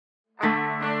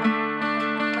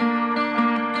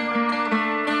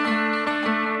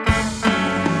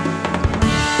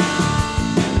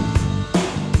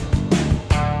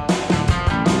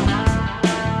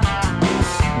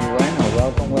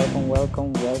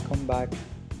welcome back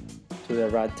to the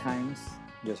Right Times.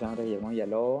 Yo soy Andrés Guillermo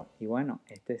Villalobos y bueno,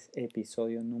 este es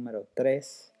episodio número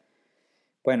 3.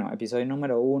 Bueno, episodio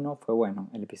número 1 fue bueno,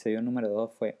 el episodio número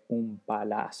 2 fue un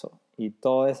palazo. Y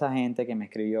toda esa gente que me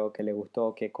escribió, que le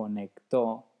gustó, que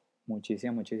conectó,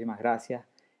 muchísimas gracias.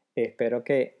 Espero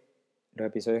que los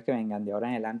episodios que vengan de ahora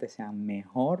en adelante sean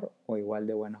mejor o igual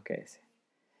de buenos que ese.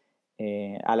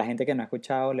 A la gente que no ha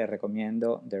escuchado, les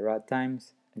recomiendo The Right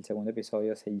Times. El segundo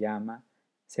episodio se llama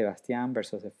Sebastián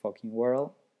versus the fucking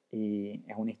world. Y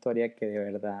es una historia que de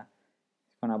verdad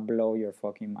es gonna blow your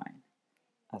fucking mind.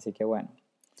 Así que bueno.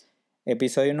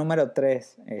 Episodio número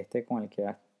 3, este con el que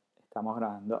estamos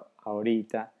grabando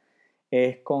ahorita,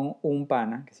 es con un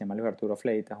pana que se llama Luis Arturo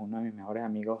Fleitas, uno de mis mejores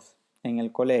amigos en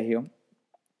el colegio,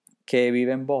 que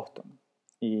vive en Boston.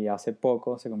 Y hace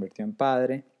poco se convirtió en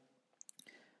padre.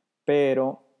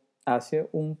 Pero hace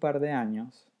un par de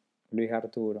años, Luis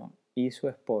Arturo y su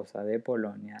esposa de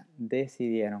Polonia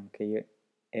decidieron que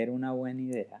era una buena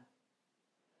idea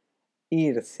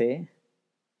irse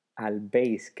al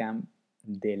base camp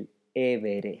del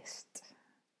Everest.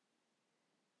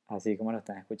 Así como lo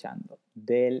están escuchando,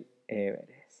 del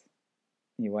Everest.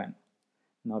 Y bueno,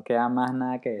 no queda más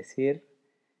nada que decir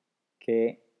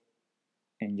que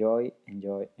enjoy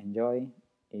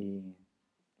y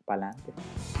pa'lante.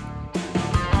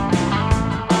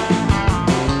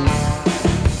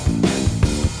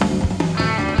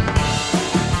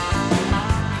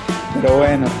 Pero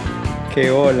bueno, qué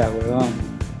hola, weón.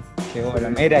 Qué hola.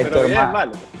 Mira, y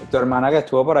tu hermana que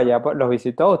estuvo por allá, ¿los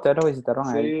visitó? ¿Ustedes los visitaron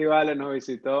a él? Sí, vale, nos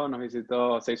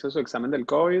visitó, se hizo su examen del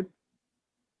COVID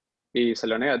y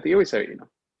salió negativo y se vino.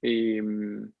 Y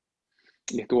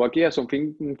estuvo aquí, hace un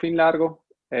fin largo.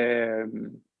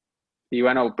 Y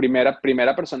bueno,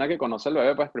 primera persona que conoce al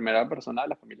bebé, pues primera persona de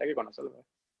la familia que conoce al bebé.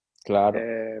 Claro.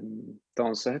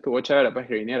 Entonces estuvo chévere, pues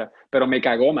que viniera. Pero me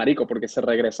cagó, marico, porque se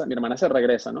regresa, mi hermana se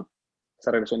regresa, ¿no?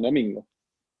 Se regresó un domingo.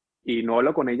 Y no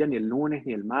hablo con ella ni el lunes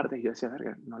ni el martes. Y yo decía,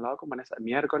 verga, no hablaba con Vanessa el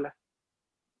miércoles.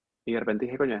 Y de repente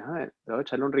dije, coño, debo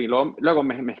echarle un ring. Luego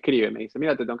me escribe, me dice,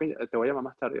 mira, te voy a llamar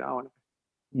más tarde. Ah, bueno.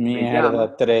 Me Mierda,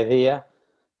 llama, 3 días.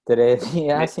 3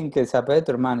 días me, sin que sepa de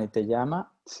tu hermano y te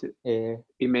llama. sí, eh,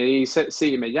 y me dice,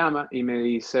 sí, me llama y me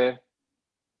dice,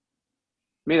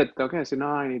 mira, te tengo que decir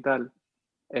una vaina y tal.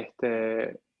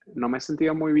 No me he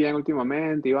sentido muy bien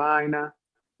últimamente y vaina.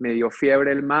 Me dio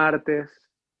fiebre el martes.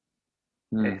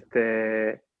 mm,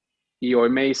 Este, y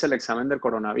hoy me hice el examen del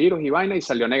coronavirus y vaina y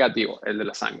salió negativo, el de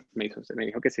la sangre. Me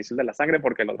dijo que se hizo el de la sangre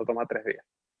porque el otro toma 3 días.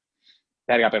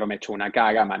 Verga, pero me echó una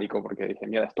caga, marico, porque dije,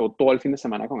 mira, estuvo todo el fin de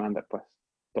semana con Ander, pues.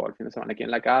 Todo el fin de semana aquí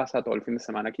en la casa, todo el fin de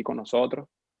semana aquí con nosotros.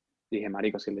 Dije,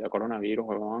 marico, si le dio coronavirus,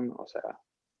 huevón, o sea.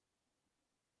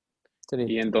 Y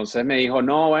triste. entonces me dijo,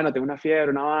 no, bueno, tengo una fiebre,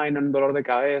 una vaina, un dolor de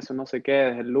cabeza, no sé qué,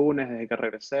 desde el lunes, desde que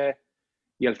regresé.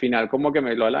 Y al final como que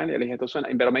me lo hablaba y le dije, esto suena,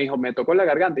 pero me dijo, me tocó la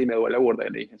garganta y me duele burda.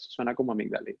 Y le dije, eso suena como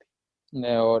amigdalitis.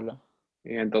 De hola.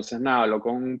 Y entonces nada, habló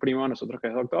con un primo de nosotros que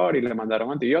es doctor y le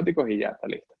mandaron antibióticos y ya está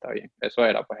listo, está bien. Eso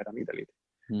era, pues era amigdalitis.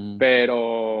 Mm.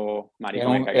 Pero, Es marico,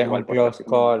 me un, cagué es un igual, pues fue así close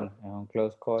como call. mierda. Es un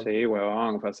close call. Sí,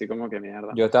 huevón, fue así como que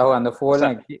mierda. Yo estaba jugando O fútbol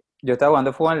sea, yo estaba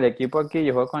jugando fútbol en el equipo aquí.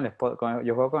 Yo juego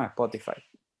yo juego con Spotify.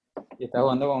 Y estaba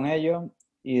jugando con ellos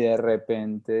y de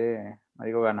repente,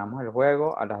 marico, ganamos el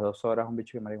juego. A las 2 horas un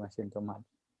bicho que marico me siento mal.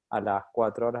 A las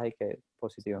 4 horas hay que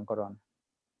positivo en corona.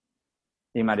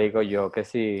 Y marico, yo que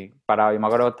sí, parado, yo me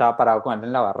acuerdo que estaba parado con él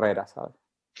en la barrera, ¿sabes?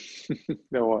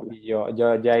 de bola. Y yo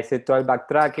ya hice todo el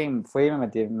backtracking,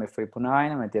 me fui por una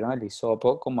vaina, me metieron el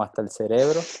hisopo como hasta el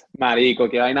cerebro. Marico,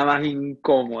 qué vaina más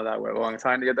incómoda, huevón. Esa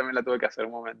vaina yo también la tuve que hacer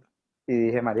un momento. Y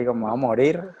dije, marico, me voy a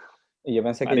morir. Y yo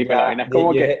pensé que Marico, ya, la vaina es yo,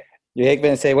 como yo que, dije, yo dije,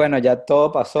 pensé, bueno, ya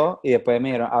todo pasó. Y después me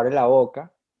dijeron, abre la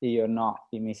boca. Y yo, no.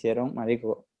 Y me hicieron,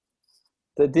 marico,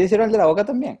 ¿te hicieron el de la boca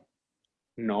también?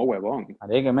 no, huevón.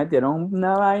 Marico, me metieron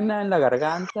una vaina en la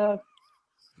garganta.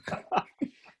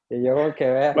 Y yo, como que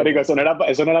Marico, verga.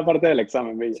 eso no era parte del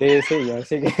examen, Villa. Sí, yo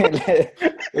sí que esta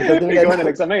Y que típica. bueno, el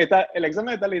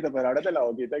examen está listo, pero ábrete la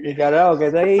boquita aquí. Y carajo,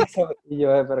 ¿qué te hizo? Y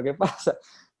yo, ¿pero qué pasa?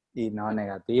 Y no,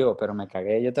 negativo, pero me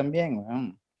cagué yo también,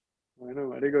 weón. Bueno,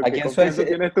 marico, Aquí en Suecia,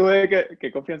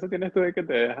 qué confianza tienes tú de que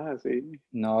te dejas así?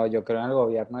 no, yo creo en el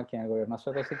gobierno, aquí en el gobierno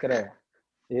sueco sí creo.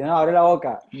 Y no, abre la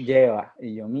boca, lleva.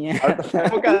 Y yo, mierda. Abre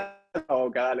la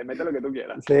boca, dale, mete lo que tú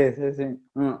quieras. Sí.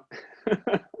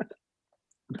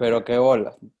 Pero qué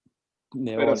bola,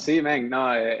 de Pero bola. sí, men,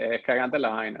 no, es cagante la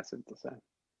vaina, sí, entonces.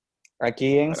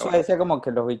 Aquí en Pero bueno, Suecia como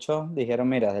que los bichos dijeron,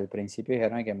 mira, desde el principio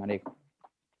dijeron que marico,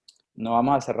 no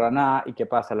vamos a cerrar nada. ¿Y qué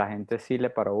pasa? La gente sí le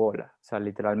paró bola. O sea,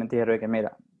 literalmente dijeron que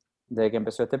mira, desde que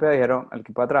empezó este pedo dijeron, el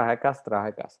que pueda trabajar de casa, trabaja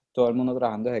de casa. Todo el mundo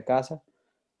trabajando desde casa.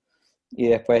 Y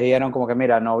después dijeron como que,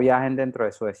 mira, no viajen dentro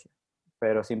de Suecia,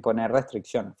 pero sin poner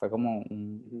restricciones. Fue como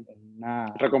Ujú.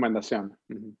 una... Recomendación.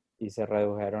 Ujú. Y se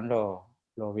redujeron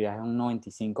los viajes un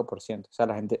 95%. O sea,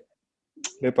 la gente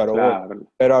le paró bola. Claro.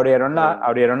 Pero Eh,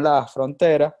 abrieron las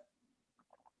fronteras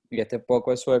y este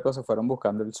poco de suecos se fueron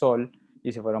buscando el sol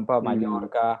y se fueron para mm,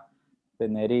 Mallorca,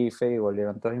 Tenerife y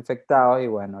volvieron todos infectados. Y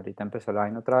bueno, ahorita empezó la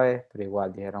vaina otra vez, pero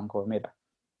igual dijeron como, mira,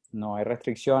 no hay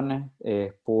restricciones,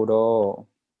 es puro,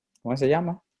 ¿cómo se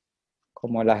llama?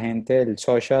 Como la gente, el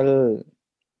social,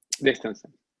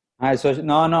 Distancing.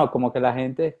 no, no, como que la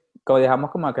gente, como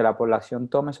dejamos como que la población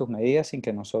tome sus medidas sin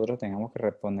que nosotros tengamos que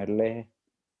reponerle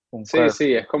un Sí,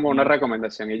 sí, curfew. es como una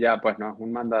recomendación y ya, pues no es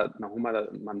un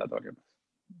mandatorio, pues.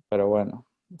 Pero bueno,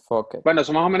 fuck it. Bueno,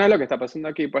 eso más o menos es lo que está pasando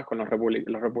aquí, pues, con los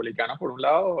republicanos por un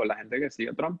lado, o la gente que sigue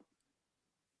a Trump.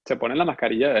 Se ponen la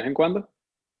mascarilla de vez en cuando,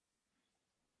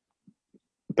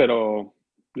 pero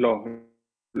los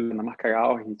nada más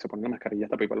cagados y se ponen la mascarilla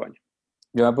hasta para ir para el baño.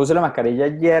 Yo me puse la mascarilla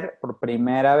ayer por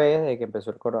primera vez desde que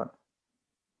empezó el corona.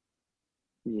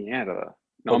 Mierda.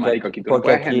 No, Porque marico, aquí, aquí tú no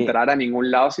porque puedes aquí, entrar a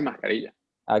ningún lado sin mascarilla.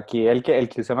 aquí el que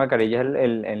usa mascarilla es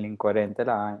el incoherente de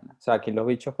la vaina. O sea, aquí los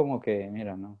bichos como que,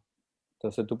 mira, no.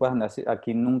 Entonces tú puedes andar así,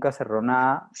 aquí nunca cerró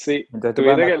nada. Sí, Entonces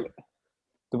tuviste que...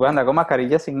 tú puedes andar con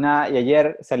mascarilla sin nada. Y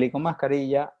ayer salí con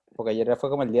mascarilla, porque ayer fue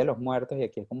como el Día de los Muertos y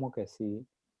aquí es como que sí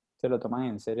se lo toman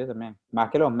en serio también. Más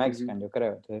que los Ujú, mexicanos, yo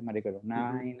creo. Entonces, marico, era una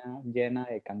ujú, vaina llena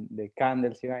de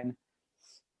candles y vaina.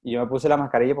 Y yo me puse la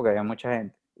mascarilla porque había mucha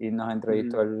gente. Y nos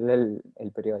entrevistó ujú.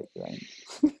 el periódico. Y vaina.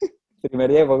 Primer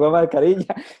día que pongo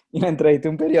mascarilla y me entrevisté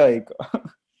un periódico.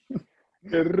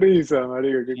 Qué risa,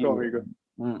 marico, qué Sí, cómico.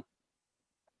 mm,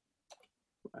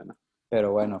 Bueno,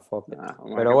 pero bueno, fuck it. nada,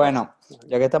 vamos a ver Pero qué pasa. bueno,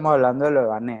 ya que estamos hablando de lo de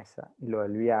Vanessa y lo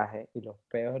del viaje y los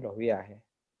peos de los viajes,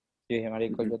 yo dije,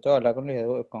 marico, Ujú. yo te voy a hablar con Luis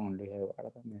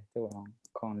Eduardo también, este huevón,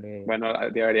 Bueno,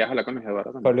 deberías hablar con los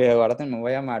Eduardo con también. Luis Eduardo también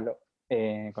voy a llamarlo,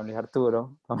 con Luis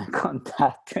Arturo, para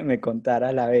me contara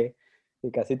a la vez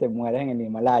y casi te mueres en el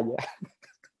Himalaya.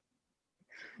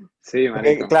 Sí,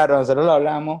 Porque, marico. claro, nosotros lo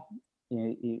hablamos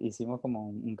y hicimos como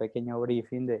un pequeño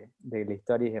briefing de la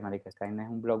historia y dije, marico, esta vaina es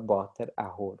un blockbuster, a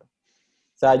juro.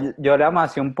 O sea, yo le vamos a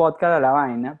hacer un podcast a la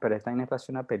vaina, pero esta vaina es para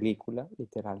hacer una película,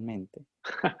 literalmente.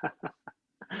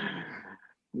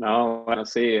 No, bueno,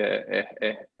 sí,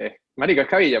 marico, es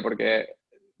cabilla porque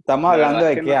Estamos la verdad hablando es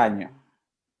de que qué no. año.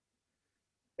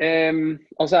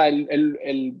 O sea,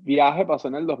 el viaje pasó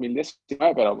en el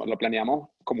 2019, pero lo planeamos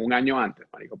como un año antes,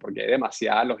 marico, porque hay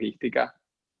demasiada logística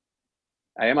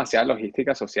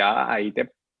asociada ahí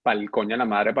te pa'l coño a la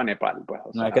madre para Nepal, pues,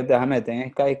 o No es que sea. te vas a meter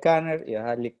en Skyscanner y vas a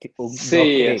darle dos Sí,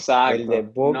 clics, el de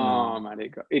exacto. book, No, no.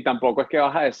 marico. Y tampoco es que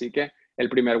vas a decir que el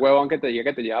primer huevón que te diga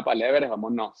que te lleva para el Everest,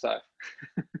 vamos, no, ¿sabes?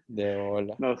 De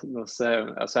bola. No, no sé,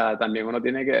 o sea, también uno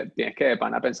tienes que de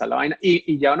pana pensar la vaina.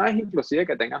 Y ya una vez inclusive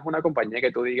que tengas una compañía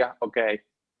que tú digas, ok,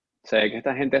 sé que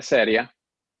esta gente es seria,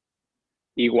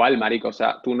 igual, marico, o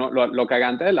sea, tú no, lo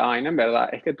cagante de la vaina en verdad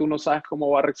es que tú no sabes cómo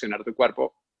va a reaccionar tu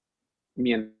cuerpo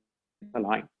mientras la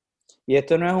vaina. Y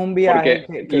esto no es un viaje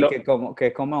Porque lo... que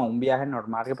es como un viaje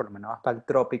normal, que por lo menos vas para el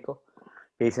trópico,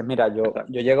 y dices, mira, Exacto.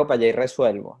 yo llego para allá y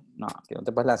resuelvo. No, que no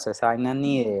te puedes lanzar esa vaina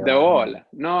ni de De vaina. bola,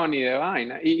 no, ni de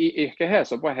vaina. Y es que es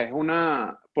eso, pues es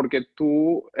porque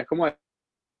tú, es como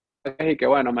y que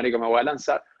bueno, marico, me voy a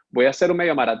lanzar, voy a hacer un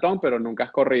medio maratón, pero nunca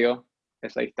has corrido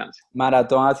esa distancia.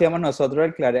 Maratón hacíamos nosotros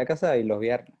el Clarea Casa y los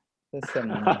viernes. Ese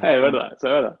no es Es maratón. verdad, eso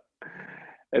es verdad.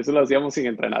 Eso lo hacíamos sin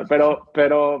entrenar. Pero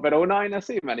una vaina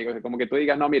así, marico, que como que tú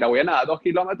digas, no, mira, voy a nadar 2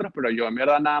 kilómetros, pero yo en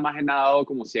verdad nada más he nadado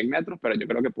como 100 metros, pero yo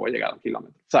creo que puedo llegar a 2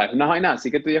 kilómetros. ¿Sabes? Una vaina así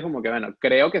que tú digas como que, bueno,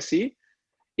 creo que sí.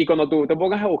 Y cuando tú te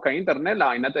pongas a buscar en internet, la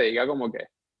vaina te diga como que,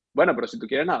 bueno, pero si tú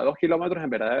quieres nadar 2 kilómetros, en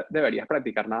verdad deberías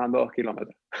practicar nadando 2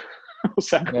 kilómetros. O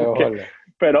sea, De como que, bola.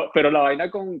 pero la vaina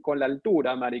con la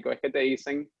altura, marico, es que te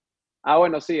dicen, ah,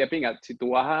 bueno, sí, de pinga, si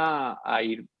tú vas a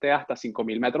irte hasta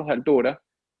 5.000 metros de altura,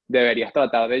 deberías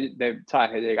tratar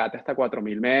 ¿sabes? De llegarte hasta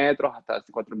 4.000 metros, hasta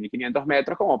 4.500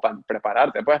 metros, como para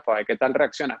prepararte, pues, para ver qué tal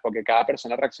reaccionas, porque cada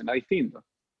persona reacciona distinto.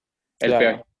 El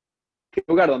peor es Claro, que un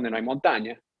lugar donde no hay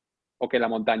montaña, o que la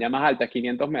montaña más alta es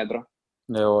 500 metros,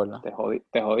 de bola.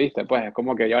 te jodiste, pues, es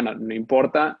como que, ya, bueno, no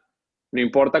importa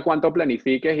cuánto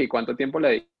planifiques y cuánto tiempo le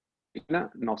dediques,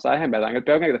 no sabes en verdad en el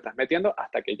peor en el que te estás metiendo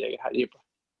hasta que llegues allí, pues.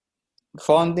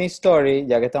 Funny story,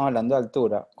 ya que estamos hablando de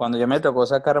altura. Cuando yo me tocó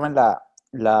sacarme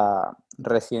la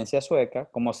residencia sueca,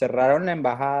 como cerraron la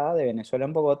embajada de Venezuela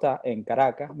en Bogotá, en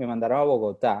Caracas, me mandaron a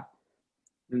Bogotá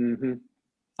Ujú,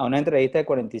 a una entrevista de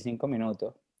 45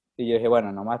 minutos. Y yo dije,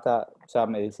 bueno, no más está, o sea,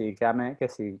 me decidí quedarme que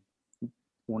sí,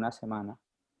 una semana.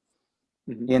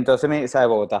 ujú. Y entonces me dice, ¿sabes?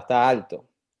 Bogotá está alto.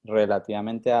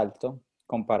 relativamente alto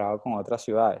comparado con otras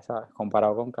ciudades, ¿sabes?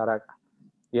 Comparado con Caracas.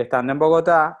 Y estando en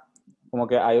Bogotá, como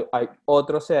que hay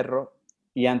otro cerro,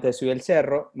 y antes de subir el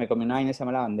cerro, me comí una vaina que se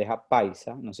llama la bandeja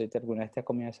paisa. No sé si alguna vez te has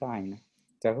comido esa vaina.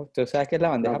 ¿Tú sabes qué es la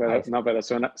No, bandeja pero, paisa? no, pero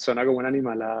suena como una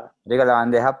animalada. Digo, la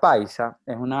bandeja paisa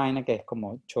es una vaina que es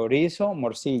como chorizo,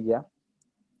 morcilla,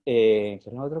 ¿qué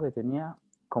es lo otro que tenía?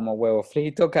 Como huevo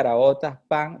frito, caraotas,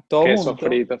 pan, todo Queso junto,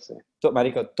 frito, sí.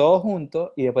 marico, todo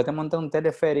junto, y después te montas un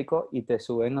teleférico y te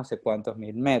suben no sé cuántos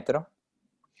mil metros.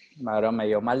 Madre, me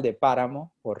dio mal de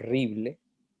páramo, horrible.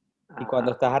 Y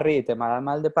cuando Ajá, estás arriba y te da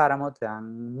mal de páramo, te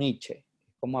dan miche,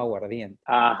 es como aguardiente.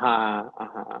 ajá,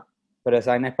 ajá. Pero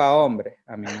esa vaina es para hombres,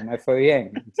 a mí no me fue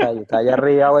bien. O sea, yo estaba allá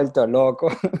arriba vuelto loco.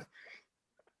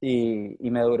 Y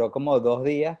me duró como 2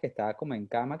 días que estaba como en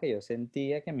cama, que yo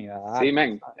sentía que me iba a Sí, dar.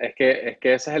 men, es que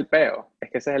ese es el peo,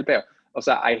 es que ese es el peo. O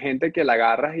sea, hay gente que la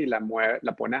agarras y la mueve,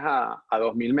 la pones a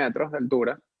 2000 metros de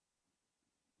altura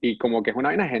y como que es una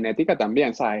vaina genética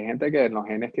también, ¿sabes? Hay gente que en los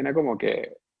genes tiene como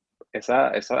que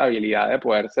esa habilidad de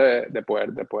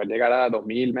poder llegar a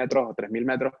 2000 metros o 3000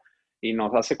 metros y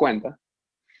no se hace cuenta.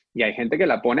 Y hay gente que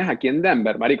la pones aquí en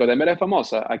Denver, marico, Denver es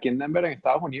famosa. Aquí en Denver, en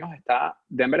Estados Unidos,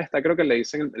 Denver está, creo que le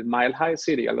dicen el Mile High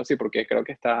City, algo así, porque creo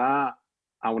que está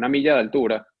a 1 milla de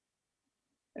altura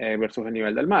versus el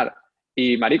nivel del mar.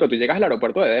 Y, marico, tú llegas al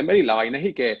aeropuerto de Denver y la vaina es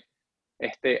y que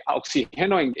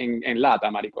oxígeno en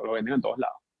lata, marico, lo venden en todos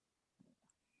lados.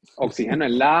 Oxígeno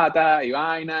en lata y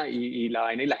vaina, y la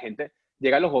vaina, y la gente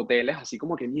llega a los hoteles así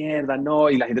como que mierda, no,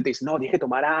 y la gente te dice, no, tienes que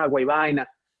tomar agua y vaina.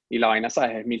 Y la vaina,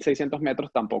 ¿sabes? Es 1600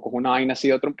 metros, tampoco es una vaina así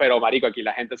de otro, pero marico, aquí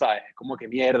la gente, ¿sabes? Es como que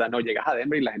mierda, no, llegas a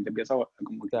Denver y la gente empieza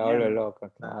como que Te vuelve mierda. loco,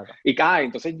 claro. Y cae,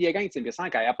 entonces llegan y se empiezan a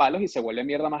caer a palos y se vuelve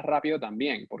mierda más rápido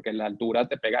también, porque la altura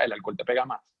te pega, el alcohol te pega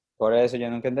más. Por eso yo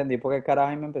nunca entendí por qué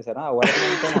carajo me empezaron a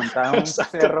aguardiente montar un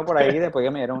Exacto. cerro por ahí después que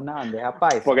me dieron una bandeja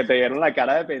paisa. Porque te dieron la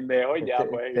cara de pendejo y ya,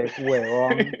 pues. Este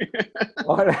huevón,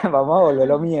 ahora vamos a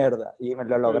volverlo mierda. Y me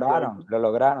Exacto. lo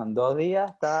lograron. 2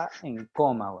 días está en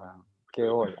coma, weón. Qué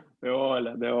bola. De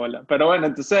bola, de bola. Pero bueno,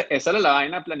 entonces esa era la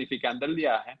vaina planificando el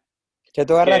viaje. Que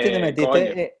tú agarraste y te Que, coño,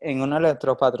 metiste en uno de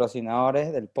nuestros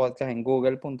patrocinadores del podcast en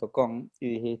google.com y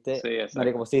dijiste, sí, marico,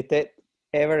 exacto. pusiste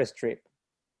Everest Trip,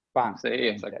 pan, Sí,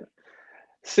 enter. exacto.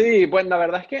 Sí, pues la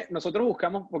verdad es que nosotros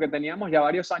buscamos, porque teníamos ya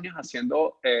varios años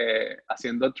haciendo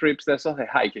trips de esos de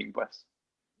hiking, pues.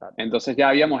 Claro. Entonces ya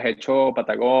habíamos hecho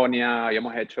Patagonia,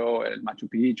 habíamos hecho el Machu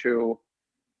Picchu,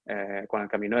 con el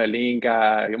Camino del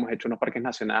Inca, habíamos hecho unos parques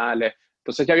nacionales.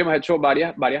 Entonces ya habíamos hecho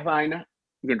varias vainas.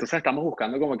 Y entonces estamos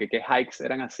buscando como que qué hikes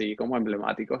eran así como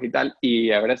emblemáticos y tal. Y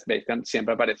Everest Base Camp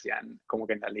siempre aparecían como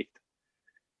que en la lista.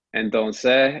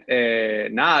 Entonces,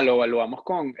 nada, lo evaluamos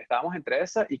estábamos entre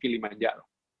esa y Kilimanjaro.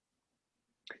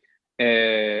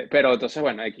 Pero entonces,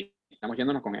 bueno, aquí estamos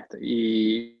yéndonos con este.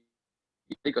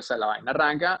 O sea, la vaina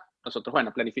arranca, nosotros,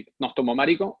 bueno, nos tomó,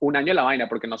 marico, un año la vaina,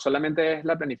 porque no solamente es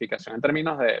la planificación en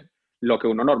términos de lo que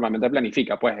uno normalmente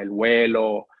planifica, pues el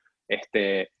vuelo, la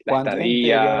 ¿Cuánto en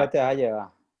teoría que estadía, te va a llevar?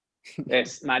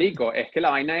 marico, es que la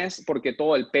vaina es porque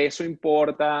todo el peso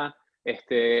importa,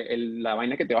 la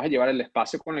vaina que te vas a llevar, el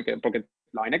espacio porque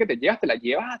la vaina que te llevas, te la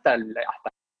llevas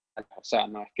o sea,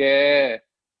 no es que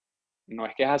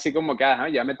es así como que, ¿no?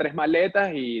 Llévame 3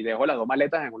 maletas y dejo las 2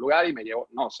 maletas en un lugar y me llevo.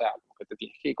 No, o sea, como que te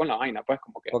tienes que ir con la vaina, pues,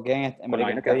 como que Porque en con la marico,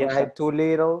 vaina que este vas a viaje usar. too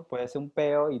little puede ser un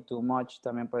peo y too much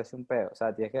también puede ser un peo. O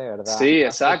sea, tienes que de verdad Sí, hacer.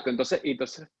 exacto. Entonces,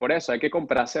 por eso hay que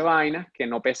comprarse vainas que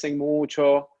no pesen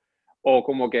mucho o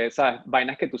como que, ¿sabes?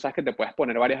 Vainas que tú sabes que te puedes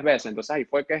poner varias veces. Entonces ahí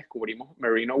fue que descubrimos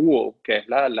Merino Wool, que es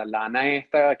la lana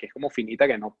esta, que es como finita,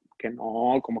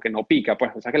 como que no pica,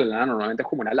 pues. O sea, que la lana normalmente es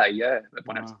como una ladilla de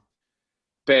ponerse. Ah,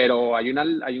 Pero hay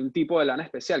un tipo de lana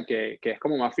especial que es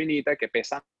como más finita, que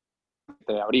pesa,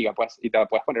 te abriga, pues, y te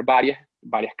puedes poner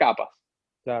varias capas.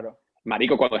 claro.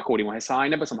 Marico, cuando descubrimos esa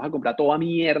vaina empezamos a comprar toda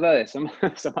mierda de ese,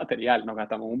 ese material, nos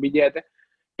gastamos un billete,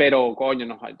 pero coño,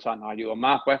 o sea, nos ayudó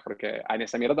más, pues, porque en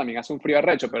esa mierda también hace un frío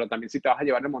arrecho, pero también si te vas a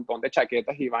llevar un montón de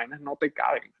chaquetas y vainas, no te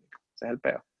caben, ese es el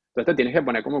peor. Entonces te tienes que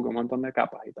poner como que un montón de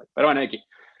capas y tal. Pero bueno, aquí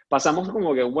pasamos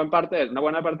como que una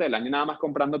buena parte del año nada más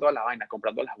comprando todas las vainas,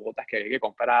 comprando las botas que hay que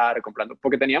comprar,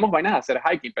 porque teníamos vainas de hacer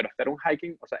hiking, pero este era un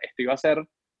hiking, o sea, esto iba a ser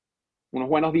unos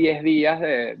buenos 10 días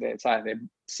 ¿sabes? De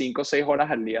 5 o 6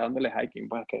 horas al día dándole hiking,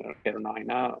 pues que era una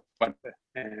vaina fuerte.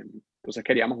 Entonces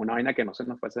queríamos una vaina que no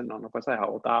nos fuese a dejar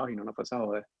botados y no nos fuese a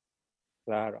joder.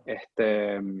 Claro,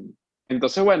 Este,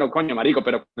 entonces, bueno, coño, marico,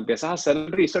 pero cuando empiezas a hacer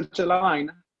el research de la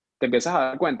vaina, te empiezas a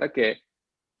dar cuenta que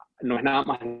no es nada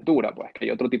más altura, pues, que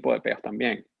hay otro tipo de peos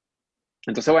también.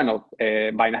 Entonces, bueno,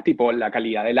 vainas tipo la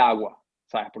calidad del agua,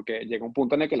 ¿sabes? Porque llega un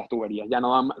punto en el que las tuberías ya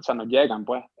no dan, o sea, no llegan,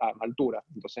 pues, a una altura.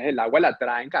 Entonces el agua la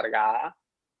traen cargada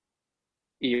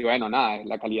y bueno, nada,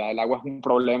 la calidad del agua es un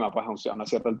problema, pues, a una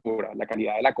cierta altura. La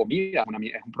calidad de la comida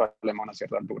es un problema a una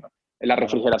cierta altura. En la Claro.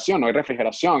 refrigeración, no hay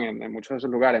refrigeración en muchos de esos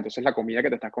lugares. Entonces la comida que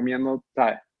te estás comiendo,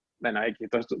 ¿sabes? Bueno,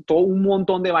 entonces, todo un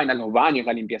montón de vainas, los baños,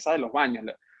 la limpieza de los baños,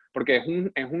 porque es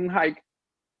un hike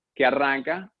que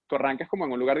tú arrancas como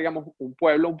en un lugar, digamos, un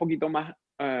pueblo un poquito más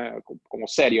como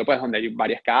serio, pues, donde hay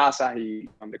varias casas y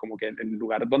donde como que el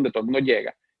lugar donde todo el mundo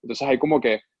llega. Entonces hay como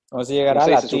que, Como si ¿cómo llegara a se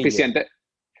dice? Latillo. Suficiente.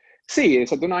 Sí,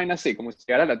 eso es una vaina así, como si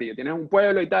llegara a Latillo. Tienes un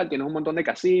pueblo y tal, tienes un montón de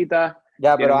casitas,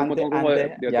 Ya, pero tienes un montón como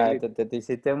de ya hotelitos. te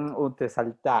hiciste te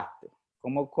saltaste.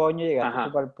 ¿Cómo coño llegaste tú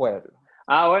Ajá. para el pueblo?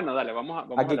 Ah, bueno, dale, vamos a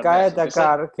Aquí hablar de cabe eso. Entonces,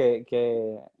 destacar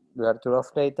que Arturo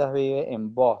Freitas vive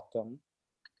en Boston.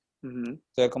 ujú.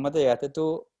 Entonces, ¿cómo te llegaste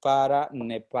tú para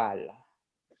Nepal?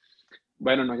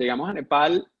 Bueno, nos llegamos a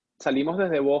Nepal, salimos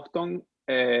desde Boston,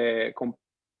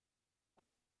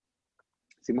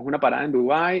 hicimos una parada en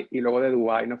Dubái y luego de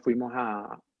Dubái nos fuimos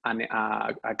a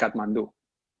Katmandú,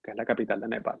 que es la capital de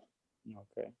Nepal.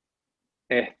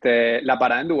 Okay. La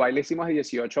parada en Dubái la hicimos de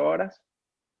 18 horas,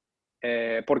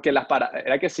 porque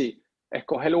era que sí,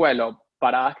 escoge el vuelo,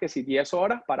 parabas que si 10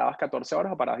 horas, parabas 14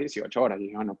 horas o parabas 18 horas.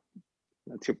 Y yo, bueno,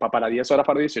 si para 10 horas,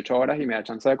 para 18 horas y me da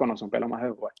chance de conocer un pelo más de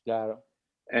Dubái. Claro.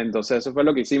 Entonces eso fue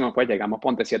lo que hicimos, pues llegamos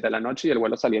ponte 7 de la noche y el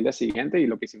vuelo salía el día siguiente y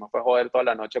lo que hicimos fue joder toda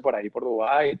la noche por ahí por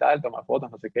Dubái y tal, tomar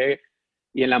fotos, no sé qué.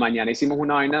 Y en la mañana hicimos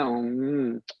una vaina,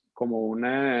 un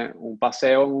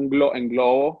paseo en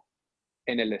globo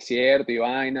en el desierto y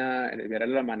vaina, ver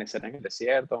el amanecer en el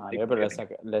desierto, Vale, marico, pero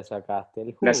increíble. le sacaste el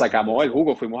Le jugo sacamos el entonces.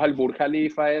 jugo, fuimos al Burj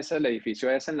Khalifa ese, el edificio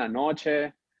ese en la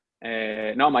noche.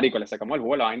 No, marico, le sacamos el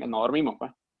jugo, la vaina, no dormimos,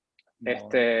 pues. No,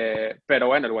 Pero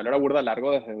bueno, el vuelo era burda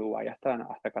largo desde Dubái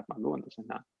hasta Katmandú, entonces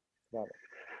nada. claro.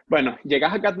 Bueno,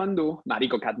 llegas a Katmandú,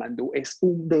 marico, Katmandú es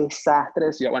un desastre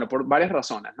de ciudad, bueno, por varias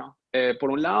razones, ¿no? Por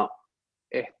un lado,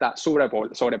 está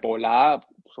sobrepoblada,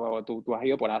 tú has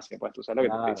ido por Asia, pues tú sabes lo que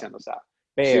te estoy Claro. diciendo, o sea,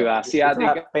 Peo. ciudad O sea,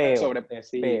 asiática, peo. Es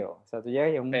sí, peo. O sea, tú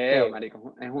llegas y es un feo, peo.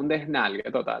 marico, es un desnalgue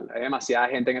total, hay demasiada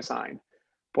gente en esa vaina.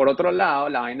 Por otro lado,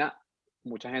 la vaina,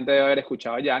 mucha gente debe haber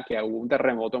escuchado ya que hubo un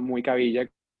terremoto muy cabilla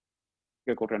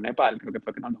que ocurrió en Nepal, creo que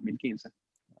fue en el 2015.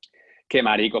 Que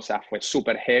marico, o sea, fue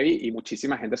súper heavy y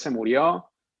muchísima gente se murió.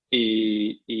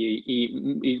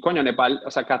 Coño, Nepal,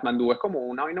 o sea, Katmandú es como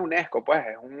una vaina UNESCO, pues,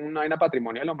 es una vaina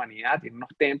patrimonio de la humanidad, tiene unos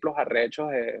templos arrechos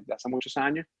de hace muchos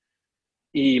años.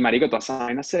 Y marico, toda esa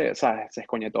vaina o sea, se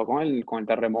escoñetó con el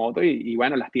terremoto y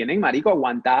bueno, las tienen, marico,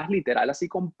 aguantadas literal así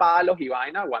con palos y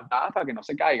vaina, aguantadas para que no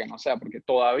se caigan, o sea, porque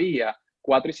todavía,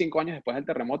 4 y 5 años después del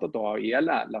terremoto, todavía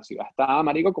la ciudad está,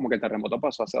 marico, como que el terremoto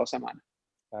pasó hace 2 semanas.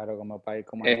 Claro, como país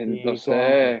como Haití, con el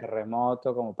Entonces,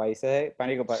 terremoto, como países,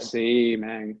 pánico, sí,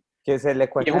 man. que se les Y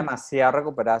cuesta demasiado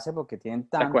recuperarse porque tienen les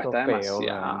tantos cuesta peos,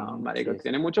 demasiado, weón. marico. Sí,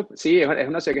 Tiene mucho, sí, es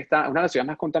una ciudad que está, una de las ciudades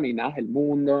más contaminadas del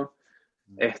mundo,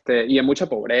 sí. y hay mucha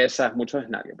pobreza, es mucho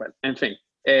desnalgue, pues. En fin.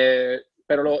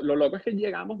 Pero lo loco es que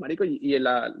llegamos, marico, y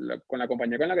con la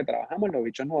compañía con la que trabajamos, los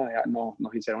bichos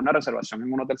nos hicieron una reservación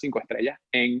en un hotel 5 estrellas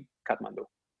en Katmandú.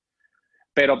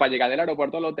 Pero para llegar del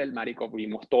aeropuerto al hotel, marico,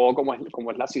 vimos todo como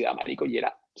es la ciudad, marico, y era,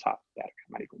 o sea, verga,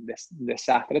 marico, un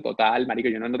desastre total, marico.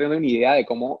 Yo no tengo ni idea de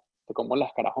cómo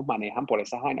las carajos manejan por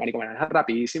esas vainas, marico, manejan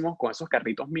rapidísimo, con esos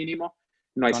carritos mínimos,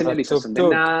 no hay Con los señalización de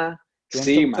tuk-tuk. nada. Tienen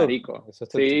Sí, tuk-tuk. marico, Esos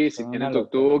tuk-tuk sí, son sí una tienen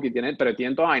locura. tuk-tuk, pero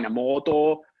tienen toda vaina,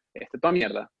 moto, toda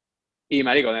mierda. Y,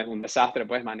 marico, es un desastre,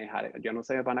 puedes manejar. Yo no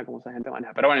sé de pana cómo esa gente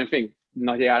maneja. Pero bueno, en fin,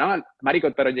 nos llegaron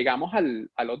marico, pero llegamos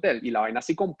al hotel y la vaina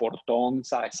así con portón,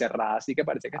 ¿sabes? Cerrada, así que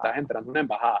parecía que estabas Ah, entrando a una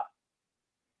embajada.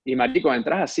 Y, marico,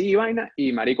 entras así, vaina,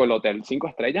 y, marico, el hotel 5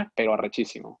 estrellas, pero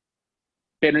arrechísimo.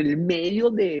 Pero en el medio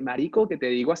de, marico, que te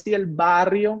digo así, el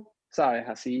barrio, ¿sabes?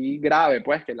 Así grave,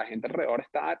 pues, que la gente alrededor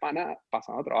está de pana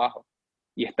pasando trabajo.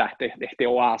 Y está este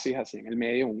oasis así en el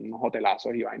medio, unos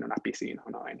hotelazos y vaina, unas piscinas,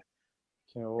 una vaina.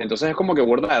 qué bola. Entonces es como que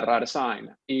burda de rara esa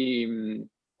vaina.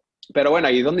 Pero bueno,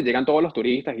 ahí es donde llegan todos los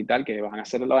turistas y tal, que van a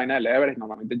hacer la vaina del Everest,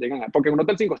 normalmente llegan porque un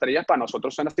hotel 5 estrellas para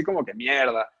nosotros suena así como que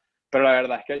mierda, pero la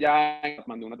verdad es que allá en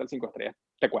Katmandú un hotel 5 estrellas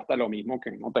te cuesta lo mismo que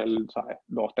un hotel, ¿sabes?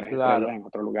 2, 3 estrellas Claro. en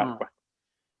otro lugar, Ah, pues.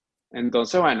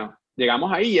 Entonces, bueno,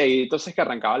 llegamos ahí y ahí entonces que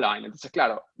arrancaba la vaina. Entonces,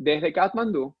 claro, desde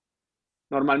Katmandú,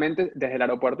 normalmente desde el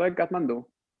aeropuerto de Katmandú,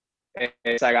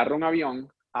 se agarra un avión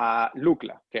a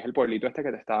Lukla, que es el pueblito este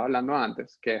que te estaba hablando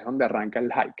antes, que es donde arranca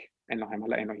el hike en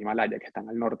los Himalayas, que están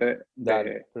al norte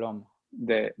dale, plomo.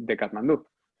 de Katmandú.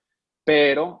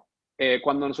 Pero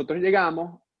cuando nosotros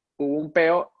llegamos, hubo un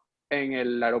peo en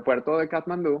el aeropuerto de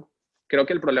Katmandú creo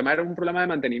que el problema era un problema de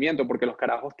mantenimiento, porque los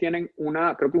carajos tienen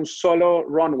creo que un solo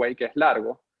runway que es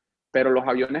largo, pero los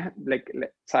aviones,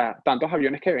 o sea, tantos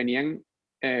aviones que venían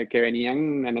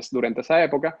durante esa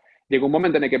época, llegó un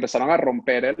momento en el que empezaron a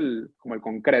romper como el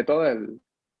concreto del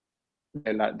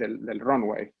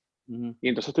runway. Ujú. Y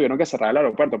entonces tuvieron que cerrar el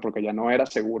aeropuerto porque ya no era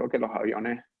seguro que los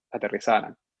aviones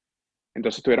aterrizaran.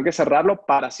 Entonces tuvieron que cerrarlo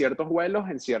para ciertos vuelos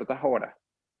en ciertas horas.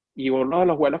 Y uno de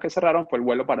los vuelos que cerraron fue el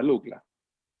vuelo para Lucla.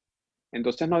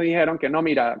 Entonces nos dijeron que no,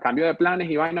 mira, cambio de planes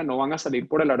y vaina, no van a salir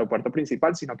por el aeropuerto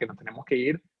principal, sino que nos tenemos que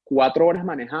ir 4 horas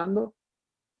manejando,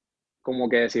 como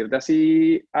que decirte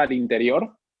así, al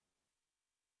interior.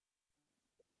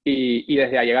 Y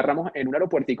desde ahí agarramos en un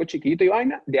aeropuertico chiquito y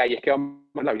vaina, de ahí es que vamos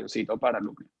el avioncito para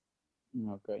Lucla.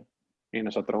 Ok. Y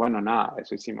nosotros, bueno, nada,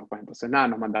 eso hicimos. Pues entonces, nada,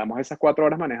 nos mandamos esas 4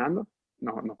 horas manejando,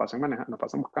 nos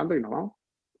pasan buscando y nos vamos.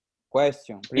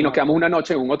 Question. Y nos Primero, quedamos una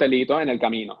noche en un hotelito en el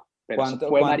camino. Pero eso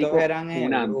fue, ¿cuántos marico, eran en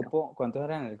un el antro. grupo? ¿Cuántos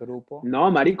eran en el grupo?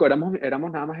 No, marico, éramos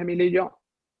nada más Emilia y yo.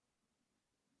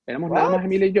 Éramos nada más ¿What?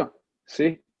 Emilia y yo.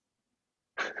 Sí,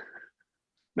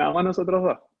 nada más nosotros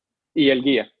dos. Y el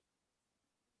guía,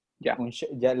 ya.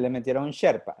 Ya le metieron un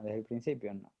Sherpa desde el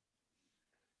principio, ¿no?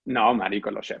 No,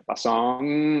 marico, los Sherpas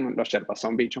son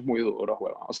bichos muy duros,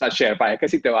 huevón. O sea, Sherpa es que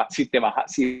si vas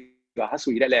a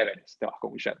subir el Everest, te vas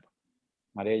con un Sherpa.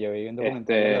 María, yo vi un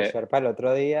documental de los Este, Sherpas el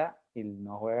otro día y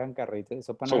no juegan carritos. Esos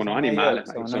son panas unos son medio, animales,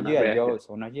 son marico, unos son unas G.I. bestias. Joe,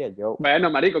 son unos G.I. Joe. Bueno,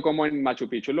 marico, como en Machu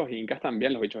Picchu, los incas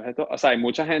también, los bichos estos, o sea, hay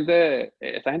mucha gente,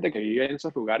 esta gente que vive en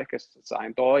esos lugares que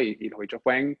saben todo y los bichos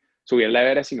pueden subir el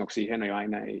Everest sin oxígeno y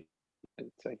vaina, y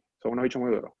sí, son unos bichos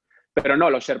muy duros. Pero no,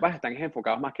 los Sherpas están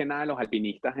enfocados más que nada en los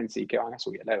alpinistas en sí que van a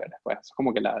subir el Everest, pues es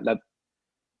como que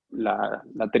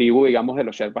la tribu, digamos, de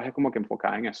los Sherpas es como que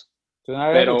enfocada en eso. Tú una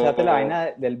vez escuchaste la Pero,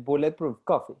 vaina del Bulletproof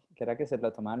Coffee, que era que se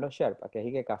lo tomaban los Sherpas, que es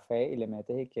y que café y le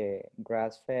metes y que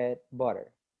grass-fed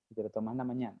butter, y te lo tomas en la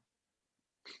mañana.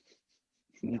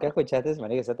 Nunca no, escuchaste eso,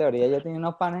 marico. Esa teoría ya tiene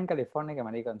unos panes en California que,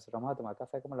 marico, nosotros vamos a tomar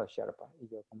café como los Sherpas. Y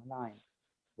yo, ¿cómo es la vaina?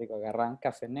 Digo, agarran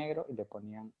café negro y le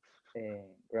ponían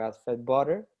grass-fed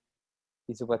butter.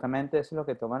 Y supuestamente eso es lo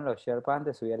que toman los Sherpas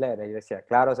antes de subir el Everest. Y yo decía,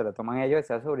 claro, se lo toman ellos y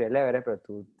se va a subir el Everest, pero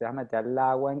tú te vas a meter al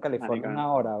agua en California marico,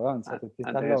 1 hora, weón. O sea, tú sí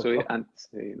estás antes de subir, loco.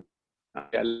 sí,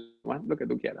 bueno, lo que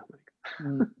tú quieras, marico.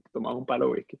 Mm, Tomamos un palo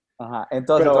de whisky. Ajá.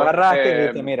 Entonces tú Pero, agarraste y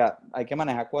dijiste, mira, hay que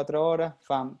manejar 4 horas,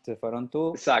 fam. Se fueron tú,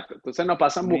 exacto. Entonces nos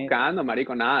pasan Smith. buscando,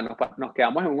 marico, nada, nos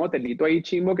quedamos en un hotelito ahí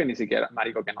chimbo que ni siquiera,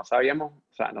 marico, que no sabíamos,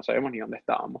 o sea, no sabíamos ni dónde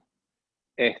estábamos.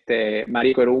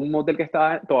 Marico, era un hotel que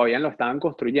todavía lo estaban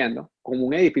construyendo, como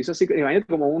un edificio así, imagínate,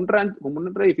 como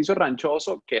un edificio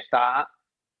ranchoso que está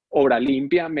obra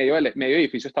limpia, medio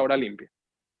edificio está obra limpia.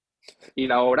 Y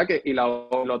la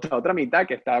otra mitad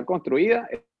que está construida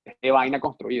es de vaina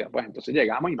construida. Pues entonces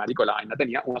llegamos y, marico, la vaina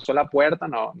tenía una sola puerta,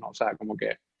 no, o sea, como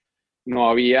que no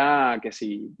había que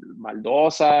si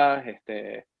baldosas,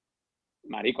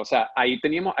 marico, o sea, ahí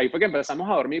fue que empezamos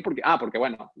a dormir porque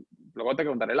bueno, luego te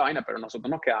contaré la vaina, pero nosotros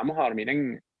nos quedábamos a dormir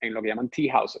en lo que llaman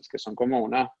tea houses, que son como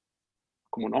unos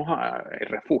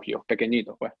refugios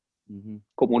pequeñitos, pues, Ujú.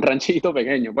 como un ranchito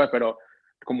pequeño, pues, pero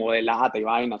como de lata y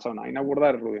vaina, o sea, una vaina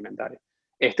burda rudimentaria.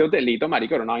 Este hotelito,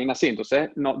 marico, era una vaina así,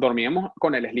 entonces dormíamos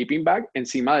con el sleeping bag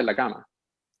encima de la cama.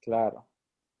 Claro.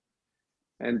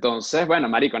 Entonces, bueno,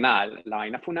 marico, nada, la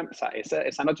vaina fue o sea,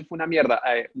 esa noche fue una mierda.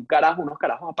 Unos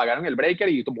carajos apagaron el breaker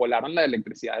y volaron la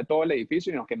electricidad de todo el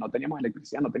edificio y que no teníamos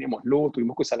electricidad, no teníamos luz,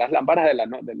 tuvimos que usar las lámparas de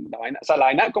la vaina. O sea, la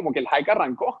vaina como que el hike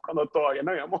arrancó cuando todavía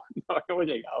no habíamos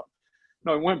llegado,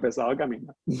 no habíamos empezado a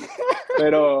caminar.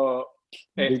 Pero,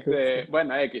 Marico, sí.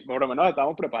 bueno, por lo menos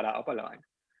estábamos preparados para la vaina.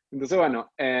 Entonces, bueno,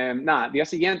 nada, día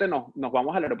siguiente nos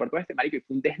vamos al aeropuerto de marico, y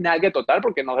fue un desnalgue total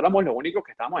porque no éramos los únicos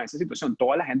que estábamos en esa situación.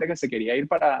 Toda la gente que se quería ir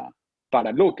para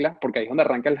Lukla, porque ahí es donde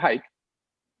arranca el hike,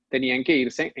 tenían que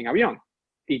irse en avión.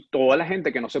 Y toda la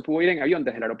gente que no se pudo ir en avión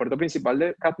desde el aeropuerto principal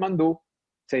de Katmandú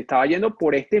se estaba yendo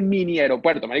por este mini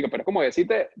aeropuerto, marico, pero es como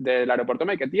decirte del aeropuerto de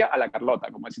Maiquetía a la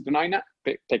Carlota, como decirte una vaina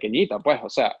pequeñita, pues, o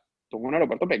sea, tuvo un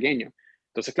aeropuerto pequeño.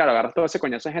 Entonces, claro, agarras todo ese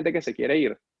coñazo de gente que se quiere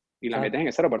ir y la metes en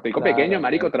ese aeropuerto pequeño, Claro,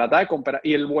 marico, trata de comprar,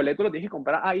 y el boleto lo tienes que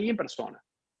comprar ahí en persona.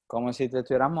 como si te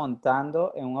estuvieras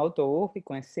montando en un autobús y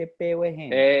con ese peo de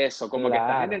gente. Eso, como que estás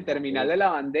en Claro, el terminal de marico.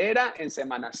 la bandera en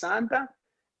Semana Santa,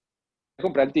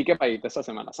 comprar el ticket para irte esa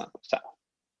Semana Santa, o sea,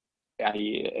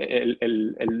 ahí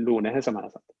el lunes de Semana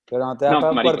Santa. Pero no te da No,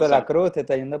 para marico, Puerto o de la sea, Cruz, te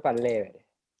está yendo para el Everest.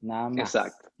 Nada más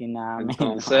exacto. y nada menos.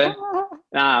 Entonces,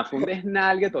 nada, fue un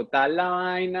desnalgue total la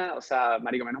vaina, o sea,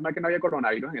 marico, menos mal que no había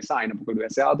coronavirus en esa vaina, porque lo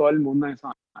hubiese dado todo el mundo en esa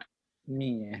vaina.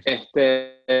 Mierda.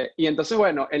 Y entonces,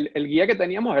 bueno, el guía que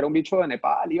teníamos era un bicho de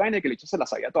Nepal y vaina, que el bicho se la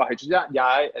sabía todas. De hecho,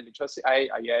 ya el bicho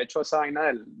había hecho esa vaina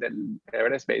del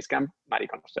Everest Base Camp,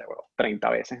 marico, no sé, bueno, 30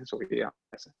 veces en su vida.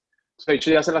 Entonces, el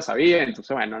bicho ya se la sabía,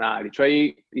 entonces, bueno, nada, el bicho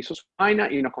ahí hizo su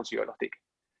vaina y nos consiguió los tickets.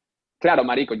 Claro,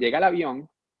 marico, llega el avión,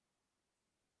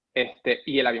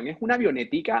 y el avión es una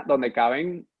avionetica donde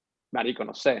caben, marico,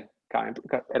 no sé,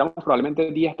 éramos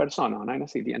probablemente 10 personas, ¿no?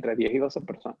 Así, entre 10 y 12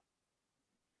 personas.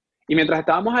 Y mientras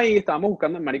estábamos ahí, estábamos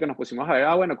buscando, marico, nos pusimos a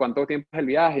ver, bueno, cuánto tiempo es el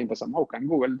viaje, y empezamos a buscar en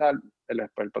Google, el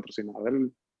patrocinador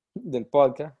Del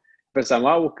podcast.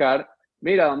 empezamos a buscar,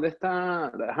 mira, ¿dónde está?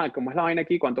 Ajá, ¿cómo es la vaina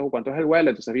aquí? ¿Cuánto es el vuelo?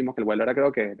 Entonces vimos que el vuelo era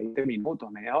creo que 20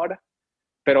 minutos, media hora,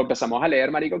 pero empezamos a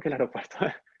leer, marico, que el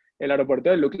aeropuerto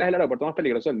de Lucla es el aeropuerto más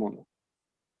peligroso del mundo.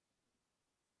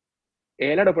 Es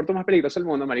el aeropuerto más peligroso del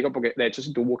mundo, marico, porque de hecho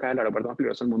si tú buscas el aeropuerto más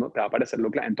peligroso del mundo, te va a aparecer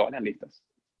Lucla en todas las listas,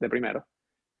 de primero.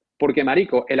 Porque,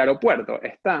 marico, el aeropuerto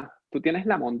tú tienes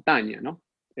la montaña, ¿no?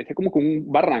 Es como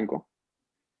un barranco.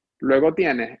 Luego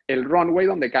tienes el runway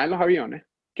donde caen los aviones,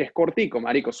 que es cortico,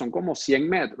 marico, son como 100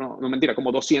 metros, no mentira,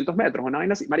 como 200 metros, una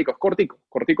vaina así, marico, es cortico,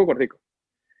 cortico, cortico.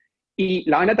 Y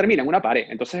la vaina termina en una pared,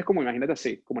 entonces es como, imagínate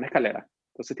así, como una escalera.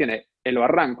 Entonces tiene el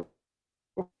barranco,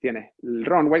 tienes el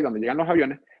runway donde llegan los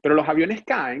aviones, pero los aviones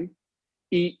caen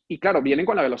y claro, vienen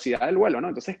con la velocidad del vuelo, ¿no?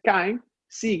 Entonces caen,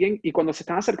 siguen y cuando se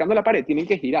están acercando a la pared tienen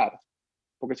que girar,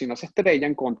 porque si no se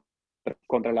estrellan contra.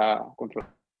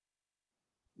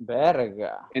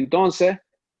 Verga. Entonces,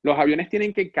 los aviones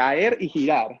tienen que caer y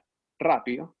girar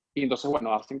rápido, y entonces,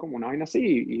 bueno, hacen como una vaina así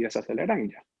y desaceleran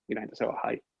y ya, y la gente se baja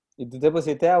ahí. Y tú te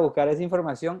pusiste a buscar esa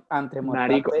información antes de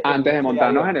Marico, montarte en antes de ese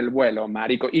montarnos en avión. el vuelo,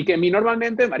 marico. Y que a mí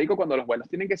normalmente, marico, cuando los vuelos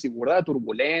tienen que si burda de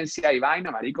turbulencia y vaina,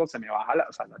 marico, se me baja la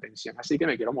tensión, así que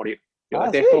me quiero morir. Yo Ah,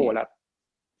 detesto sí. volar.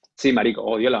 Sí, marico,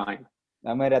 odio la vaina.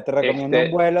 No, mira, te recomiendo un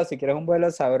Este, vuelo, si quieres un vuelo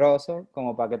sabroso,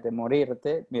 como para que te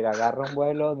morirte, mira, agarra un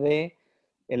vuelo de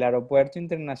el Aeropuerto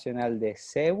Internacional de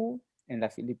Cebu, en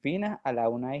las Filipinas,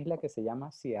 una isla que se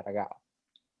llama Siargao.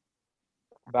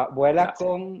 Vuela gracias.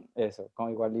 con eso,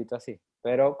 con igualito así,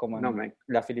 pero como No, en me.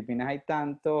 las Filipinas hay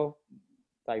tantos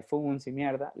typhoons y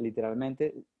mierda,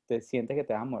 literalmente te sientes que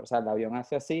te vas a morir. O sea, el avión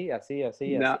hace así, así,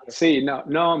 así, así, No, así. sí,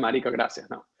 no, marico, gracias,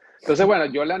 no. Entonces, bueno,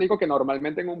 yo le digo que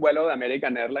normalmente en un vuelo de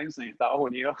American Airlines en Estados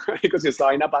Unidos, marico, si esa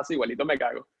vaina pasa, igualito me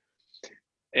cago.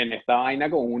 En esta vaina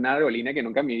con una aerolínea que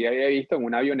nunca en mi vida había visto, en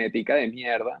una avionética de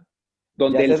mierda, Ya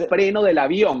donde el se te- freno del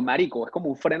avión, marico, es como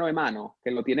un freno de mano,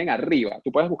 que lo tienen arriba.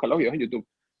 Tú puedes buscar los videos en YouTube.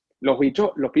 Los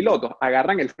bichos, los pilotos,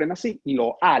 agarran el freno así y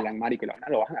lo alan, marico, y la vaina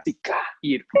lo bajan así, ¡ca!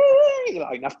 Y la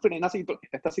vaina frena así,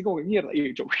 está así como que mierda, y el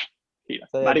bicho, gira. O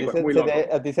sea, a ti Marico, es muy loco.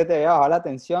 a ti se te había bajado la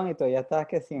tensión y todavía estabas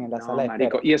que sí en la No, sala de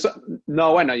marico. espera. Y eso,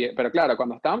 no, bueno, pero claro,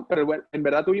 cuando estaban, pero bueno, en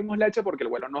verdad tuvimos leche porque el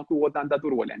vuelo no tuvo tanta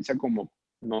turbulencia como,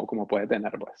 no, como puede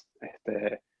tener, pues.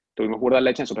 Tuvimos burda de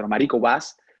leche en eso, pero marico,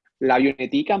 vas la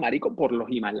avionetica, marico, por los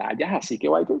Himalayas, así que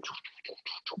va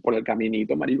por el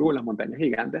caminito, marico, con las montañas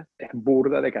gigantes, es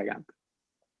burda de cagante.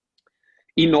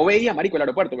 Y no veía, marico, el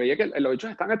aeropuerto, veía que los bichos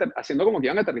estaban haciendo como que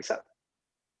iban a aterrizar.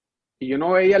 Y yo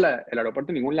no veía el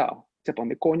aeropuerto en ningún lado. ¿Para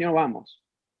dónde coño vamos?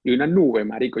 Y una nube,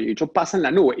 marico. Y de hecho pasa en la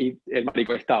nube y el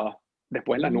marico estaba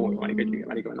después en la nube, marico. Y yo dije, Mm.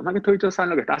 marico, no más que estos bichos saben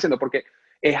lo que están haciendo porque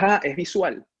es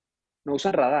visual. No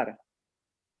usan radar.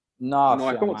 No, No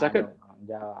sí, es como, ¿sabes qué? mano,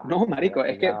 ya va, No, marico,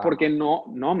 es ya que porque va.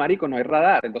 no, marico, no hay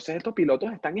radar. Entonces estos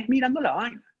pilotos están es mirando la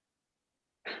vaina.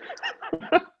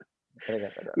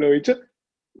 Verga, pero Los bichos,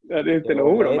 qué te lo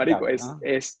juro, boleta, marico, es, ¿no?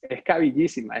 es, es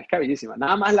cabillísima, es cabillísima.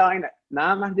 Nada más la vaina,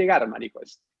 nada más llegar, marico,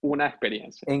 es una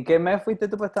experiencia. ¿En qué mes fuiste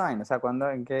tú para esta vaina? O sea,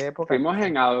 ¿en qué época? Fuimos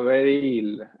en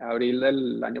abril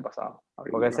del año pasado,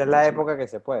 abril Porque del esa es la 2019. época que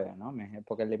se puede, ¿no?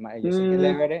 Porque yo sé que el Mm,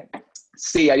 Everest,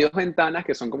 sí, hay dos ventanas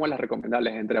que son como las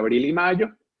recomendables, entre abril y mayo,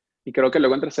 y creo que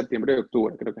luego entre septiembre y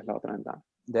octubre, creo que es la otra ventana.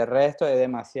 de resto, ¿es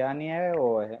demasiada nieve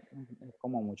o es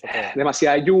como mucho peor?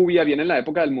 Demasiada lluvia, viene en la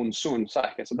época del monzón,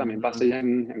 ¿sabes? Que eso también pasa Ujú. ya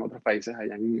en otros países,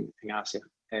 allá en Asia.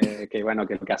 Que bueno,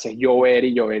 que lo que hace es llover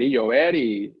y llover y llover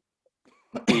y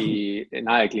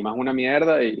nada, el clima es una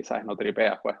mierda y, ¿sabes? No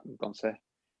tripeas, pues. Entonces,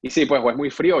 y sí, pues o es muy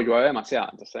frío, llueve demasiado.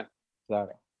 Entonces,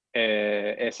 Claro.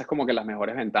 esas es como que las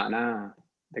mejores ventanas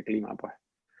de clima, pues.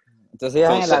 Entonces ya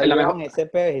en el Entonces, la avión, mejor, ese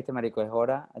pedo, dijiste, marico, es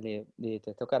hora,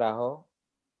 dijiste, estos carajos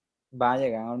van a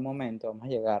llegar en el momento, vamos a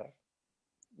llegar.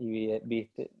 Y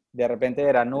viste, de repente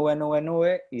era nube, nube,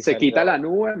 nube, y se quita salió. la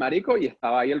nube, marico, y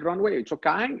estaba ahí el runway, de hecho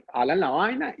caen, alan la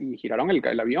vaina y giraron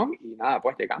el avión y nada,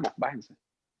 pues llegamos, bájense.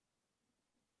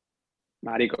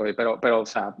 Marico, pero, o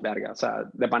sea, verga, o sea,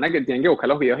 de pana que tienen que buscar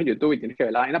los videos en YouTube y tienes que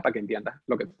ver la vaina para que entiendas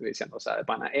lo que te estoy diciendo. O sea, de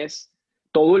pana es,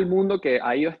 todo el mundo que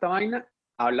ha ido a esta vaina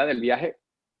habla del viaje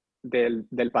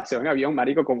del paseo en avión,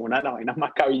 marico, como una de las vainas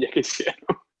más cabillas que hicieron.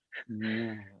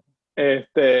 Mierda.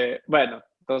 Bueno,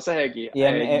 entonces aquí, Y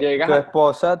llegas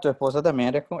a... tu esposa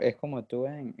también es como tú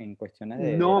en cuestiones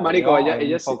del No, marico, avión, o es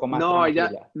ella un sí, poco más no,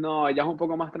 tranquila. ella es un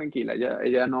poco más tranquila,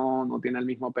 ella no tiene el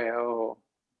mismo peo,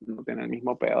 no tiene el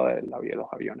mismo peo de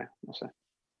los aviones, no sé,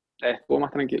 estuvo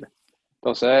más tranquila.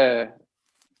 Entonces,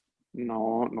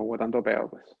 no hubo tanto peo,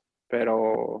 pues.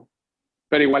 Pero,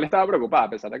 pero igual estaba preocupada, a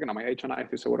pesar de que no me había dicho nada,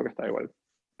 estoy seguro que estaba igual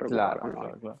preocupada Claro, con la claro,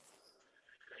 vaina. claro.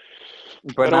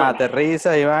 Y pues Pero nada, bueno,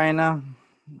 aterriza y vaina.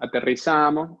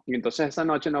 aterrizamos y entonces esa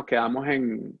noche nos quedamos ahí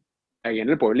en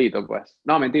el pueblito, pues.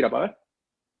 No, mentira, para ver.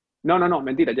 No,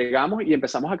 mentira. Llegamos y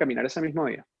empezamos a caminar ese mismo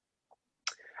día.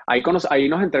 Ahí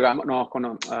nos entregamos,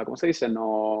 ¿cómo se dice?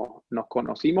 Nos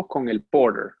conocimos con el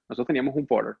porter. Nosotros teníamos un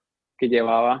porter que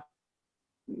llevaba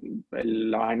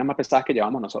la vaina más pesada que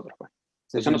llevamos nosotros, pues.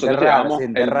 Entonces nosotros Se llevábamos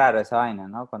siente raro esa vaina,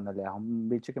 ¿no? Cuando le das a un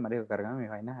bicho que marico, carga mis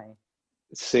vainas ahí.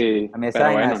 Sí, A mí esa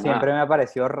pero vaina bueno, siempre nada. me ha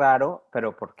parecido raro,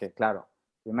 pero porque, claro,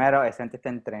 primero, esa gente está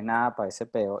entrenada para ese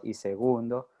peo, y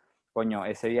segundo, coño,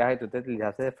 ese viaje que tú te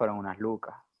utilizaste fueron unas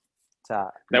lucas. O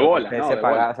sea, De lo que bola, usted no, se de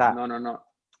pagaba, o bola. sea, No.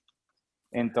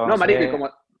 No, marico,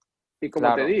 entonces, y como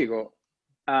te claro, digo,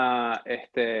 ah,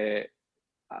 este,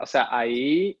 o sea,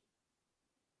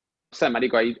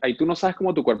 marico, ahí tú no sabes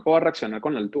cómo tu cuerpo va a reaccionar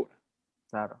con la altura.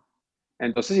 claro,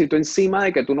 Entonces, si tú encima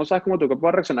de que tú no sabes cómo tu cuerpo va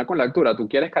a reaccionar con la altura, tú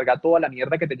quieres cargar toda la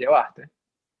mierda que te llevaste.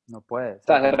 no puede, O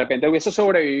sea, de exacto, no, repente hubiese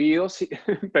sobrevivido, sí,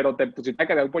 pero te pusiste a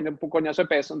cargar un coñazo de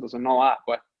peso, entonces no va,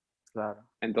 pues. claro,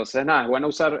 Entonces, nada,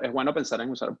 es bueno pensar en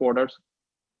usar porters,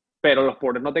 pero los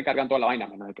porters no te cargan toda la vaina, a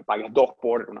menos de que pagues dos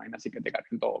porters, una vaina así que te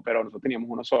carguen todo, pero nosotros teníamos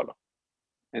uno solo.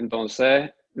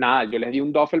 Entonces, nada, yo les di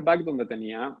un duffel bag donde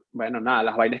tenía, bueno, nada,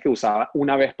 las vainas que usaba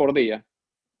una vez por día,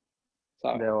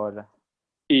 ¿sabes? de bola.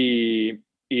 Y,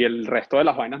 y el resto de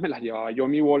las vainas me las llevaba yo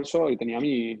en mi bolso y tenía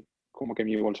como que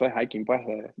mi bolso de hiking, pues,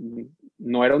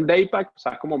 no era un day pack, o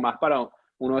sea, es como más para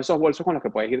uno de esos bolsos con los que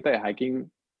puedes irte de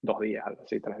hiking 2 días, algo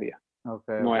así, 3 días. Ok,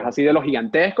 No ok, es así ok. de los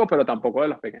gigantescos, pero tampoco de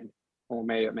los pequeños, como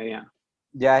mediano.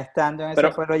 Ya estando en ese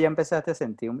Pero pueblo ya empezaste a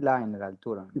sentir en la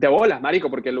altura, ¿no? de bolas, marico,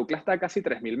 porque el Lucla está a casi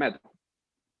 3000 metros.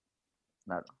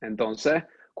 Claro, Entonces,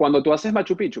 cuando tú haces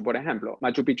Machu Picchu, por ejemplo,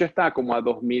 Machu Picchu está como a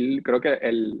 2000, creo que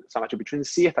o sea, Machu Picchu en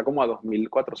sí está como a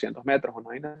 2400 metros, o no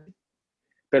hay nada.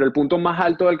 Pero el punto más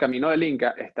alto del camino del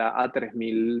Inca está a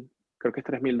 3000, creo que es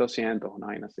 3200, una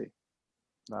vaina así.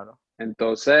 claro.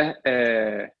 Entonces,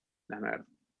 déjame ver,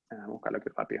 déjame buscarlo aquí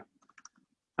rápido.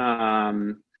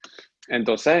 Um,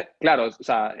 entonces, claro, o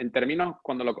sea, en términos,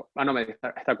 no,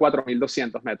 está a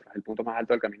 4200 metros, el punto más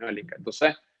alto del camino del Inca.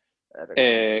 Entonces,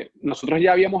 Verga. nosotros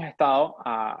ya habíamos estado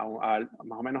a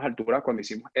más o menos altura cuando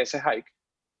hicimos ese hike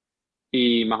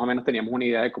y más o menos teníamos una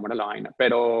idea de cómo era la vaina,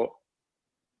 pero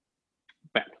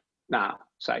bueno, nada, o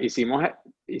sea, hicimos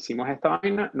esta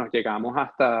vaina, nos llegamos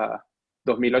hasta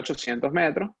 2800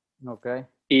 metros Ok,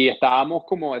 y estábamos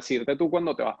como decirte tú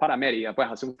cuando te vas para Mérida,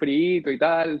 pues hace un frío y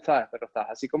tal, ¿sabes? Pero estás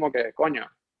así como que, coño,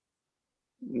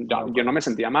 no, yo pues, no me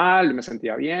sentía mal, me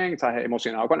sentía bien, ¿sabes?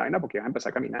 Emocionado con la vaina porque iba a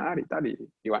empezar a caminar y tal,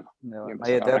 y bueno, y no.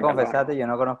 empezó Yo a te voy a arrancar la vaina. confesarte, yo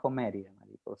no conozco Mérida,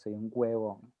 marico, soy un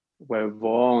huevón.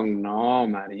 Huevón, no,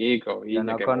 marico, Yo viste,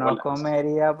 no qué conozco bolas.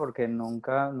 Mérida porque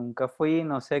nunca fui,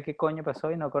 no sé qué coño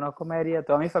pasó y no conozco Mérida.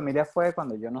 Toda mi familia fue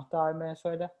cuando yo no estaba en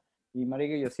Venezuela y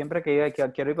marico, yo siempre que iba,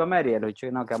 que quiero ir para Mérida, lo he dicho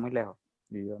que no, queda muy lejos.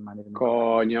 Y yo, marico, nunca fui.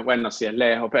 Coño, bueno, sí es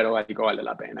lejos, pero marico, vale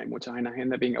la pena. Hay mucha gente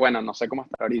de pinga. Bueno, no sé cómo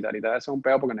está ahorita. Ahorita debe ser un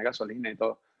pedo porque no hay gasolina y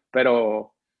todo.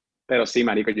 Pero, pero sí,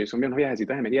 marico, yo hice unos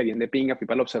viajecitos de Mérida bien de pinga. Fui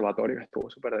para el observatorio, que estuvo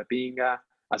súper de pinga.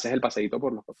 Haces el paseíto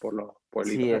por los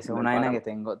pueblitos Sí, esa es del una vaina que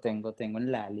páramo. tengo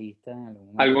en la lista en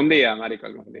algún Algún momento. día, marico,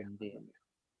 algún día. Algún día. Algún día.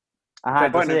 Ajá,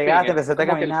 Pero bueno, entonces en fin, llegaste, empezaste a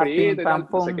como que el caminar, pim, frío y pam,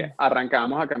 tal, no sé qué, pum.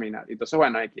 arrancamos a caminar. Entonces,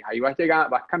 bueno, ahí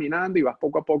vas caminando y vas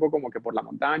poco a poco como que por la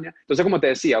montaña. Entonces, como te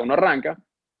decía, uno arranca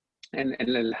en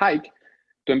el hike,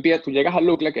 tú llegas a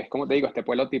Lucle, que es como te digo, este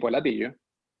pueblo tipo de Latillo,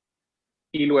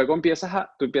 y luego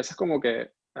tú empiezas como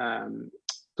que,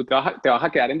 tú te vas a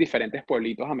quedar en diferentes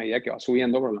pueblitos a medida que vas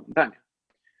subiendo por la montaña,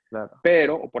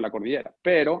 Claro, o por la cordillera,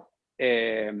 pero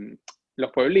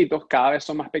los pueblitos cada vez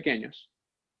son más pequeños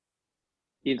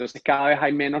y entonces cada vez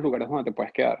hay menos lugares donde te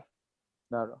puedes quedar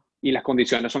claro, y las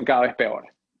condiciones son cada vez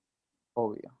peores.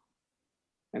 obvio.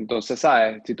 Entonces,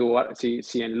 ¿sabes?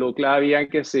 Si en Lucla había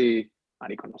que si,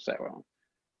 marico, no sé, bueno,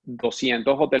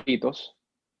 200 hotelitos,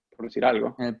 por decir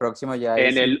algo. En el próximo ya hay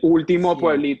En el último 100.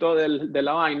 pueblito de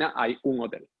la vaina hay un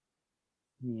hotel.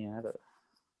 Mierda.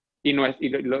 Y no es,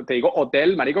 te digo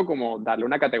hotel, marico, como darle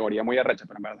una categoría muy arrecha,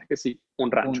 pero en verdad es que sí,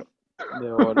 un rancho. Un,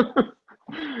 de bola.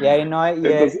 Y ahí no hay,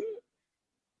 Entonces,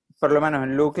 por lo menos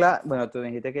en Lucla, bueno, tú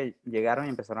dijiste que llegaron y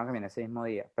empezaron a caminar ese mismo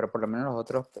día, pero por lo menos los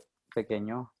otros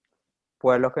pequeños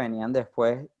pueblos que venían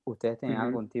después, ¿ustedes tenían Ujú.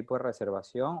 algún tipo de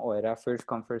reservación o era first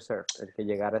come, first serve? El que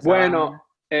llegara a esa Bueno,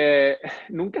 vaina.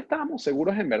 nunca estábamos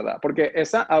seguros en verdad, porque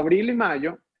esa abril y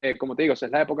mayo, como te digo, esa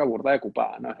es la época burda de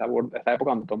ocupada, ¿no? Es la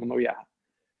época donde todo el mundo viaja.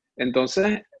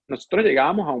 Entonces, nosotros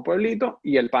llegábamos a un pueblito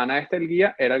y el pana el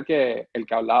guía, era el que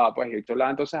hablaba, pues, y yo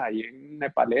hablaba entonces ahí en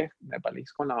nepalés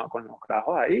con los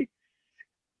carajos ahí,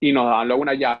 y nos daban luego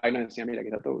una llave y nos decían, mira, aquí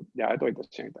está tu llave de tu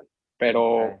habitación y tal. Ok,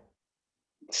 Pero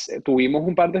tuvimos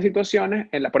un par de situaciones,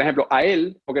 por ejemplo, a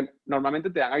él, porque normalmente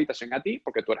te dan habitación a ti,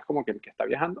 porque tú eres como que el que está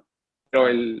viajando, pero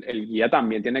claro. el guía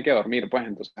también tiene que dormir, pues,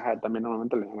 entonces a él también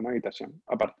normalmente le dan una habitación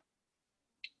aparte.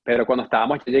 Pero cuando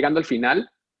estábamos ya llegando al final,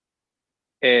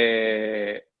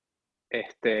 eh,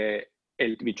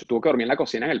 el bicho tuvo que dormir en la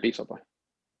cocina en el piso, pues,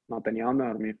 no tenía dónde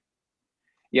dormir.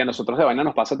 Y a nosotros de vaina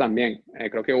nos pasa también.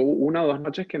 Creo que hubo una o dos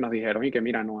noches que nos dijeron y que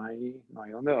mira, no hay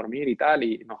dónde dormir y tal,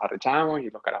 y nos arrechamos y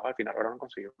los carajos al final lograron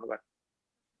conseguir un lugar.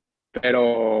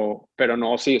 Pero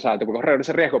no, sí, o sea, te puedes correr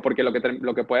ese riesgo, porque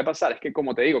lo que puede pasar es que,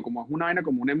 como te digo, como es una vaina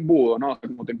como un embudo, ¿no?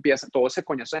 Como te empiezas, todo ese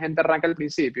coñazo de gente arranca al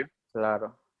principio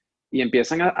Claro. y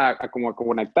empiezan como a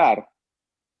conectar.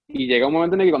 Y llega un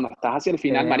momento en el que cuando estás hacia el Que es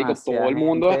final, marico, todo demasiada el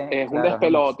mundo gente, es un claro, es demasiada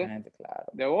despelote gente, claro.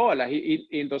 de bolas. Y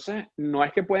entonces no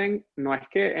es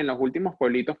que en los últimos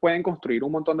pueblitos pueden construir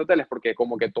un montón de hoteles, porque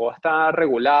como que todo está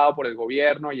regulado por el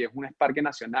gobierno y es un parque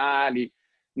nacional y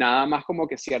nada más como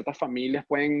que ciertas familias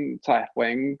pueden, ¿sabes?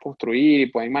 Pueden construir y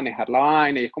pueden manejar la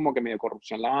vaina y es como que medio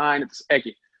corrupción la vaina, entonces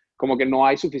X. Como que no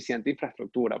hay suficiente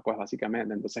infraestructura, pues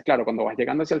básicamente. Entonces, claro, cuando vas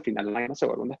llegando hacia el final, la vaina se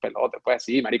vuelve un despelote. Pues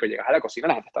sí, marico, llegas a la cocina,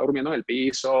 la gente está durmiendo en el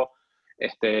piso,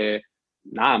 este,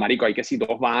 nada, marico, hay que sí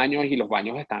 2 baños y los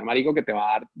baños están, marico, que te va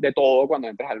a dar de todo cuando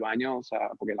entres al baño, o sea,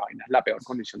 porque la vaina es la peor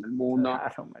condición del mundo.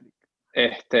 Claro, marico.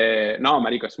 No,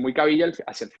 marico, es muy cabilla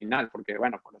hacia el final, porque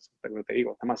bueno, por eso te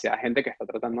digo, es demasiada gente que está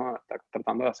tratando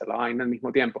de hacer la vaina al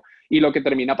mismo tiempo. Y lo que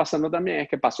termina pasando también es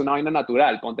que pasa una vaina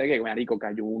natural. Ponte que, marico,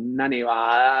 cayó una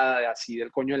nevada así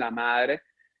del coño de la madre,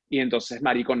 y entonces,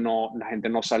 marico, no, la gente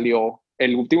no salió.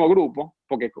 El último grupo,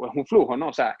 porque es un flujo, ¿no?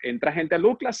 O sea, entra gente al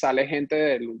Lucla, sale gente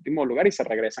del último lugar y se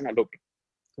regresan al Lucla.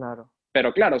 Claro,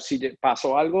 Pero claro, si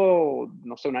pasó algo,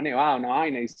 no sé, una nevada, una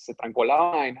vaina, y se trancó la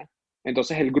vaina,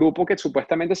 entonces el grupo que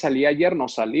supuestamente salía ayer no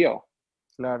salió.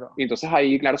 claro. Y entonces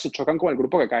ahí, claro, se chocan con el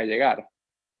grupo que acaba de llegar.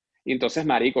 Y entonces,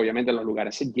 marico, obviamente los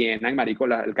lugares se llenan, marico,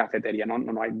 la cafetería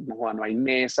no hay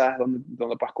mesas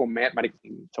donde puedas comer, marico,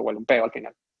 se vuelve un pedo al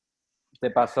final. Te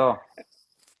pasó.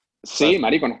 Sí, Pasó.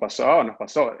 marico, nos pasó.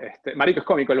 Marico, es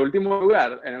cómico, en el último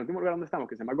lugar donde estamos,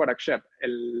 que se llama Gorakshep,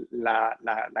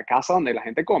 la casa donde la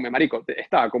gente come, marico,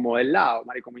 estaba como del lado,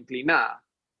 marico, como inclinada.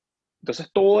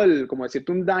 Entonces como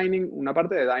decirte un dining, una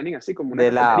parte de dining así como una De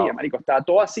cafetería, lado. marico, está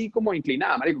todo así como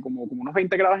inclinada, marico, como unos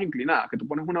 20 grados inclinada, que tú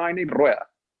pones una vaina y rueda.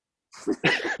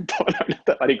 Toda la vaina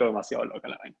está, marico, demasiado loca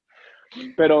la vaina.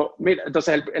 Pero mira,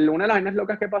 entonces una de las vainas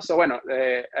locas que pasó, bueno,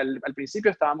 al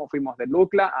principio fuimos de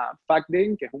Lukla a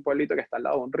Fakdin, que es un pueblito que está al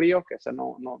lado de un río, que ese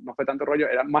no fue tanto rollo,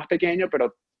 era más pequeño,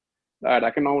 pero la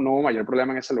verdad que no hubo mayor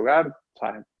problema en ese lugar, o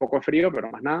sea, un poco de frío, pero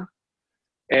más nada.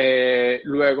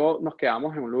 Luego nos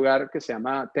quedamos en un lugar que se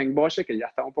llama Tengboshe, que ya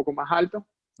está un poco más alto,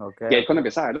 Ok, y ahí es ok. cuando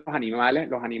empiezas a ver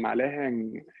los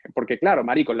animales porque claro,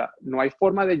 marico, no hay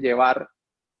forma de llevar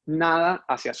nada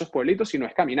hacia esos pueblitos si no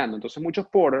es caminando. Entonces muchos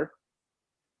porter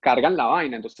cargan la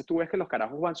vaina. Entonces tú ves que los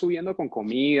carajos van subiendo con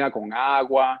comida, con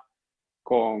agua,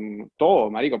 con todo,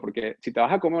 marico, porque si te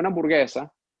vas a comer una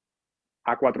hamburguesa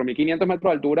a 4.500 metros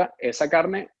de altura, esa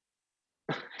carne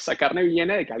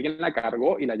viene de que alguien la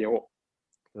cargó y la llevó.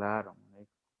 Claro, marico.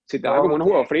 Si te vas a Todo comer unos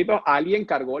huevos tiene. fritos, alguien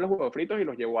cargó los huevos fritos y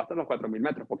los llevó hasta los 4.000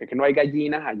 metros, porque es que no hay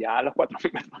gallinas allá a los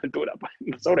 4.000 metros de altura, pues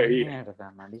no sobrevive.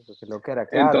 Mierda, marico, qué lo que era.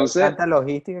 Claro, hay Entonces, tanta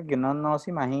logística que uno no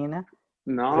se imagina,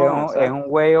 pero no, es un exacto.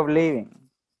 way of living.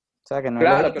 O sea, que no es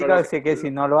Claro, pero logística, así que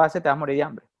si no lo hace te vas a morir de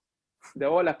hambre. de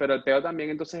bolas, pero el peor también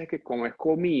entonces es que como es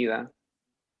comida,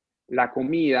 la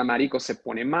comida, marico, se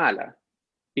pone mala.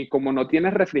 Y como no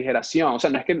tienes refrigeración, o sea,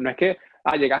 no es que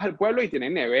llegas al pueblo y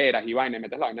tienen neveras y vaina, y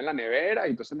metes la vaina en la nevera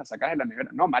y entonces la sacas de la nevera.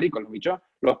 No, marico, los bichos,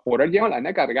 los pobres llevan la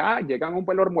vaina cargada, llegan a un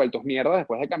pueblo muertos mierda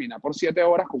después de caminar por 7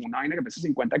 horas con una vaina que pesa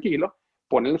 50 kilos,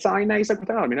 ponen esa vaina y se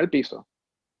acuestan a dormir en el piso.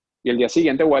 Y el día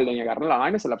siguiente vuelven y agarran la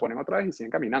vaina, se la ponen otra vez y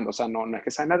siguen caminando. O sea, no es que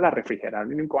esa vaina la refrigerar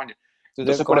ni un coño.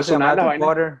 Entonces, por ¿Cómo se eso una de llamaba las tu vainas.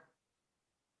 porter?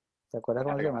 ¿Te acuerdas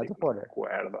cómo se Verga, llamaba tu marico, no me porter?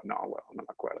 acuerdo. No, huevo, no me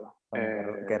acuerdo.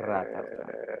 Coño, qué rata, weón.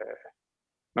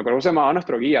 Me acuerdo que se llamaba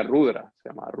nuestro guía, Rudra. Se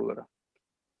llamaba Rudra.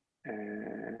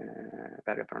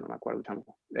 Verga, pero no me acuerdo, chamo.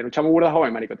 Era un chamo burda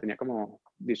joven, marico. Tenía como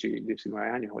 19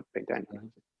 años o 20 años.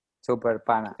 Sí. Super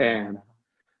pana. Eh,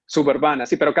 Super pana,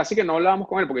 sí, pero casi que no hablábamos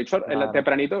con él, porque de hecho, Claro.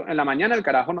 tempranito en la mañana el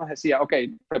carajo nos decía, ok,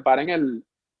 preparen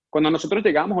Cuando nosotros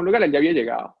llegábamos a un lugar, él ya había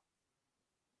llegado.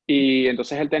 Y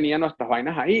entonces él tenía nuestras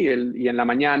vainas ahí, y en la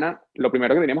mañana lo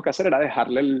primero que teníamos que hacer era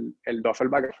dejarle el duffel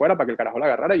bag afuera para que el carajo lo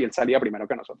agarrara y él salía primero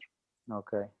que nosotros.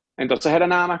 Ok, Entonces era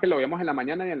nada más que lo veíamos en la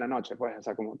mañana y en la noche, pues, o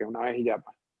sea, como que una vez y ya,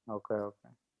 pues. ok.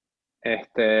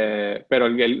 Pero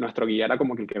nuestro guía era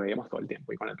como que el que veíamos todo el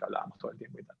tiempo y con el que hablábamos todo el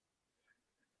tiempo y tal.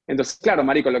 Entonces, claro,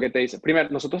 marico, lo que te dice, primero,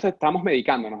 nosotros estamos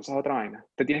medicándonos, esa es otra vaina.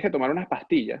 Te tienes que tomar unas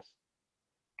pastillas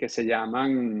que se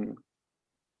llaman,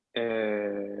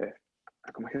 eh,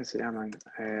 ¿cómo es que se llaman?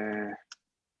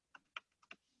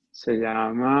 Se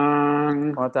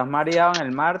llaman Cuando estás mareado en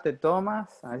el mar, te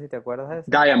tomas, a ver si te acuerdas de eso.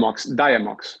 Diamox.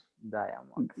 Diamox.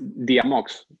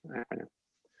 Diamox.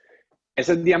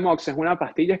 Ese Diamox es una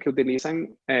pastilla que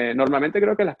utilizan, normalmente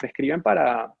creo que las prescriben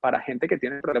para gente que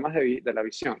tiene problemas de la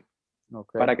visión,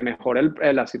 Ok. para que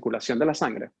mejore la circulación de la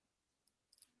sangre.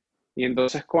 Y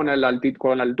entonces con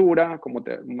la altura,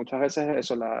 muchas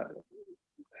veces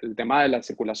el tema de la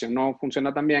circulación no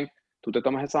funciona tan bien, tú te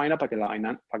tomas esa vaina para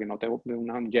que no te dé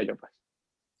un yello, pues.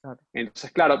 Claro.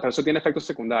 Entonces, claro, pero eso tiene efectos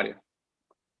secundarios.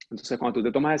 Entonces, cuando tú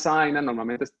te tomas esa vaina,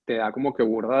 normalmente te da como que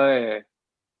burda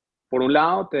por un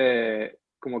lado,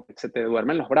 como que se te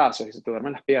duermen los brazos y se te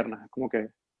duermen las piernas. Es como que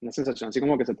una sensación así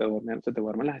como que se te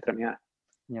duermen las extremidades.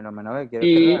 Y lo menos que quiero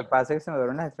que me Y, pase es que se me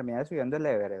duelen las extremidades subiendo el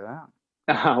Everest,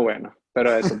 ¿verdad? bueno,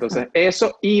 pero eso. Entonces,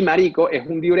 eso y marico es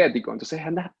un diurético. Entonces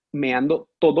andas meando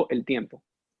todo el tiempo.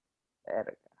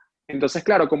 Verga. Entonces,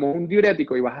 claro, como es un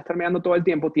diurético y vas a estar meando todo el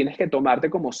tiempo, tienes que tomarte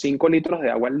como 5 litros de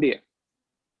agua al día.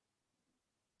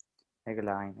 Es que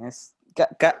la vaina es...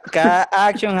 Cada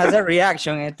action has a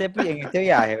reaction en este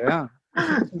viaje, ¿verdad?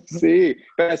 Sí,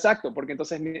 pero exacto, porque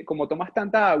entonces como tomas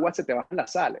tanta agua, se te bajan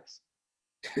las sales.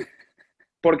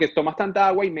 Porque tomas tanta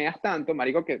agua y meas tanto,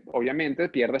 marico, que obviamente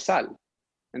pierdes sal.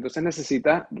 Entonces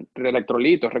necesitas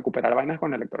electrolitos, recuperar vainas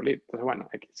con electrolitos. Entonces, bueno,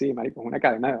 sí, marico, es una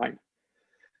cadena de vainas.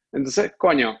 Entonces,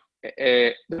 coño,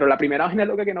 pero la primera vaina es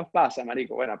lo que nos pasa,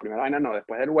 marico. Bueno, la primera vaina no,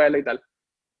 después del vuelo y tal.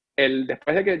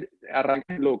 Después de que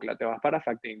arranques en Lukla, te vas para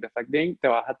Phakdin, de Phakdin te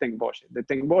vas a Tengboche, de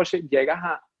Tengboche llegas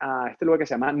a este lugar que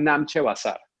se llama Namche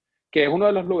Bazar, que es uno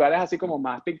de los lugares así como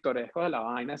más pintorescos de la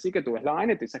vaina, así que tú ves la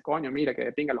vaina y te dices, coño, mira, que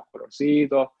de pinga los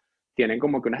colorcitos, tienen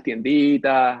como que unas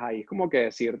tienditas, ahí es como que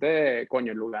decirte,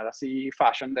 coño, el lugar así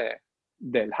fashion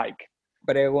del hike.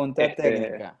 Pregunta Este,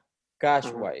 técnica. Cash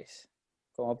ajá, wise.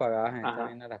 ¿Cómo pagabas en esta ajá.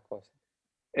 vaina las cosas?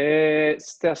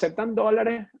 Te aceptan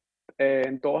dólares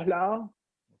en todos lados.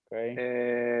 Ok.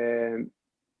 Eh,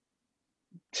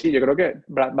 Sí, yo creo que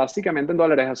básicamente en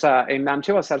dólares. O sea, en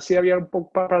Namche Bazar sí había un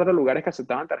par de lugares que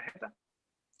aceptaban tarjeta.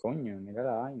 Coño, mira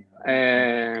la vaina.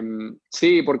 Eh,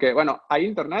 sí, porque, bueno, hay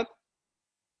internet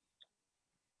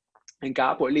en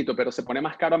cada pueblito, pero se pone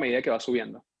más caro a medida que va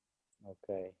subiendo. Ok.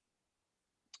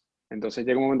 Entonces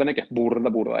llega un momento en el que es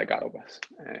burda de caro, pues.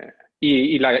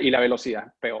 Y la velocidad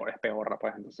es peor,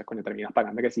 pues. Entonces, coño, terminas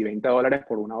pagando que si $20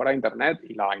 por una hora de internet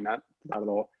y la vaina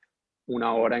tardó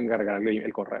una hora en cargar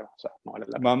el correo. O sea, no vale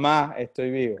la pena. Mamá,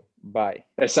 estoy vivo. Bye.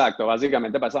 Exacto,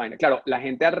 básicamente para esa vaina. Claro, la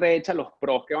gente arrecha, los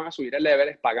pros que van a subir el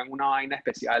Everest pagan una vaina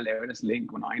especial, de Everest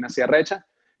Link, una vaina así arrecha,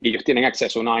 y ellos tienen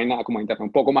acceso a una vaina como internet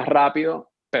un poco más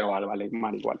rápido, pero vale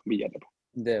mal igual, billete, pues.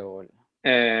 De bola.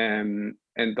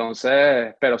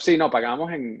 Entonces, pero sí, no,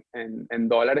 pagamos en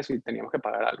dólares y teníamos que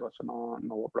pagar algo, eso no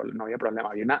había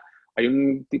problema. Hay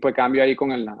un tipo de cambio ahí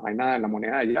con la vaina de la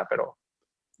moneda de allá, pero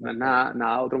no es Ok.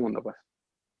 nada de otro mundo, pues.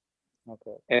 Ok.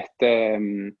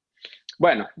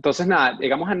 Bueno, entonces nada,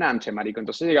 llegamos a Namche, marico.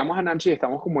 Entonces llegamos a Namche y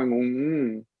estamos ¿cómo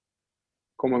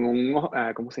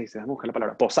se dice? Vamos a buscar la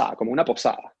palabra, posada, como una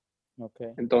posada. Ok.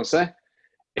 Entonces,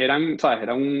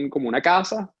 ¿sabes? Como una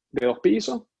casa de 2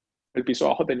 pisos. El piso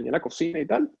abajo tenía la cocina y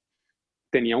tal.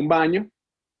 Tenía un baño,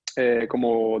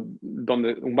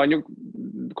 un baño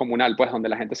comunal, pues, donde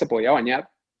la gente se podía bañar,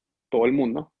 todo el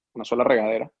mundo, una sola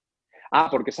regadera.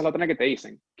 Porque esa es la otra que te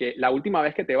dicen, que la última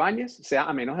vez que te bañes sea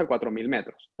a menos de 4.000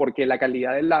 metros, porque la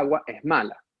calidad del agua es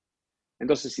mala.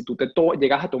 Entonces, si tú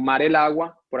llegas a tomar el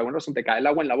agua, por alguna razón te cae el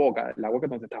agua en la boca, el agua que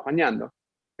te estás bañando,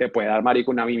 te puede dar,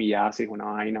 marico, una mimiasis, una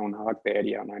vaina, una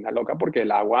bacteria, una vaina loca, porque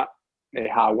el agua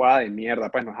es agua de mierda,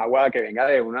 pues no es agua que venga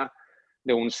de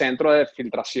un centro de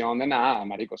filtración de nada,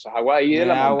 marico. O sea, es agua ahí de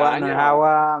la No es montaña.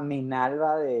 agua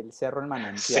Minalba del Cerro El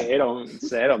Manantial. Cero,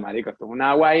 cero, marico. Esto es un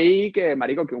agua ahí que,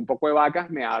 marico, que un poco de vacas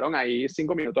mearon ahí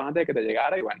 5 minutos antes de que te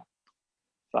llegara y bueno,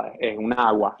 ¿sabes?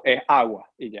 Es agua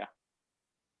y ya.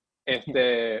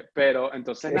 Pero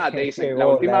entonces nada, te dicen, Qué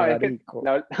bola, marico.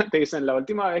 te dicen, la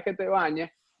última vez que te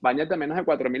bañes, bañate a menos de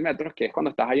 4.000 metros, que es cuando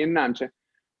estás ahí en Nanche,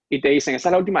 y te dicen, esa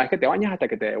es la última vez que te bañas hasta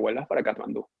que te devuelvas para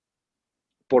Katmandú.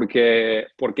 Porque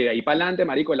de ahí para adelante,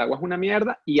 marico, el agua es una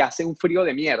mierda y hace un frío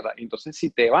de mierda. Entonces,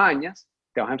 si te bañas,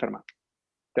 te vas a enfermar.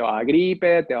 Te va a dar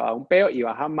gripe, te va a dar un peo y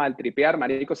vas a maltripear,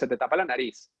 marico, se te tapa la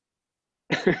nariz.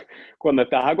 Cuando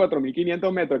estás a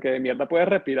 4.500 metros, que de mierda puedes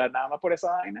respirar nada más por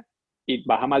esa vaina, y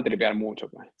vas a maltripear mucho,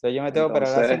 pues. O sea,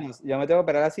 Entonces, yo me tengo que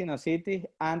operar la sinusitis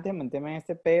antes de meterme en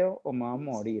este peo o me voy a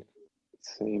morir.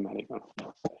 sí, marico.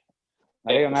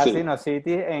 Marico, me da Sí,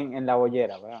 sinusitis en la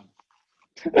bollera, weón.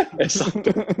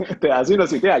 exacto. Te das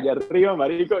sinusitis allá arriba,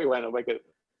 marico, y bueno, pues que,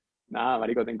 nada,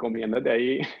 marico, te encomiéndate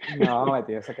ahí. No, me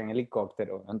tienes que sacar en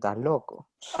helicóptero, weón. ¿Estás loco?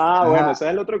 Ah, bueno, Ajá. ese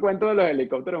es el otro cuento de los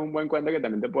helicópteros, es un buen cuento que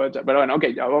también te puedo echar. Pero bueno, ok,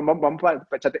 ya vamos para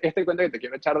echarte este cuento que te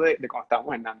quiero echar de cuando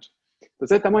estábamos en Nancho.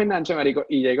 Entonces estamos en Nancho, marico,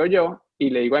 y llego yo y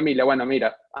le digo a Emilia, bueno,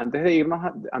 mira, antes de irnos,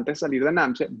 antes de salir de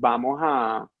Nancho, vamos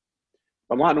a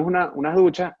darnos unas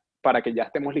duchas para que ya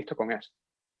estemos listos con eso.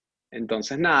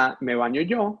 Entonces, nada, me baño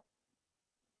yo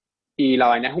y la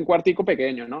vaina es un cuartico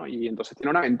pequeño, ¿no? Y entonces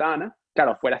tiene una ventana.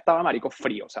 Claro, afuera estaba, marico,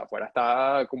 frío, o sea, afuera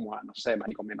estaba como a, no sé,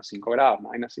 marico, -5 grados, una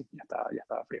vaina así, ya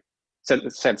estaba frío.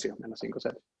 Celsius, -5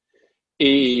 Celsius.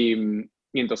 Y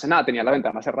entonces, nada, tenía la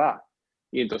ventana cerrada.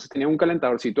 Y entonces tenía un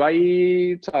calentadorcito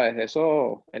ahí, ¿sabes? De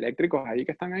esos eléctricos ahí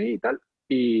que están ahí y tal.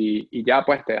 Y ya,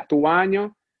 pues, te das tu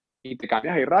baño y te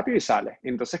cambias ahí rápido y sales.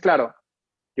 Entonces, claro,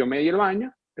 yo me di el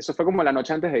baño. Eso fue como la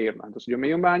noche antes de irnos. Entonces, yo me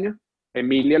di un baño.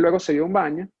 Emilia luego se dio un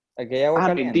baño. Aquí hay agua Ah,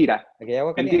 caliente. mentira. Aquí hay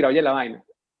agua Mentira, caliente. oye la vaina.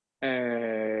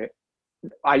 Eh,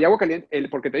 Hay agua caliente,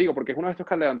 porque te digo, porque es uno de estos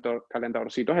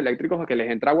calentadorcitos eléctricos que les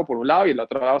entra agua por un lado y el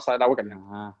otro lado sale el agua caliente.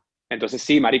 Ajá. Entonces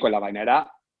sí, marico, la vaina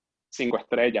era 5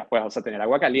 estrellas, pues, o sea, tener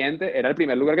agua caliente, era el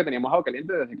primer lugar que teníamos agua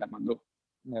caliente desde Katmandú.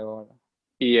 De bola.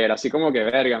 Y era así como que,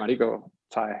 verga, marico,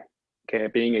 ¿sabes? Qué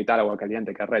pinga y tal, agua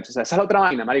caliente, qué recho. O sea, esa es la otra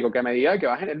vaina, marico, que a medida que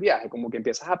vas en el viaje, como que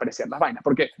empiezas a apreciar las vainas.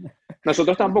 Porque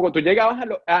nosotros tampoco, tú llegabas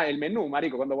el menú,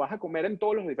 marico, cuando vas a comer en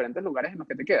todos los diferentes lugares en los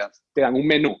que te quedas, te dan un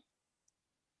menú.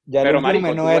 Ya el Pero, último marico,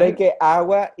 menú tú era ves, el que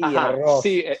agua y ajá, arroz.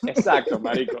 sí, exacto,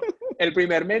 marico. El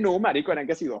primer menú, marico, eran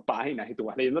que sí 2 páginas y tú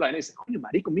vas leyendo la vaina y dices, coño,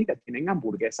 marico, mira, tienen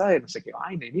hamburguesas de no sé qué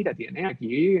vaina, y mira, tienen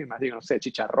aquí, marico, no sé,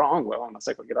 chicharrón, huevón, no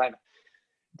sé, cualquier vaina.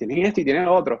 Tienen esto y tienen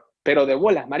lo otro. Pero de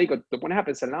bolas, marico, tú pones a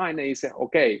pensar en la vaina y dices,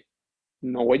 ok,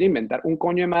 no voy a inventar un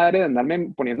coño de madre de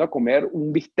andarme poniendo a comer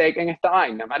un bistec en esta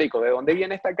vaina, marico. ¿De dónde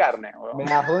viene esta carne, huevón?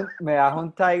 Me das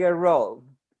un Tiger Roll.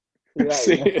 Y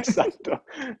Sí, vaina. exacto,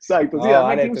 exacto. Sí, No, dame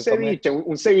vale, aquí un tú comes. ceviche,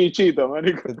 un cevichito,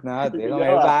 marico. No, Y tienes que que ya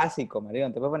comer va. básico, marico.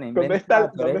 No te puedes poner a ¿Dónde está,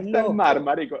 inventar, tú dónde eres está el mar, loco.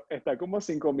 marico? Está como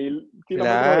 5.000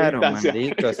 kilómetros de Claro, distancia.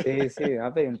 marico, sí, sí.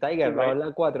 Vamos a pedir un Tiger Ima- Roll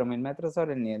a 4.000 metros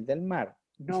sobre el nivel del mar.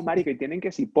 No, marico, y tienen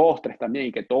que si postres también,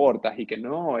 y que tortas, y que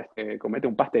no, comete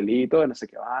un pastelito de no sé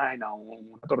qué vaina,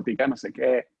 una tortita de no sé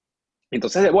qué.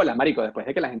 Entonces, de bolas, marico, después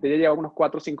de que la gente ya lleva unos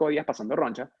 4 o 5 días pasando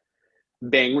roncha,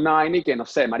 ven una vaina y que, no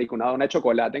sé, marico, una dona de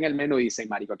chocolate en el menú y dicen,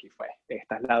 marico, aquí fue,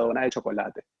 esta es la dona de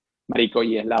chocolate. Marico,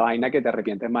 y es la vaina que te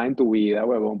arrepientes más en tu vida,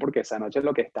 huevón, porque esa noche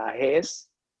lo que estás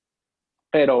es,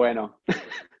 pero bueno,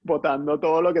 botando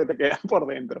todo lo que te queda por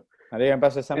dentro. Marico, me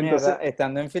pasó esa mierda. Entonces,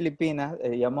 Estando en Filipinas,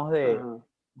 íbamos de. ajá,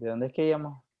 ¿De dónde es que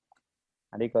íbamos?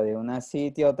 Marico, de una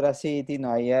city a otra city,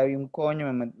 no, ahí había un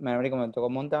coño, marico, me tocó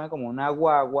montarme como una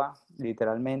guagua,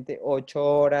 literalmente 8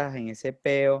 horas en ese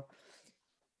peo.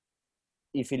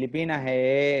 Y Filipinas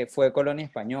fue colonia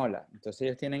española, entonces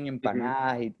ellos tienen ujú.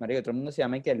 empanadas y, marico, todo el mundo se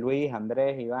llama y que Luis,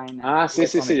 Andrés y vaina. Ah, sí,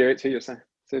 sí, sí, yo sé,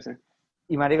 sí, sí.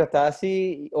 Y marico, estaba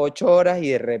así 8 horas y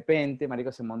de repente,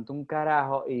 marico, se monta un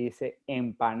carajo y dice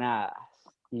empanadas.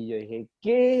 Y yo dije,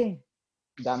 ¿qué?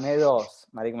 Dame dos.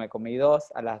 Marico, me comí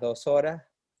dos a las 2 horas.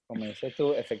 Como dices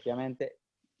tú, efectivamente,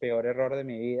 peor error de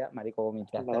mi vida. Marico,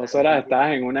 vomité A las hasta la 2 horas nariz.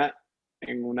 estás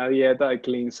en una dieta de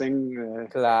cleansing.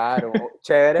 Claro,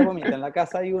 chévere es vomitar en la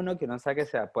casa de uno que uno sabe que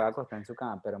se puede acostar en su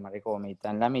cama, pero marico,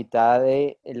 vomitar en la mitad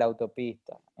de la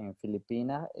autopista en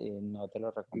Filipinas, no te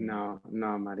lo recomiendo. No,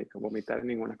 no, marico, vomitar en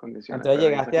ninguna condición, Entonces pero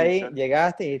en esas llegaste ahí, condiciones.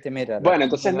 llegaste y dijiste, mira, la Bueno, próxima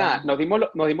entonces nada, vez.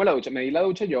 nos dimos la ducha, me di la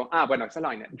ducha yo. Ah, bueno, esa es la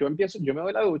vaina. Yo me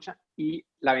doy la ducha y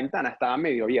la ventana estaba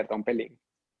medio abierta, un pelín.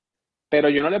 Pero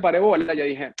yo no le paré bola, yo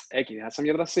dije, X, deja esa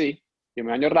mierda así. Yo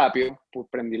me baño rápido, pues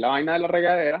prendí la vaina de la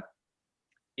regadera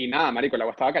y nada, marico, el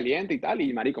agua estaba caliente y tal,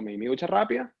 y marico, me di mi ducha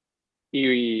rápida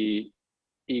y,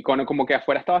 como que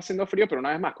afuera estaba haciendo frío, pero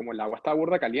una vez más, como el agua estaba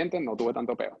burda caliente, no tuve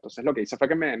tanto peo. Entonces lo que hice fue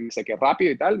que me sequé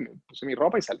rápido y tal, me puse mi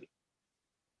ropa y salí.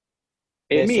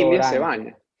 Emilia se Desodorante.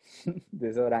 baña.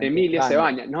 Desodorante Emilia se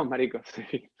Irlanda. baña. No, marico,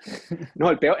 sí.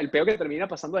 No, el peo que termina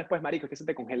pasando después, marico, es que se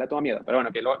te congela toda mierda. Pero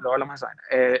bueno, que luego hablamos de esa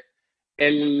vaina.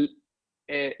 El,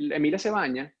 Emilia se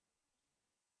baña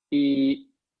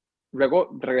y luego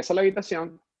regresa a la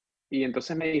habitación Y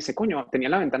entonces me dice, coño, tenía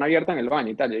la ventana abierta en el baño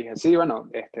y tal. Yo dije, sí, bueno,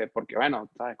 porque bueno,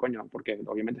 ¿sabes, coño? Porque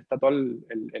obviamente está todo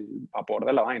el vapor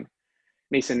de la vaina.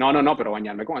 Me dice, no, no, no, pero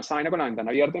bañarme con esa vaina con la ventana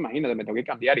abierta, imagínate, me tengo que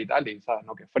cambiar y tal. Y, ¿sabes?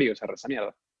 No, qué frío, se esa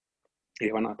mierda. Y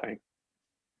dije, bueno, está bien.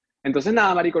 Entonces,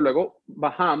 nada, marico, luego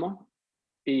bajamos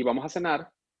y vamos a cenar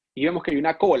y vemos que hay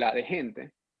una cola de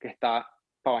gente que está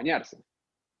para bañarse.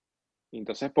 Y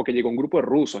entonces, porque llegó un grupo de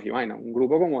rusos y vaina, un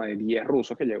grupo como de 10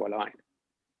 rusos que llegó a la vaina.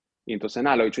 Y entonces,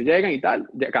 nada, los bichos llegan y tal,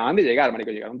 acaban de llegar, marico,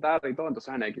 llegaron tarde y todo,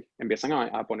 entonces empiezan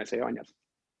a ponerse a bañarse.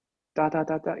 Ta, ta,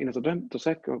 ta, ta, y nosotros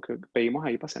entonces que pedimos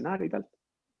ahí para cenar y tal.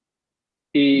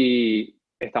 Y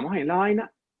estamos ahí en la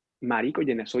vaina, marico,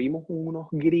 y en eso oímos unos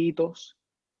gritos,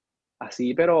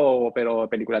 así, pero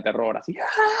película de terror, así.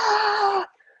 ¡Ah!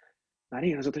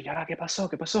 Marico, nosotros ya, ¿qué pasó?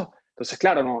 ¿Qué pasó? Entonces,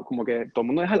 claro, no, como que todo el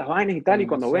mundo deja las vainas y tal, y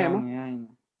cuando Conmoción y vaina.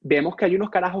 vemos que hay unos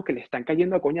carajos que le están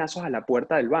cayendo a coñazos a la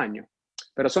puerta del baño.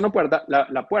 Pero eso no puerta,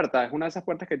 la puerta es una de esas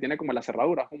puertas que tiene como la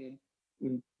cerradura, como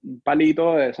un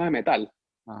palito de esos de metal.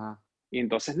 Ajá. Y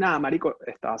entonces, nada, marico,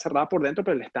 estaba cerrada por dentro,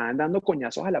 pero le estaban dando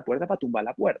coñazos a la puerta para tumbar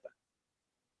la puerta.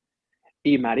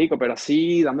 Y marico, pero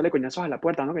así, dándole coñazos a la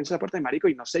puerta, dando coñazos a la puerta, y marico,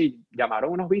 y no sé, y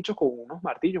llamaron unos bichos con unos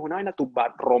martillos, una vaina,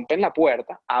 tumbar, rompen la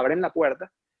puerta, abren la puerta,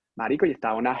 marico, y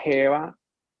estaba una jeva,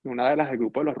 una de las del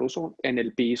grupo de los rusos, en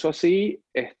el piso así,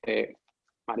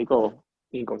 marico,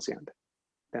 inconsciente,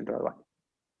 dentro del baño.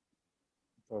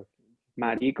 Ok.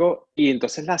 Marico, y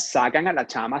entonces la sacan a la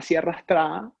chama así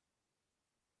arrastrada,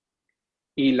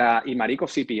 y marico,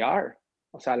 CPR,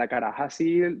 o sea, la caraja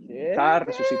así, estaba ¿Qué,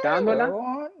 resucitándola,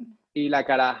 huevón? y la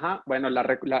caraja, bueno,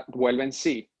 la vuelve en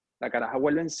sí. La caraja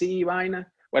vuelve en sí,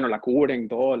 vaina. Bueno, la cubren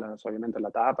todo, obviamente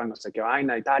la tapan, no sé qué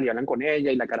vaina y tal, y hablan con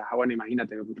ella, y la caraja, bueno,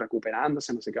 imagínate,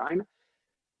 recuperándose, no sé qué vaina.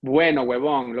 Bueno,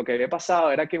 huevón, lo que había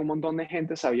pasado era que un montón de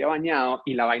gente se había bañado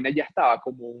y la vaina ya estaba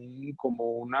como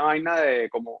una vaina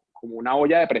como una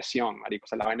olla de presión, marico. O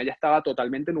sea, la vaina ya estaba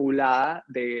totalmente nublada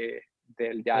ya De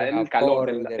del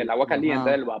calor, vapor, del agua caliente,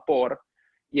 ajá. del vapor.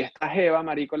 Y esta jeva,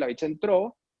 marico, la bicha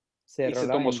entró y Cerró se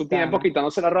la tomó su tiempo ventana.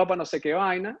 quitándose la ropa, no sé qué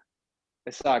vaina.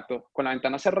 Exacto, con la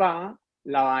ventana cerrada,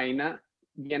 la vaina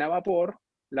llena de vapor,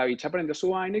 la bicha prendió su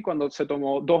vaina y cuando se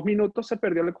tomó 2 minutos se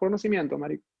perdió el conocimiento,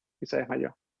 marico, y se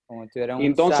desmayó. Como si tuviera Y un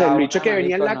entonces el bicho sauna, que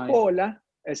venía en marico, la no. cola,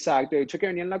 exacto, el bicho que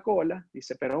venía en la cola,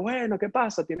 dice, pero bueno, ¿qué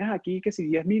pasa? Tienes aquí que si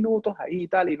 10 minutos ahí y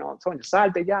tal, y no, coño,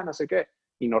 salte ya, no sé qué.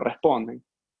 Y no responden,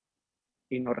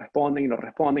 y no responden, y no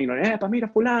responden, y no, mira,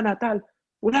 fulana, tal,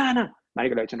 fulana.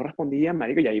 Marico, la bicha no respondía,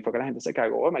 marico, y ahí fue que la gente se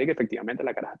cagó, marico, efectivamente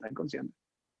la cara está inconsciente.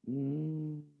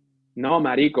 Mm. No,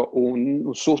 marico,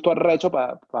 un susto arrecho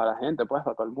para la gente, pues,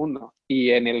 para todo el mundo.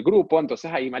 Y en el grupo, entonces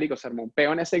ahí, marico, se armó un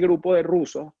peo en ese grupo de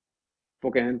rusos,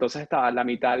 porque entonces estaba la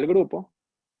mitad del grupo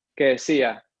que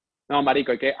decía, no,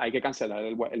 marico, hay que cancelar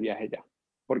el viaje ya,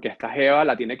 porque esta jeva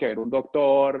la tiene que ver un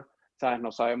doctor, ¿sabes?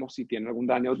 No sabemos si tiene algún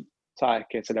daño, ¿sabes?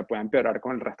 Que se le pueda empeorar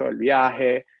con el resto del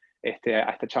viaje. A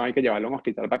este chaval hay que llevarlo a un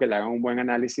hospital para que le hagan un buen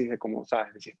análisis de cómo,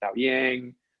 ¿sabes? De si está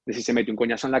bien, de si se metió un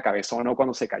coñazo en la cabeza o no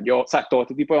cuando se cayó, ¿sabes? Todo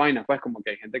este tipo de vainas, pues como que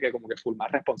hay gente que como que full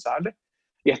más responsable.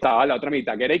 Y estaba la otra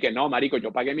mitad que era y que no, marico,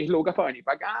 yo pagué mis lucas para venir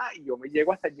para acá y yo me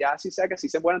llego hasta allá, así sea que así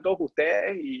se mueran todos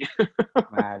ustedes y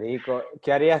Marico,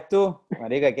 ¿qué harías tú?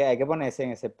 Marico, hay que ponerse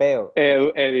en ese peo.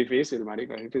 es difícil,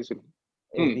 marico, es difícil.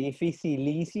 Es Hmm.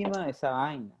 dificilísima esa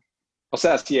vaina. O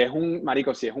sea, si es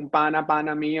marico, si es un pana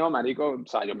mío, marico, o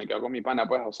sea, yo me quedo con mi pana,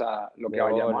 pues, o sea, lo que De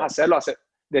vayamos a bola. hacer,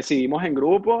 decidimos en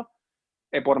grupo,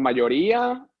 por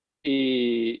mayoría,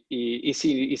 y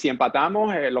si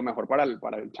empatamos, lo mejor para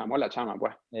el chamo o la chama,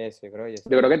 pues. Eso, yo creo que yo Yo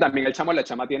sería creo que igual. también el chamo o la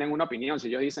chama tienen una opinión. Si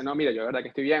ellos dicen, no, mira, yo de verdad que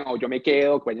estoy bien, o yo me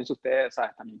quedo, cuéntense ustedes,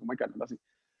 ¿sabes? También como hay que hablarlo así.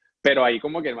 Pero ahí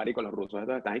como que el marico, los rusos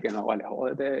estos están y que no, vale,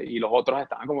 jódete, y los otros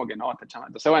estaban como que no, esta chama.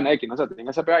 Entonces, bueno, X, no se tienen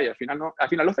ese pega y al final no, al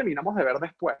final los terminamos de ver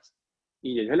después.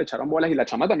 Y ellos le echaron bolas y la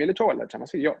chama también le echó bolas, la chama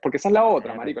siguió. Porque esa es la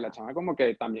otra, marico, la Verga. chama como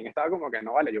que también estaba como que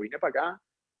no, vale, yo vine para acá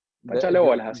para De, echarle yo,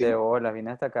 bolas, así de no. bola, vine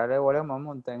hasta acá de bola, vamos a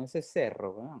montar en ese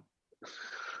cerro, weón.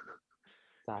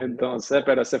 Estás Entonces, loco.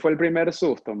 pero ese fue el primer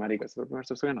susto, marico, ese fue el primer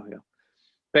susto que nos dio.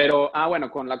 Pero,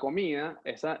 bueno, con la comida,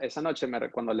 esa noche,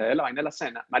 cuando le dé la vaina de la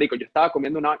cena, marico, yo estaba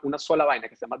comiendo una sola vaina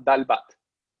que se llama dal bat,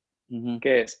 Ujú.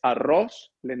 que es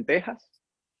arroz, lentejas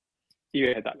y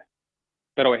vegetales,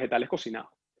 pero vegetales cocinados.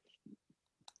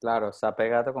 Claro, sape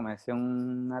gato comerse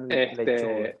una lechuga.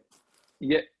 Este,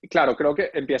 claro, creo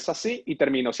que empieza así y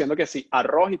terminó siendo que sí,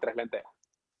 arroz y 3 lentejas.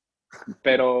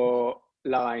 Pero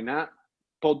la vaina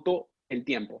todo el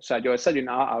tiempo. O sea, yo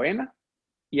desayunaba avena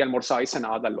y almorzaba y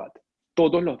cenaba dal bat.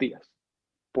 Todos los días.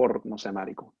 Por, no sé,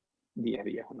 marico, 10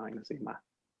 días, una vaina así más.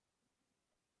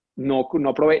 No,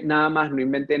 no probé nada más, no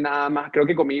inventé nada más. Creo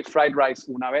que comí fried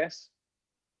rice una vez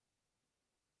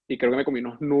y creo que me comí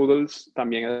unos noodles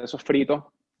también de esos fritos,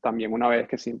 también una vez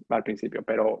que sí, al principio,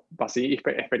 pero así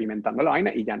experimentando la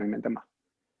vaina y ya no inventé más.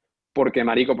 Porque,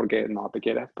 marico, porque no te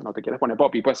quieres poner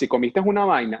pop. Y pues si comiste una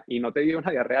vaina y no te dio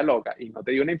una diarrea loca y no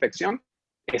te dio una infección,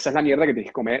 esa es la mierda que tienes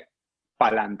que comer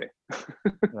pa'lante.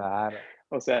 Claro.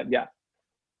 O sea, ya.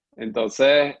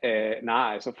 Entonces,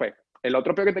 nada, eso fue. El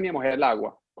otro peor que teníamos era el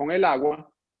agua. Con el agua,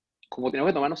 como teníamos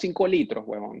que tomarnos 5 litros,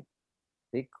 huevón,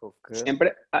 Rico, ¿qué?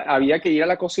 siempre había que ir a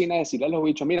la cocina y decirle a los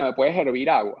bichos, mira, ¿me puedes hervir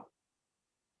agua?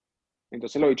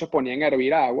 Entonces los bichos ponían a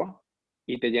hervir agua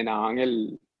y te llenaban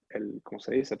 ¿cómo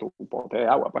se dice? Tu pote de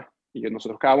agua, pues. Y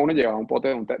nosotros cada uno llevaba un pote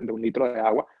de 1 litro de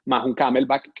agua, más un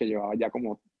camelback que llevaba ya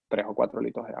como 3 o 4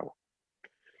 litros de agua.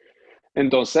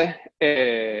 Entonces,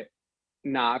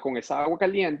 nada, con esa agua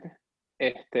caliente,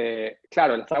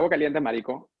 claro, esta agua caliente,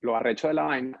 marico, lo arrecho de la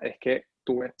vaina es que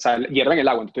o sea, hierven el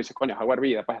agua, entonces tú dices, coño, es agua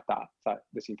hervida, pues está, ¿sabes?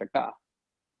 Desinfectada.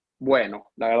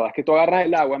 Bueno, la verdad es que tú agarras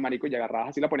el agua, marico, y agarras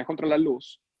así, la ponías contra la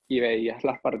luz y veías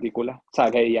las partículas, o sea,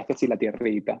 veías que sí, la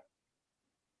tierrita.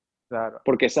 Claro.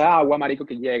 Porque esa agua, marico,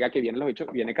 que llega, que viene los bichos,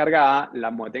 viene cargada, la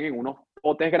meten en unos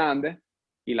potes grandes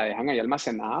y la dejan ahí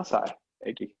almacenada, ¿sabes?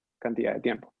 X cantidad de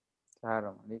tiempo.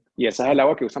 Claro, marico. Y esa es el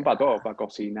agua que usan para todo, para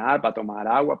cocinar, para tomar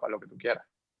agua, para lo que tú quieras.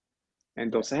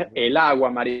 Entonces, el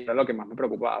agua, marico, era lo que más me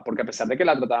preocupaba, porque a pesar de que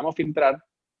la tratábamos de filtrar,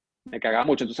 me cagaba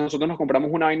mucho. Entonces nosotros nos compramos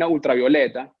una vaina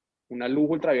ultravioleta, una luz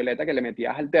ultravioleta que le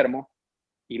metías al termo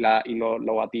y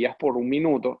lo batías por 1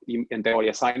 minuto y en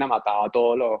teoría esa vaina mataba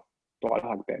todas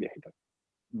las bacterias y tal.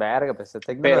 Verga, pues esa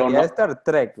Pero tecnología de no, Star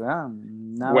Trek, ¿no?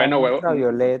 Una bueno, vaina huevo,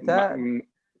 ultravioleta.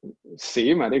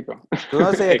 sí, marico. Tú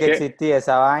no sabías Es que que existía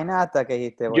esa vaina hasta que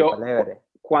dijiste voy para yo, el Everest.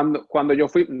 cuando yo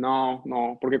fui, no,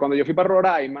 porque cuando yo fui para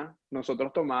Roraima,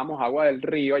 nosotros tomábamos agua del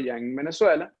río allá en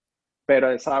Venezuela, pero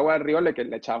esa agua del río le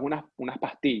echabas unas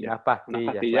pastillas, Unas unas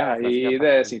pastillas, pastillas claro, clásicas ahí de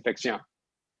pastillas. desinfección.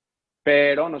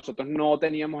 Pero nosotros no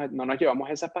nos llevamos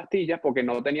esas pastillas porque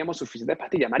no teníamos suficientes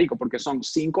pastillas, marico, porque son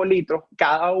 5 litros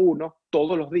cada uno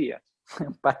todos los días.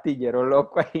 Un pastillero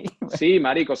loco ahí. Sí,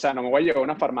 marico, o sea, no me voy a llevar a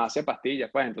una farmacia de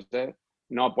pastillas, pues, entonces,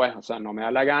 no, pues, o sea, no me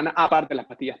da la gana. Aparte, las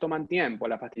pastillas toman tiempo,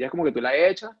 las pastillas como que tú las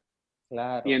echas y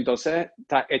Claro. entonces,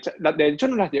 está hecha, de hecho,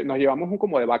 nos llevamos un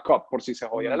como de backup por si se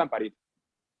jodía la Mm. lamparita.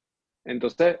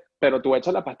 Entonces, pero tú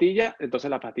echas la pastilla, entonces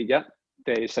la pastilla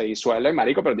se disuelve,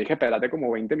 marico, pero tienes que esperarte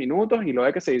como 20 minutos y luego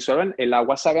de que se disuelven, el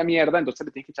agua sabe a mierda, entonces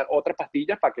le tienes que echar otras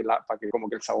pastillas para que como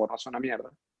que el sabor no suene a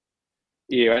mierda.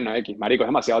 Y bueno, X, marico, es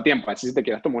demasiado tiempo. A veces si te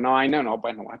quieres tomar una vaina, no,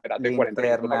 pues no vas a esperarte 40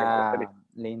 minutos para que todo esté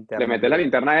listo. Le Linterna metes la vieja.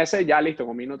 linterna ese, ya listo, en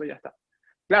 1 minuto ya está.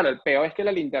 Claro, el peor es que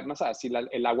la linterna, ¿sabes? Si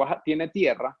el agua tiene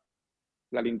tierra,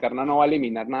 la linterna no va a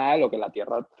eliminar nada de lo que la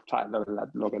tierra, ¿sabes?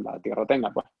 Lo que la tierra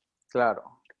tenga, pues.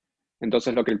 Claro.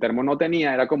 Entonces, lo que el termo no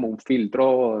tenía era como un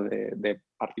filtro de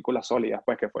partículas sólidas,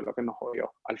 pues, que fue lo que nos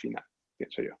jodió al final,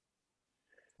 pienso yo.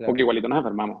 Porque Claro. igualito nos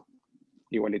enfermamos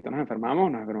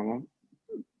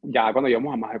ya cuando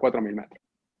íbamos a más de 4.000 metros.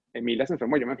 Emilia se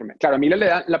enfermó, yo me enfermé. Claro, Emilia le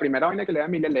da, la primera vaina que le da a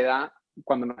Emilia le da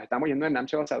cuando nos estamos yendo de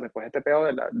Namche, o sea, después de este pedo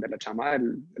de la chama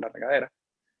de la regadera.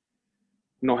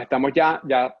 Nos estamos ya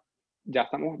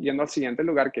estamos yendo al siguiente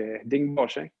lugar que es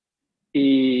Dingboche.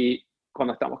 Y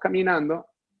cuando estamos caminando,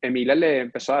 Emilia le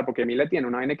empezó a dar, porque Emilia tiene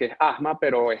una vaina que es asma,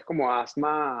 pero es como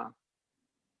asma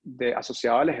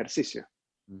asociado al ejercicio.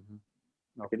 Ujú.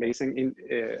 Aquí Ok. le dicen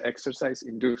exercise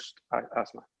induced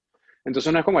asthma.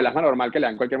 Entonces no es como el asma normal que le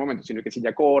da en cualquier momento, sino que si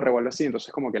ya corre o algo así,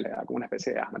 entonces como que le da como una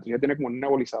especie de asma. Entonces ya tiene como un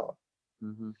nebulizador.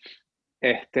 Ujú.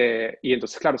 Y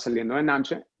entonces, claro, saliendo de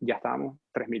Namche, ya estábamos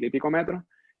 3.000 y pico metros,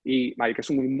 y marico, es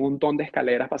un montón de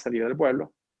escaleras para salir del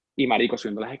pueblo, y marico,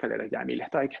 subiendo las escaleras, ya Emilia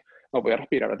estaba que no podía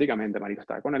respirar prácticamente, marico,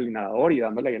 estaba con el inhalador y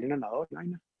dándole ahí el inhalador, y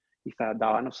vaina, y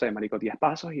daba, no sé, marico, 10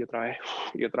 pasos, y otra vez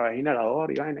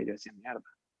inhalador, y vaina, y yo decía, mierda,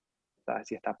 ¿sabes?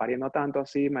 Si está pariendo tanto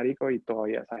así, marico, y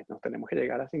todavía, ¿sabes? Nos tenemos que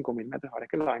llegar a 5.000 metros, ahora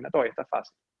es que la vaina todavía está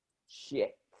fácil.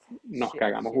 Shit. Nos Shit,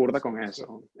 cagamos shit, burda shit, con shit.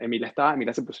 eso.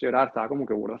 Emilia se puso a llorar, estaba como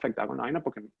que burda afectada con la vaina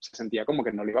porque se sentía como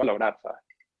que no lo iba a lograr, ¿sabes?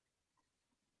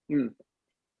 Mm.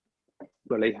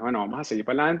 Pero le dije, bueno, vamos a seguir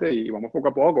para adelante y vamos poco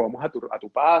a poco, vamos a tu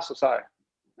paso, ¿sabes?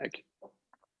 Aquí.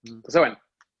 Mm. Entonces, bueno,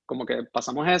 como que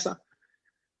pasamos esa,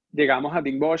 llegamos a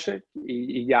Dingboche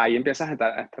y ya ahí empiezas a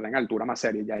estar en altura más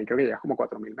seria. Ya ahí creo que llegas como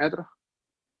 4.000 metros.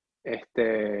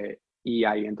 Y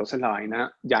ahí entonces la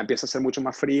vaina ya empieza a ser mucho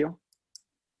más frío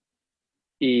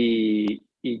y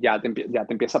ya te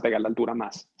empieza a pegar la altura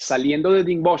más. Saliendo de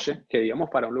Dingboche, que íbamos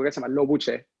para un lugar que se llama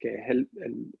Lobuche, que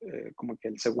es como que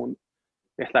el segundo.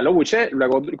 Está Lobuche,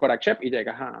 luego Korakchep y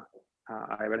llegas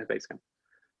a Everest Base Camp.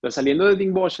 Entonces, saliendo de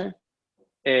Dingboche,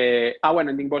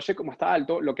 bueno, en Dingboche, como está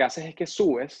alto, lo que haces es que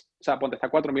subes, o sea, ponte está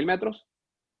a 4.000 metros,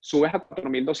 subes a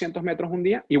 4.200 metros un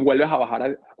día y vuelves a bajar a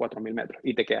 4.000 metros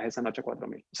y te quedas esa noche a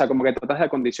 4.000. O sea, como que tratas de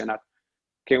acondicionar.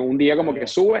 Que un día como que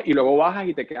subes y luego bajas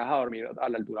y te quedas a dormir a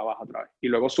la altura baja otra vez. Y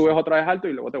luego subes otra vez alto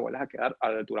y luego te vuelves a quedar a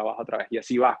la altura baja otra vez. Y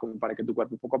así vas, como para que tu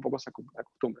cuerpo poco a poco se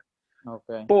acostumbre. Ok.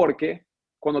 Porque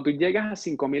cuando tú llegas a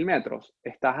 5.000 metros,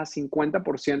 estás a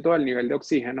 50% del nivel de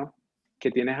oxígeno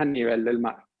que tienes a nivel del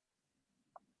mar.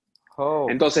 Oh,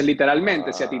 Entonces,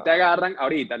 literalmente, si a ti te agarran,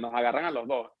 ahorita nos agarran a los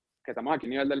dos, que estamos aquí a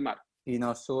nivel del mar, y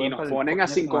nos y suben nos para el ponen a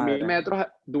coño de su 5.000 madre. metros,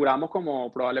 duramos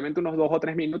como probablemente unos 2 o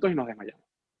 3 minutos y nos desmayamos.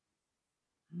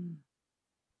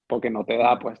 Porque no te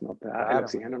da, pues, no te da, el Claro,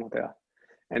 oxígeno no te da.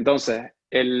 Entonces,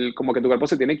 como que tu cuerpo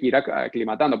se tiene que ir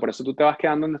aclimatando, por eso tú te vas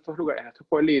quedando en estos lugares, en estos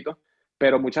pueblitos,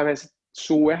 pero muchas veces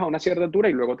subes a una cierta altura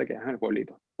y luego te quedas en el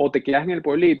pueblito. O te quedas en el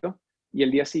pueblito y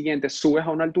el día siguiente subes a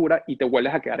una altura y te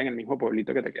vuelves a quedar en el mismo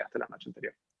pueblito que te quedaste la noche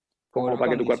anterior. puro Como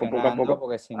para que tu cuerpo poco a acondicionando, poco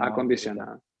porque si no, implica. acondicione.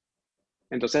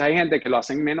 Entonces hay gente que lo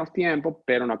hace en menos tiempo,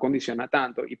 pero no acondiciona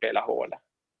tanto y pela bola.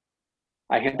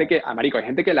 Hay gente Claro. que, marico, hay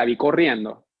gente que la vi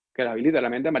corriendo, que la vi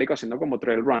literalmente, marico, haciendo como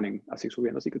trail running, así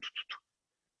subiendo, así que...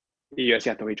 Y yo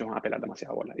decía, estos bichos van a pelar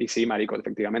demasiada bola. Y sí, marico,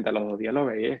 efectivamente, a los 2 días los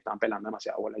veía y estaban pelando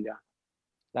demasiada bola ya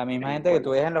La misma en el gente que tú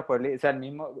pueblo. ves en los pueblos, o sea, el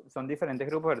mismo, son diferentes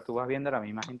grupos, pero tú vas viendo la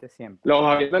misma gente siempre. Los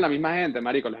va viendo la misma gente,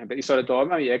 marico, la gente, y sobre todo a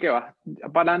medida que vas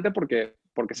para adelante porque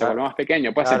se vuelve Claro, más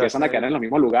pequeño, pues se claro, empiezan a quedar en los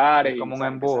mismos lugares es y como un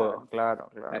sabes que se... embudo, claro,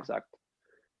 claro. Exacto.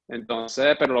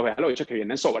 Entonces, pero los ves a los bichos que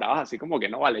vienen sobrados, así como que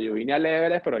no, vale, yo vine al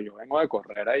Everest, pero yo vengo de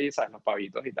correr ahí, ¿sabes? Los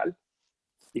pavitos y tal.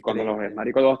 Y cuando los ves, Increíble,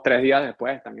 marico, 2, 3 días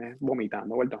después, están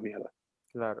vomitando, vueltos mierda.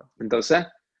 claro. Entonces,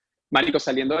 marico,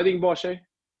 saliendo de Dingboche,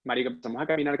 marico, empezamos a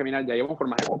caminar, caminar, ya íbamos por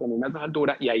más de 4.000 metros de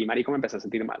altura, y ahí, marico, me empecé a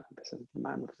sentir mal. Empecé a sentir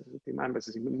mal, empecé a sentir mal,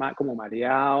 empecé a sentir mal, como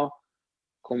mareado,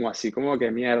 como así, como que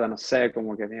mierda, no sé,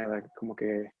 como que mierda, como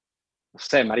que, no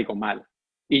sé, marico, mal.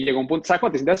 Y llegó un punto, ¿sabes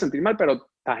cuando te sientes a sentir mal? Pero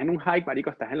estás en un hike, marico,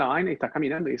 estás en la vaina y estás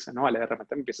caminando y dices, no, vale, de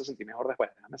repente me empiezo a sentir mejor después,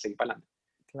 déjame seguir para adelante.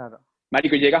 Claro.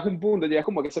 Marico, llegas a un punto, llegas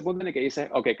como que ese punto en el que dices,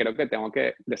 ok, creo que tengo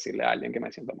que decirle a alguien que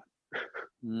me siento mal.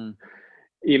 Mm.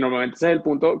 Y normalmente ese es el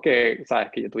punto que, sabes,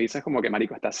 que tú dices como que,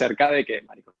 marico, está cerca de que,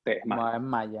 marico, te Me desmayes. voy a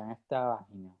desmayar en esta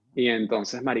vaina. Y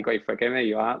entonces, marico, ahí fue que me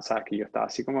iba, sabes, que yo estaba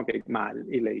así como que mal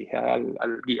y le dije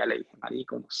al guía, le dije,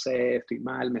 marico, no sé, estoy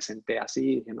mal, me senté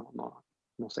así, dije, no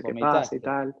sé qué pasa y ¿Vomitaste?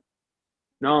 tal.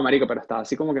 No, marico, pero estaba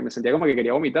así como que me sentía como que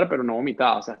quería vomitar, pero no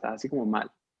vomitaba, o sea, estaba así como mal.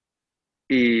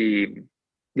 Y,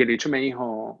 y el bicho me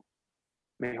dijo,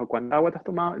 ¿cuánta agua te has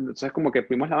tomado? Entonces como que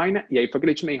fuimos la vaina y ahí fue que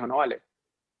el bicho me dijo, no, vale,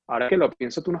 ahora que lo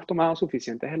pienso, tú no has tomado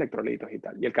suficientes electrolitos y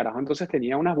tal. Y el carajo entonces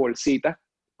tenía unas bolsitas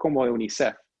como de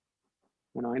UNICEF,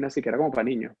 una vaina siquiera como para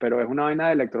niños, pero es una vaina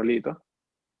de electrolitos.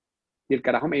 Y el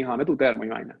carajo me dijo, dame tu termo y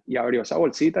vaina. Y abrió esa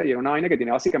bolsita y era una vaina que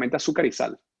tiene básicamente azúcar y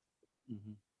sal.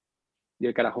 Ujú. Y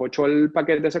el carajo echó el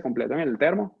paquete ese completo en el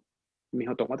termo y me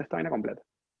dijo, tómate esta vaina completa.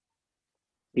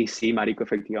 Y sí, marico,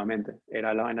 efectivamente,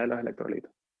 era la vaina de los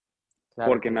electrolitos. Claro,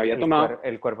 Porque que me había tomado,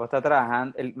 el cuerpo está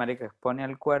trabajando, el marico expone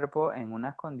al cuerpo en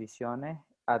unas condiciones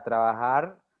a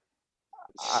trabajar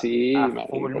a sí,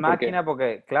 full marico, máquina,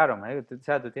 porque porque, claro, marico, o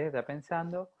sea, tú tienes que estar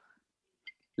pensando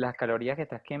las calorías que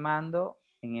estás quemando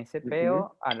en ese uh-huh,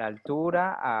 peo, a la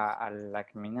altura, a la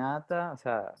caminata, o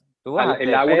sea, tú bajaste el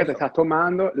de agua que te peso. estás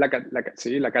tomando,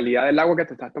 sí, la calidad del agua que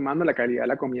te estás tomando, la calidad de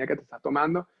la comida que te estás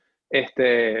tomando,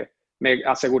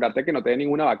 asegúrate que no te dé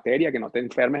ninguna bacteria, que no te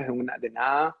enfermes de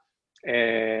nada.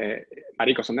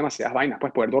 Marico, son demasiadas vainas.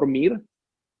 Pues poder dormir.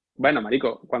 Bueno,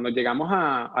 marico, cuando llegamos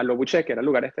a Lobuche, que era el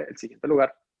lugar el siguiente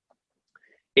lugar,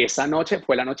 esa noche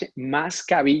fue la noche más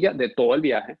cabilla de todo el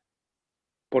viaje,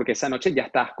 porque esa noche ya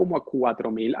estás como a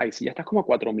 4.000, ahí sí ya estás como a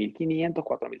 4.500,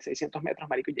 4.600 metros,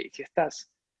 marico, y ahí sí estás,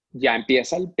 ya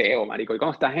empieza el peo, marico. Y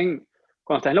cuando estás en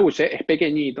la buche es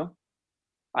pequeñito,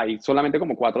 hay solamente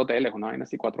como 4 hoteles, una vaina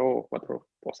así, cuatro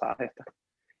posadas de estas.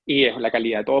 Y la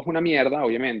calidad de todo es una mierda,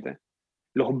 obviamente.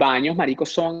 Los baños, marico,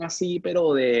 son así,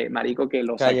 pero marico, que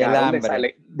lo sacaron de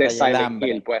Calle el Silent Hill,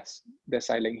 hambre. pues. De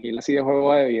Silent Hill, así de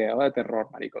juego de video de terror,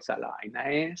 marico. O sea, la vaina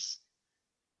es,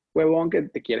 huevón, que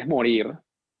te quieres morir.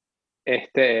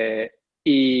 Este,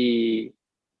 y,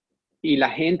 y la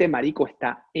gente, marico,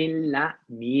 está en la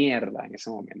mierda en ese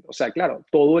momento. O sea, claro,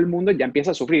 todo el mundo ya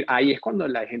empieza a sufrir. Ahí es cuando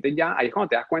la gente ahí es cuando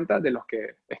te das cuenta de los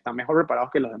que están mejor preparados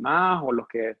que los demás, o los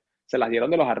que se las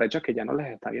dieron de los arrechos que ya no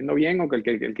les está viendo bien, o que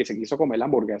el que se quiso comer la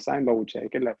hamburguesa en Babuché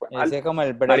que le fue mal. Ese es como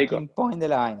el Marico, breaking point de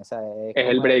la vaina, o sea, es es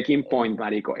el como breaking point,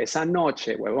 marico. Esa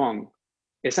noche, huevón,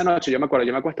 esa noche yo me acuerdo,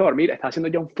 yo me acuesto a dormir, estaba haciendo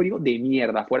ya un frío de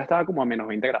mierda, afuera estaba como a menos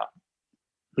 20 grados.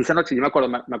 Y esa noche yo me acuerdo,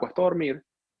 me acuesto a dormir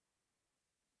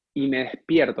y me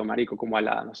despierto, marico, como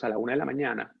no sé, a la 1 de la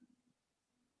mañana,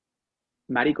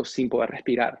 marico, sin poder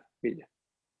respirar, Villa.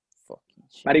 fucking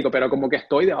shit. Marico, pero como que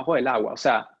estoy debajo del agua, o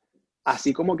sea,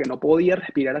 así como que no podía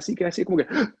respirar, así que así como que,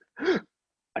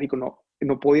 marico,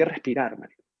 no podía respirar,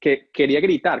 marico. Que quería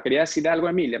gritar, quería decirle algo a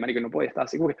Emilia, marico, no podía estar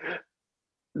así como que,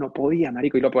 no podía,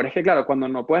 marico. Y lo peor es que, claro, cuando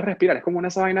no puedes respirar, es como una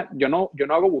esa vaina, yo no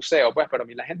hago buceo, pues, pero a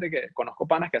mí la gente que, conozco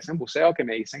panas que hacen buceo, que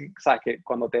me dicen, sabes, que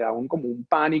cuando te da como un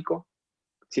pánico,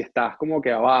 si estás como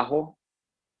que abajo,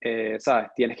 ¿sabes?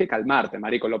 Tienes que calmarte,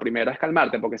 marico. Lo primero es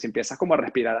calmarte, porque si empiezas como a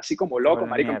respirar así como Se loco, vuelve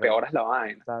marico, mierda. empeoras la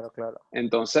vaina. Claro, claro.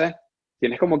 Entonces,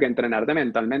 tienes como que entrenarte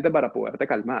mentalmente para poderte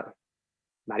calmar.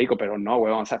 Marico, pero no,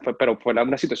 huevón, o sea, pero fue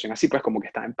una situación así, pues como que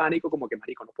estaba en pánico, como que,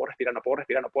 marico, no puedo respirar, no puedo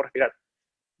respirar, no puedo respirar.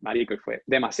 Marico, y fue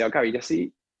demasiado cabilla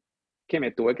así, que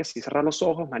me tuve que así cerrar los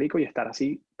ojos, marico, y estar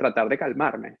así, tratar de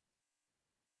calmarme.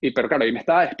 Pero claro, ahí me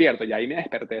estaba despierto, y ahí me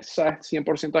desperté, ¿sabes?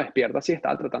 100% despierto, así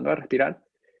estaba tratando de respirar.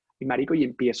 Y marico, y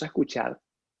empiezo a escuchar,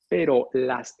 pero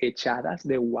las echadas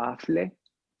de waffle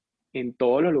en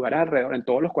todos los lugares alrededor, en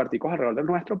todos los cuarticos alrededor del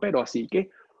nuestro, pero así que...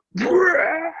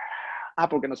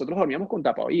 porque nosotros dormíamos con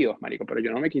tapaoídos, marico, pero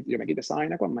yo me quité esa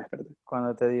vaina cuando me desperté.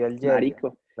 Cuando te dio el jet,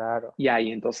 Marico. claro. Y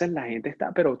ahí entonces la gente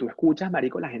está, pero tú escuchas,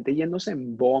 marico, la gente yéndose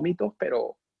en vómitos,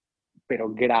 pero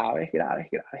graves, graves,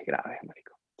 graves, graves,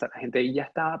 marico. O sea, la gente ahí ya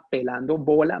estaba pelando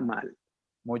bola mal.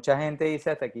 Mucha gente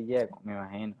dice hasta aquí llego, me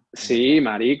imagino. Sí,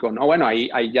 marico. No, bueno, ahí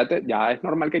ya es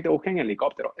normal que te busquen en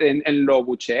helicóptero. En lo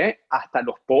buché, hasta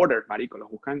los porters, marico, los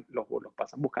buscan, los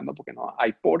pasan buscando porque no.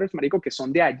 Hay porters, marico, que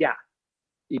son de allá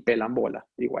y pelan bola,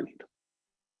 igualito.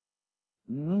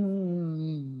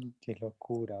 Qué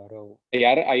locura, bro.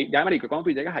 Ya, marico, cuando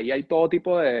tú llegas ahí hay todo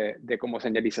tipo de como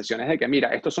señalizaciones de que, mira,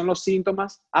 estos son los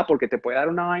síntomas. Porque te puede dar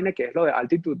una vaina que es lo de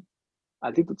altitude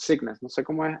sickness, no sé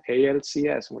cómo es,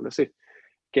 ALCS, no sé,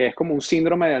 que es como un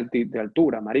síndrome de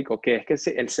altura, marico, que es que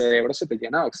el cerebro se te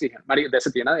llena de oxígeno, marico,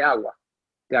 se te llena de agua,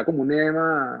 te da como un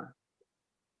edema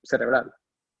cerebral.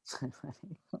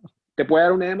 Te puede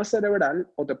dar un edema cerebral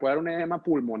o te puede dar un edema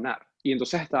pulmonar. Y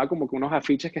entonces estaba como que unos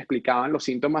afiches que explicaban los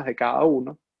síntomas de cada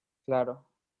uno Claro.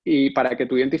 y para que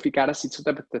tú identificaras si eso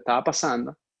te estaba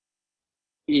pasando.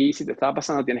 Y si te estaba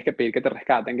pasando, tienes que pedir que te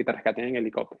rescaten en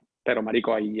helicóptero. Pero,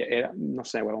 marico, ahí era, no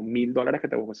sé, bueno, $1,000 que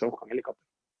te buscan en helicóptero.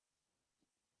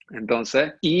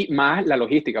 Entonces, y más la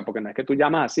logística, porque no es que tú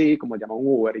llamas así, como llama un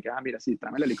Uber, y que, mira, sí,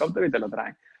 tráeme el helicóptero y te lo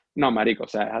traen. No, marico, o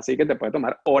sea, es así que te puede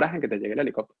tomar horas en que te llegue el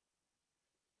helicóptero.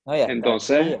 No, y hasta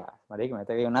Entonces, días, marico, me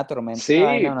que una tormenta, una sí,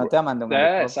 vaina, no te va a mandar un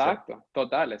helicóptero. exacto,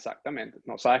 total, exactamente.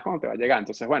 No sabes cuándo te va a llegar.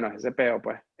 Entonces, bueno, es ese peo,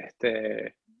 pues,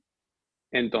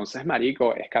 entonces,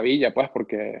 marico, es cabilla, pues,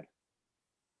 porque...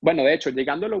 Bueno, de hecho,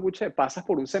 llegando a Lobuche pasas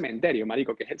por un cementerio,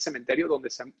 marico, que es el cementerio donde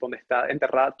está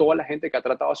enterrada toda la gente que ha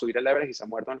tratado de subir el Everest y se ha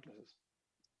muerto en el proceso.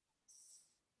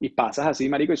 Y pasas así,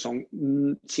 marico, y son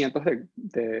cientos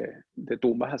de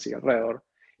tumbas así alrededor.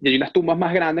 Y hay unas tumbas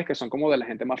más grandes que son como de la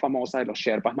gente más famosa, de los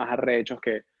sherpas más arrechos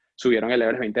que subieron el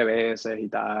Everest 20 veces y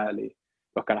tal, y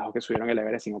los carajos que subieron el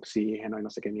Everest sin oxígeno y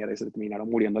no sé qué mierda, y se terminaron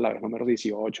muriendo la vez número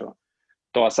 18.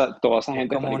 Toda esa Es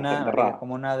gente, como marico, está una, marico, es enterrada.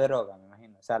 como una droga, me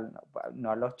imagino. O sea, no,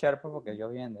 no a los cherpos porque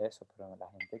ellos viven de eso, pero la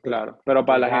gente Claro, pero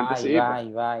para que la gente va y sí, pues. va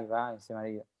y va y va, ese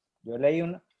marido. Yo leí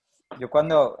yo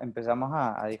cuando empezamos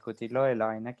a discutir lo de la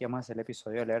vaina que íbamos a hacer el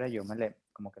episodio del Everest,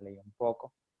 como que leí un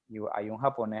poco. Y hay un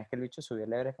japonés que el bicho subió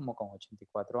el Everest como con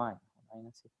 84 años, una vaina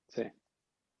así. Sí.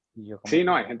 Y yo como Sí,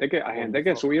 no, que, hay holy gente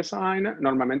que fuck. sube esa vaina.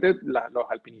 Normalmente los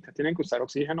alpinistas tienen que usar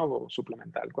oxígeno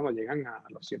suplemental cuando llegan a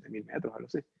los 7.000 metros, algo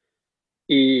así.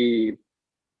 Y,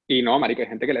 y no, marico, hay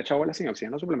gente que le echa bola sin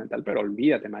oxígeno suplemental, pero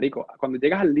olvídate, marico. Cuando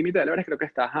llegas al límite del Everest, creo que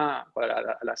estás a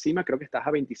la cima, creo que estás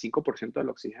a 25% del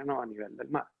oxígeno a nivel del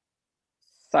mar.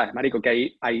 ¿Sabes, marico?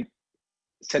 Que ahí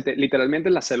literalmente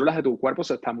las células de tu cuerpo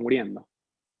se están muriendo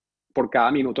por cada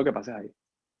minuto que pases ahí.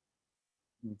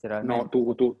 No, Literalmente.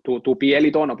 tu piel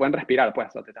y todo no pueden respirar, pues,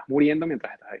 o sea, te estás muriendo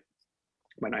mientras estás ahí.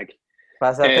 Bueno, aquí.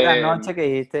 Pasaste la noche que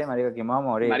dijiste, marico, que me voy a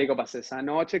morir. Marico, pasé esa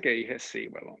noche que dije, sí,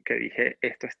 huevón, que dije,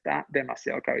 esto está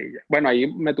demasiado cabilla. Bueno,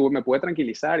 ahí me pude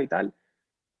tranquilizar y tal,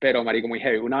 pero, marico, muy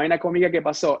heavy. Una vaina cómica que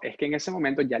pasó es que en ese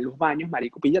momento ya en los baños,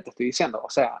 marico, pilla, te estoy diciendo, o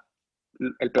sea,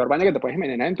 el peor baño que te puedes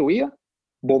imaginar en tu vida,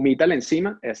 vomítale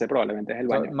encima, ese probablemente es el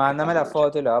baño que Mándame pasó la anoche.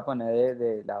 foto y la voy a poner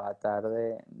del avatar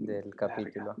del Verga,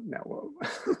 capítulo. no, huevón.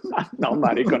 No,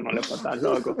 marico, no le estás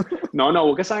loco. No,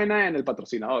 busca esa vaina en el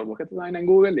patrocinador, busca esa vaina en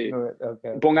Google y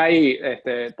Ok. ponga ahí,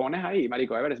 pones ahí,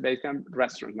 marico, Everest Base Camp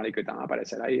Restaurant, marico, y te van a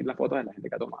aparecer ahí las fotos de la gente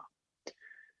que ha tomado.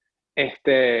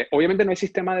 Obviamente no hay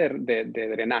sistema de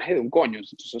drenaje de un coño,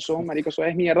 entonces eso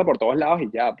es mierda por todos lados y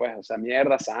ya, pues, o sea,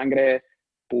 mierda, sangre,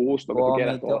 pus, lo que tú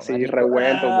quieras, todo Vómito, así, marico.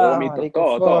 revuelto, Ah, vómitos, marico,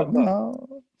 todo, fuck, todo,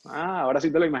 todo. no. Ahora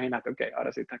sí te lo imaginaste, ok,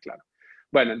 ahora sí está claro.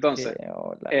 Bueno, Qué entonces,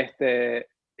 hola.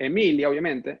 Emilia,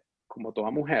 obviamente, como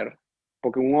toda mujer,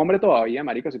 porque un hombre todavía,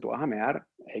 marico, si tú vas a mear,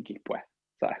 X, pues,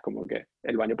 ¿sabes? Como que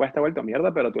el baño puede estar vuelto a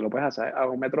mierda, pero tú lo puedes hacer a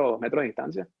 1 metro o 2 metros de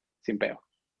distancia, sin peo.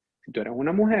 Si tú eres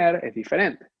una mujer, es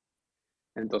diferente.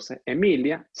 Entonces,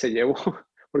 Emilia se llevó,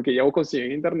 porque ella consiguió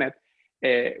en internet,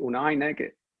 una vaina de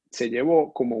que se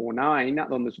llevó como una vaina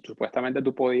donde supuestamente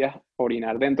tú podías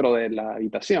orinar dentro de la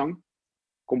habitación,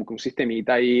 como que un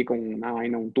sistemita ahí con una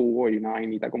vaina, un tubo y una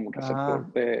vainita como un receptor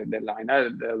Ah, de la vaina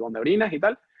de donde orinas y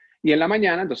tal. Y en la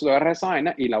mañana, entonces tú agarras esa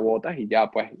vaina y la botas y ya,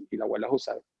 pues, y la vuelves a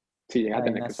usar. Si llegas la a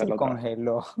tener vaina que se usarla otra vez.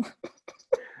 congeló.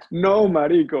 No,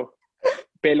 marico.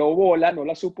 Peló bola, no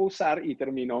la supo usar y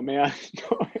terminó meando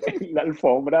en la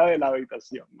alfombra de la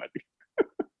habitación, marico.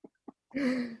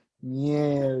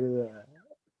 Mierda.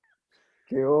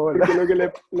 Qué bola.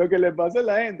 Porque lo que le pasa a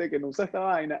la gente que no usa esta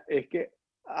vaina es que,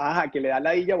 ajá, que le da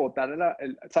ladilla botar,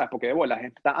 ¿sabes? Porque de bolas,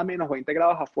 está a -20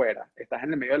 grados afuera, estás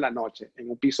en el medio de la noche, en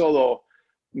un piso 2,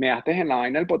 measte en la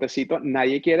vaina del potecito,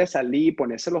 nadie quiere salir,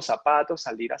 ponerse los zapatos,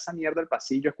 salir a esa mierda del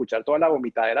pasillo, escuchar toda la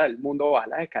vomitadera del mundo, bajar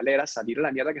las escaleras, salir a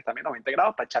la mierda que está a -20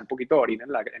 grados para echar un poquito de orina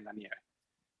en la nieve.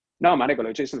 No, marico, lo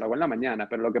he hecho y lo hago en la mañana,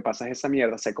 pero lo que pasa es que esa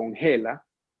mierda se congela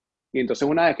y entonces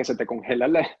una vez que se te congela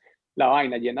la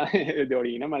vaina llena de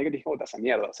orina, marico, tienes que botar esa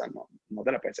mierda, o sea, no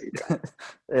te la puedes seguir llevando.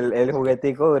 El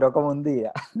juguetico duró como un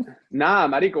día. Nada,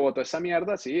 marico, botó esa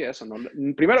mierda, sí, eso. No,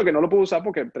 primero que no lo pude usar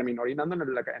porque terminó orinando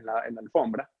en la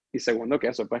alfombra. Y segundo que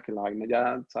eso, pues que la vaina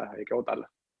ya, ¿sabes? Hay que botarla.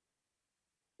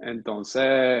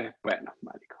 Entonces, bueno,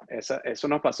 marico, eso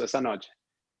nos pasó esa noche.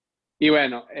 Y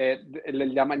bueno,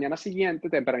 la mañana siguiente,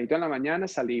 tempranito en la mañana,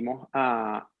 salimos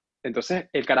a... Entonces,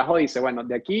 el carajo dice, bueno,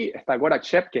 de aquí está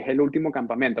Gorakchep, que es el último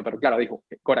campamento. Pero claro, dijo,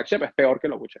 Gorakchep es peor que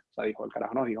Loguchep. O sea, dijo, el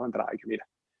carajo nos dijo de entrada, que mira,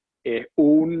 es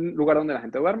un lugar donde la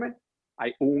gente duerme,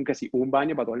 hay que sí, un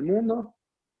baño para todo el mundo,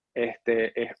 es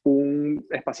un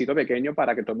espacito pequeño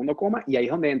para que todo el mundo coma, y ahí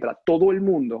es donde entra todo el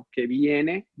mundo que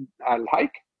viene al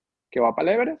hike, que va para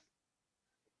el Everest,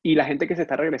 y la gente que se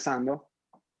está regresando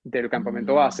del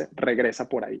campamento Mm. base regresa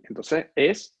por ahí. Entonces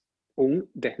es un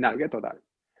desnalgue total.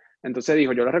 Entonces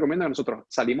dijo, yo les recomiendo que nosotros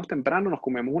salimos temprano, nos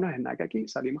comemos unos snacks aquí,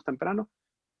 salimos temprano,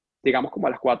 llegamos como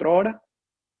a las 4 horas,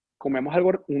 comemos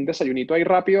algo, un desayunito ahí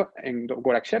rápido en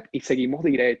Gorakchep y seguimos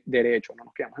derecho, no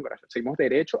nos quedamos en Gorakchep, seguimos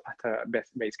derecho hasta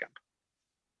Basecamp.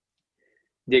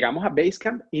 Llegamos a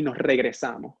Basecamp y nos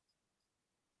regresamos.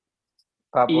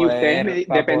 Y ustedes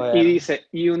Para y poder. dice,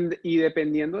 y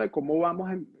dependiendo de cómo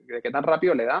vamos, de qué tan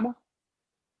rápido le damos,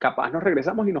 capaz nos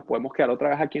regresamos y nos podemos quedar otra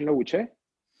vez aquí en Lobuché,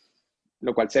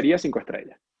 lo cual sería 5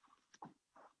 estrellas.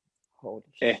 Holy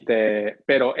shit.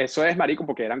 Pero eso es, marico,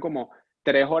 porque eran como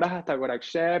 3 horas hasta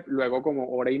Gorakchep, luego como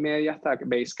hora y media hasta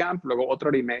Basecamp, luego otra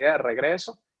hora y media de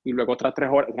regreso, y luego otras 3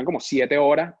 horas, eran como 7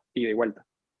 horas y de vuelta.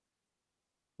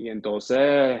 Y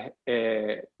entonces,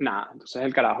 nada, entonces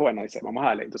el carajo, bueno, dice, vamos a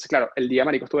darle. Entonces, claro, el día,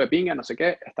 marico, estuve de pinga, no sé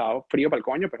qué, estaba frío para el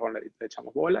coño, pero bueno, le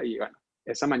echamos bola y bueno,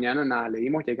 esa mañana, nada, le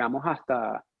dimos, llegamos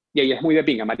hasta, y ahí es muy de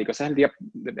pinga, marico, ese es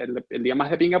el día más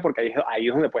de pinga porque ahí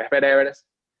es donde puedes ver Everest,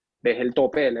 ves el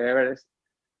tope del Everest,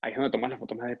 ahí es donde tomas las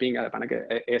fotos más de pinga, de pana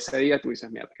que ese día tú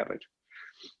dices, mierda, qué arrecho.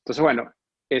 Entonces, bueno,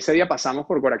 ese día pasamos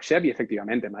por Gorakchep y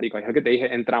efectivamente, marico, ahí es lo que te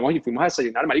dije, entramos y fuimos a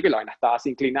desayunar, marico, y la vaina estaba así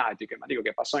inclinada, y yo, marico,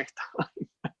 ¿qué pasó en esta?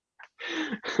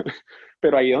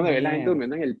 Pero ahí es donde ves la gente Mierda.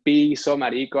 durmiendo en el piso,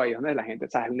 marico, ahí es donde la gente,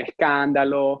 ¿sabes? Un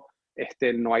escándalo,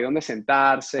 no hay donde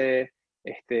sentarse,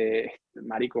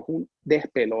 marico, es un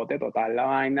despelote total la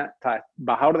vaina, ¿sabes?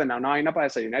 Vas a ordenar una vaina para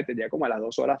desayunar y te llega como a las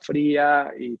 2 horas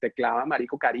fría y te clava,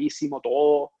 marico, carísimo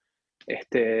todo,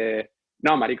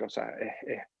 no, marico, o sea,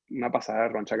 es una pasada de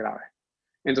roncha grave.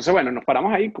 Entonces, bueno, nos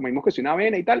paramos ahí, comimos que si una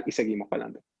avena y tal, y seguimos para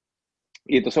adelante.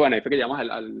 Y entonces, bueno, ahí fue que llegamos a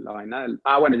la vaina del...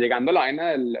 Ah, bueno, llegando a la vaina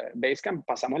del Basecamp,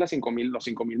 pasamos los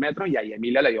 5.000 metros y ahí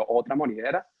Emilia le dio otra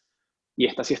monidera. Y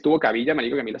esta sí estuvo cabilla,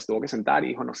 marico, que Emilia se tuvo que sentar y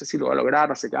dijo, no sé si lo voy a lograr,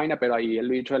 no sé qué vaina, pero ahí el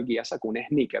bicho del guía sacó un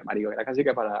sneaker, marico, era casi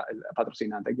que para el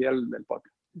patrocinante aquí del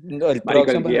podcast. No, el Marico,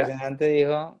 próximo patrocinante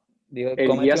dijo, el guía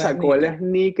cómete un sacó el sneaker.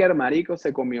 sneaker, marico,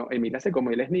 Emilia se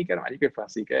comió el sneaker, marico, y fue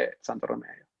así que santo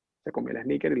remedio. Se comió el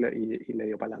sneaker y le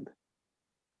dio para adelante.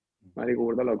 Marico,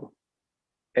 burdo loco.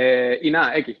 Y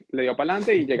nada, X, le dio para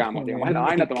adelante y llegamos. Un Llegamos a la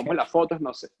vaina, tomamos sneaker. las fotos,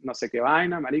 no sé qué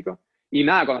vaina, marico. Y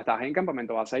nada, cuando estás en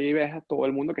campamento vas ahí y ves a todo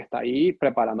el mundo que está ahí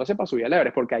preparándose para subir al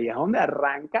Everest, porque ahí es donde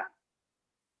arranca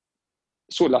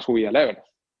la subida al Everest.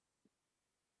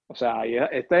 O sea,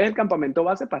 este es el campamento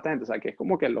base para esta gente, o sea, que es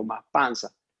como que lo más panza.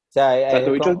 O sea, O sea, tu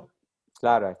es bicho, como,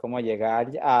 claro, es como llegar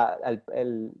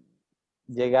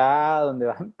llegar a donde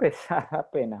vas a empezar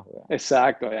apenas, weón.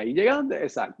 exacto, ahí llega donde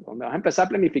vas a empezar a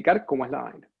planificar cómo es la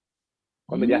vaina.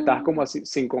 Cuando ya estás como Mm. así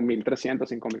 5.300,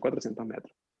 5.400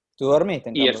 metros. ¿Tú dormiste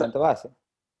en Y esa, campamento base?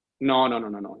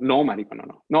 No, marico,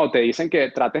 no. No, te dicen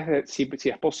que trates de, si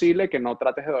es posible, que no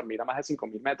trates de dormir a más de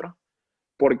 5.000 metros,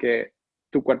 porque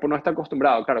tu cuerpo no está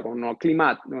acostumbrado. Claro, como no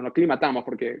aclimatamos,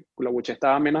 porque la buche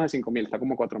estaba a menos de 5.000, está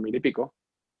como 4.000 y pico,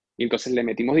 y entonces le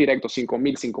metimos directo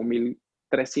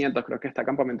 5.300, creo que está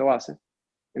campamento base.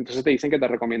 Entonces te dicen que te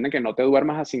recomiendan que no te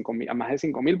duermas a 5.000, a más de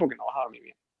 5.000 porque no vas a dormir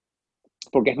bien.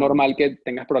 Porque es No, normal que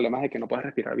tengas problemas de que no puedes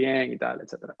respirar bien y tal,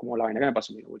 etcétera. Como la vaina que me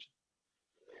pasó en mi buche.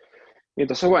 Y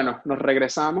entonces, bueno, nos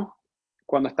regresamos.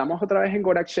 Cuando estamos otra vez en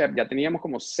Gorakshep, ya teníamos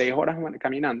como 6 horas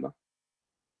caminando.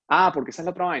 Ah, porque esa es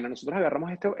la otra vaina. Nosotros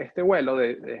agarramos este vuelo,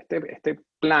 este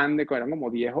plan de que eran como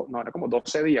 10, no, era como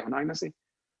 12 días, una vaina así.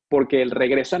 Porque el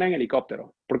regreso era en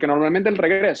helicóptero. Porque normalmente el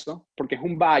regreso, porque es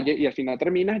un valle y al final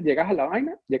terminas, llegas a la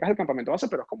vaina, llegas al campamento base,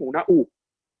 pero es como una U.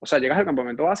 O sea, llegas al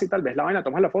campamento base y tal vez la vaina,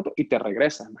 tomas la foto y te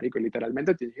regresas, marico. Y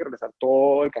literalmente tienes que regresar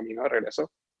todo el camino de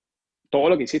regreso, todo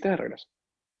lo que hiciste de regreso.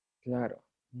 claro.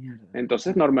 Mierda.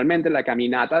 Entonces, normalmente la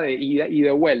caminata de ida y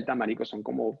de vuelta, marico, son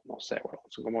como, no sé, bueno,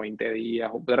 son como 20 días,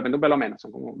 o de repente un pelo menos,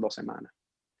 son como 2 semanas.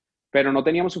 Pero no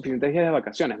teníamos suficientes días de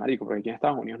vacaciones, marico, porque aquí en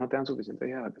Estados Unidos no te dan suficientes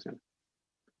días de vacaciones.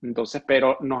 Entonces,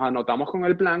 pero nos anotamos con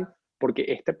el plan porque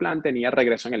este plan tenía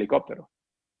regreso en helicóptero.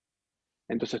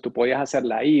 Entonces tú podías hacer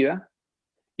la ida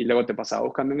y luego te pasabas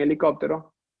buscando en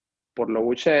helicóptero por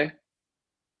Lobuche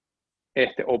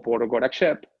o por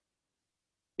Gorakshep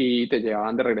y te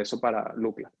llevaban de regreso para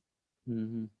Lukla.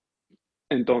 Ujú.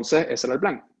 Entonces, ese era el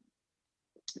plan.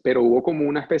 Pero hubo como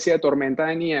una especie de tormenta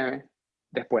de nieve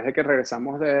después de que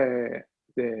regresamos de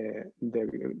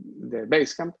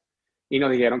Basecamp y nos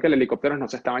dijeron que los helicópteros no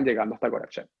se estaban llegando hasta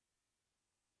Gorakshep.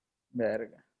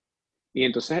 Verga. Y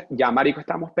entonces ya, marico,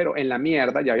 estamos, pero en la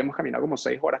mierda, ya habíamos caminado como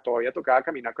 6 horas, todavía tocaba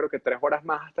caminar creo que 3 horas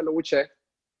más hasta Lobuche.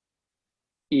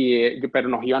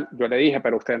 Pero yo le dije,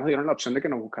 pero ustedes nos dieron la opción de que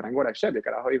nos buscaran en Gorakshep. Y el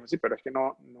carajo dijo, sí, pero es que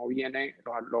no viene,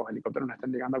 los helicópteros no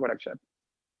están llegando a Gorakshep.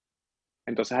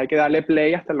 Entonces hay que darle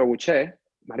play hasta Lobuche.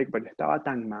 Marico, pero yo estaba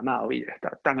tan mamado y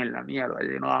estaba tan en la mierda,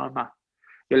 yo no daba más.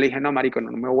 Yo le dije, no, marico,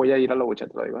 no me voy a ir a Lobuche,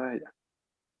 te lo digo de ella.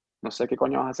 No sé qué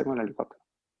coño vas a hacer con el helicóptero.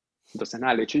 Entonces,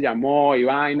 nada, el hecho llamó y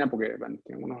vaina, porque bueno,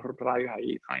 tienen unos radios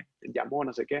ahí, llamó,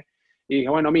 no sé qué. Y dije,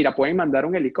 bueno, mira, pueden mandar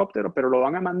un helicóptero, pero lo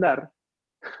van a mandar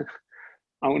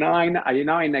a una vaina, hay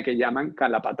una vaina que llaman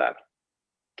Calapatar,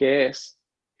 que es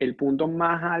el punto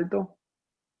más alto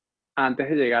antes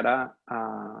de llegar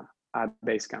a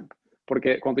Basecamp.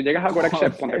 Porque cuando tú llegas a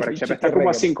Gorakshep, cuando El Gorakshep bicho está que como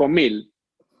a regresa.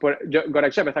 5.000,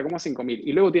 Gorakshep está como a 5.000,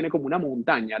 y luego tiene como una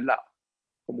montaña al lado,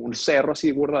 como un cerro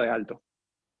así burda de alto.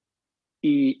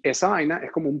 Y esa vaina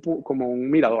es como un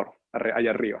mirador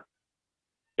allá arriba.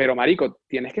 Pero, marico,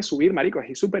 tienes que subir, marico,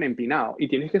 es súper empinado. Y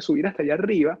tienes que subir hasta allá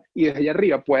arriba. Y desde allá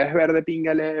arriba puedes ver de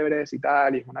pinga el Everest y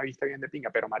tal. Y es una vista bien de pinga.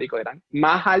 Pero, marico, eran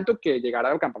más altos que llegar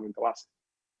al campamento base.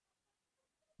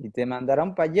 Y te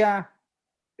mandaron para allá.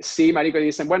 Sí, marico, y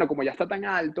dicen, bueno, como ya está tan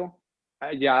alto,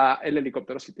 ya el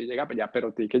helicóptero sí te llega para allá,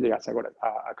 pero tienes que llegar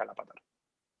a Calapatar.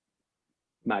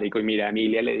 Marico, y mira, a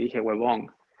Emilia le dije,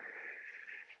 huevón,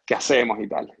 ¿qué hacemos y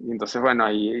tal? Y entonces, bueno,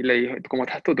 ahí le dije, ¿cómo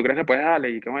estás tú? ¿Tú crees que puedes darle?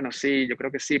 Y que bueno, sí, yo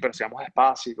creo que sí, pero si vamos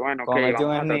despacio, y que bueno, ok, Comete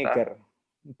vamos un a tratar. sneaker.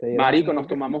 Te dieron Marico, nos sneaker.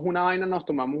 tomamos una vaina, nos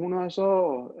tomamos uno de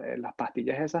esos, las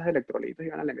pastillas esas de electrolitos, y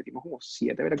bueno, le metimos como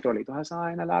 7 electrolitos a esa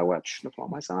vaina al agua, nos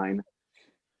tomamos esa vaina,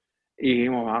 y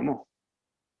dijimos, vamos,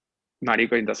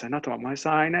 marico, y entonces nos tomamos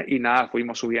esa vaina, y nada,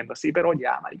 fuimos subiendo así, pero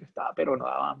ya, marico, estaba, pero no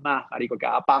daba más, marico,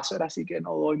 cada paso era así que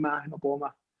no doy más, no puedo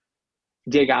más.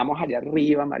 Llegamos allá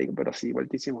arriba, marico, pero sí,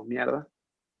 vueltísimos mierda.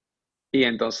 Y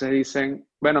entonces dicen,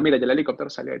 bueno, mira, ya el helicóptero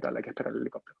salió y tal, hay que esperar el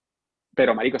helicóptero.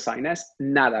 Pero, marico, esa vaina es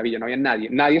nada, Villa, no había nadie.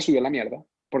 Nadie subió a la mierda.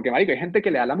 Porque, marico, hay gente que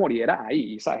le da la moriera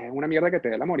ahí, ¿sabes? Es una mierda que te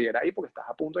dé la moriera ahí porque estás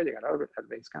a punto de llegar al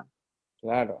base camp.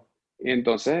 Claro. Y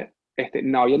entonces,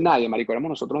 no había nadie, marico, éramos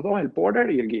nosotros dos, el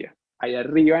porter y el guía, ahí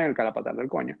arriba en el calapatar del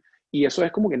coño. Y eso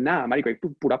es como que nada, marico, hay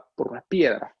puras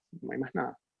piedras, no hay más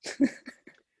nada.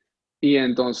 Y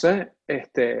entonces,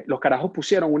 los carajos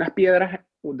pusieron unas piedras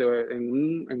como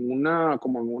en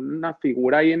una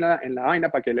figura ahí en la vaina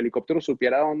para que el helicóptero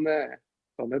supiera dónde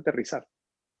aterrizar.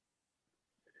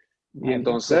 Y Marico,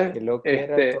 entonces, qué lo que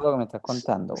era todo lo que me estás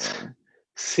contando, weón.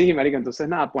 sí, marico, entonces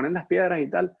nada, ponen las piedras y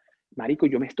tal. Marico,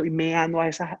 yo me estoy meando a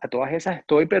todas esas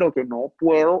estoy, pero que no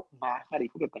puedo más,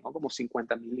 marico, que tengo como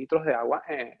 50.000 litros de agua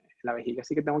en la vejiga,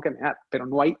 así que tengo que mear. Pero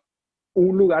no hay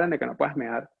un lugar en el que no puedas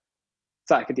mear.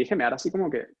 ¿Sabes? Que tienes que mear así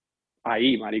como que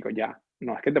ahí, marico, ya.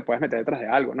 No es que te puedes meter detrás de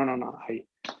algo, no, ahí.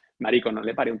 Marico, no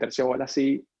le paré un tercio bola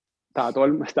así.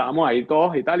 Estábamos ahí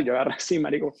todos y tal, y yo agarré así,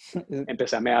 marico.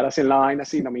 Empecé a mear así en la vaina,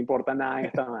 así, no me importa nada en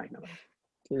esta vaina, marico.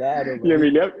 Claro, Y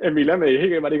marico. Emilia me dije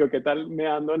que, marico, ¿qué tal me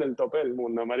ando en el tope del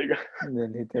mundo, marico?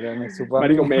 Literalmente, supa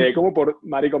mí.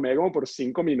 Marico, me como por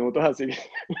 5 minutos, así que,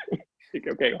 y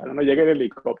que, ok, ojalá no llegue el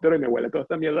helicóptero y me huele toda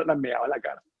esta mierda, la meaba en la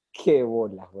cara. Qué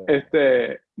bolas, weón.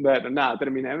 Bueno, nada,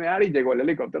 terminé de mear y llegó el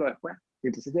helicóptero después. Y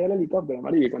entonces llega el helicóptero,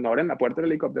 marico, y cuando abren la puerta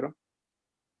del helicóptero,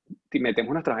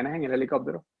 metemos nuestras vainas en el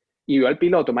helicóptero y veo al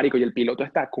piloto, marico, y el piloto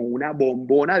está con una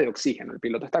bombona de oxígeno. El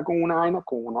piloto está con una vaina de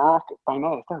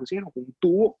estas de oxígeno, con un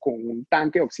tubo, con un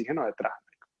tanque de oxígeno detrás.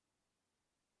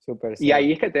 Super Y safe.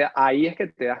 ahí es que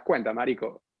te das cuenta,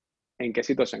 marico, en qué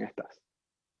situación estás.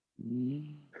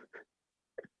 Mm,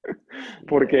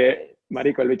 Porque, shit.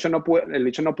 marico, el bicho no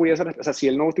pudiese, o sea, si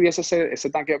él no tuviese ese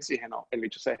tanque de oxígeno, el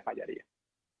bicho se desmayaría.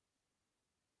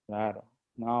 Claro.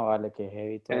 No, vale, que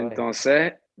heavy todo esto.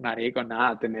 Entonces, marico,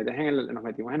 nada, nos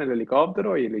metimos en el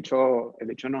helicóptero y el bicho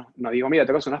nos dijo, mira,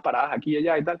 tengo que hacer unas paradas aquí y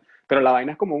allá y tal, pero la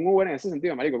vaina es como un Uber en ese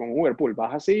sentido, marico, como un Uber pool,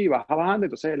 vas así, vas bajando,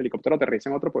 entonces el helicóptero aterriza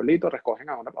en otro pueblito, recogen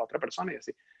a otra persona y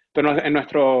así. Pero en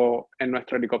nuestro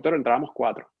helicóptero entrábamos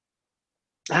 4.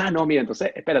 Ah, no, mira,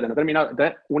 entonces, espérate, no he terminado.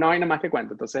 Entonces, una vaina más que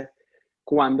cuento. Entonces,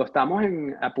 cuando estamos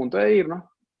a punto de irnos,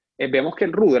 vemos que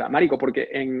el Rudra, marico, porque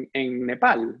en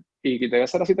Nepal, y que debe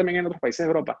ser así también en otros países de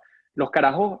Europa, los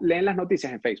carajos leen las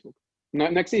noticias en Facebook. No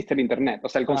existe el Internet. O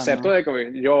sea, el Ah, concepto no. de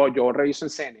que yo reviso en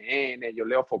CNN, yo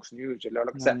leo Fox News, yo leo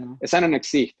lo que No, sea, no. esa no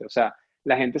existe. O sea,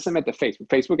 la gente se mete en Facebook.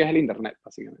 Facebook es el Internet,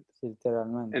 básicamente. Sí,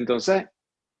 literalmente. Entonces,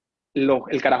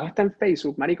 el carajo está en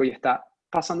Facebook, marico, y está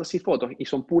pasando así fotos, y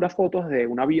son puras fotos de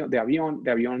un avión, de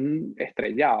avión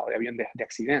estrellado, de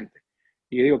accidente.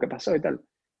 Y yo digo, ¿qué pasó y tal?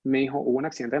 Me dijo, hubo un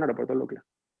accidente en el aeropuerto de Lucla.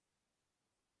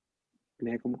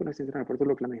 Le dije, ¿cómo que un accidente en el aeropuerto de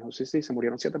Lucla? Me dijo, sí, sí, se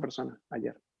murieron 7 personas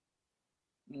ayer.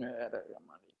 Verga,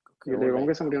 marico, Y qué yo le digo, ¿cómo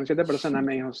que se boleta. murieron 7 personas?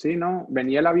 Me dijo, sí, no,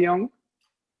 venía el avión,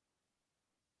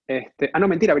 no,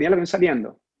 mentira, venía el avión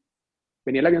saliendo.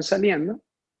 Venía el avión saliendo,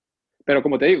 pero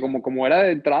como te digo, como era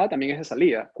de entrada, también es de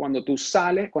salida. Cuando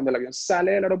el avión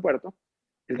sale del aeropuerto,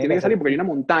 él Tiene tiene que que salir hacer porque hay una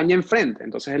montaña enfrente.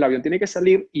 Entonces el avión tiene que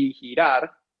salir y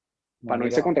girar no para no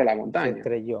irse giró, contra la se montaña.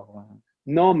 estrelló, weón.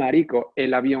 No, marico,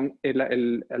 el avión,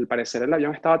 al parecer el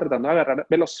avión estaba tratando de agarrar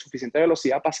suficiente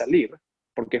velocidad para salir,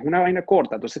 porque es una vaina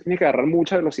corta, entonces tiene que agarrar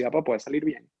mucha velocidad para poder salir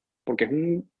bien, porque es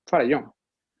un farallón.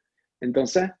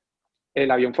 Entonces,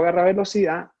 el avión fue a agarrar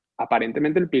velocidad,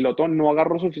 aparentemente el piloto no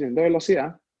agarró suficiente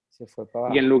velocidad, Se fue para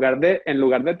y en abajo.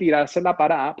 lugar de tirarse la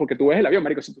parada, porque tú ves el avión,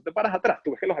 marico, si tú te paras atrás, tú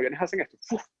ves que los aviones hacen esto,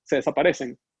 ¡fuf! Se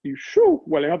desaparecen y ¡shu!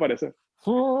 Vuelven a aparecer.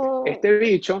 Este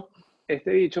bicho,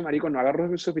 este bicho, marico, no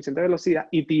agarró suficiente velocidad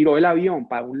y tiró el avión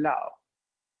para un lado,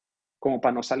 como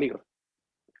para no salir.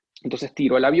 Entonces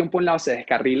tiró el avión por un lado, se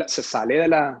descarrila, se sale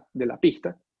de la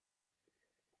pista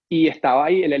y estaba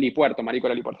ahí el helipuerto, marico,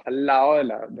 el helipuerto está al lado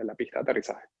de la pista de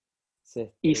aterrizaje.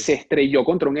 Se Y se estrelló. estrelló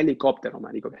contra un helicóptero,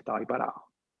 marico, que estaba ahí parado.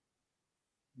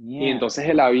 Y entonces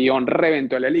Mierda. el avión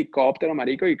reventó el helicóptero,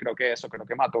 marico, y creo que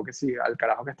mató que sí, al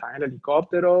carajo que estaba en el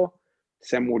helicóptero.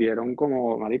 Se murieron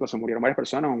marico, se murieron varias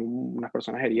personas, unas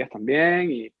personas heridas también.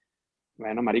 Y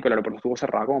bueno, marico, el aeropuerto estuvo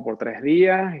cerrado como por 3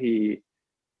 días y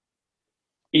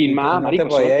Y tú más, no te marico,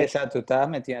 podías, o sea, tú estabas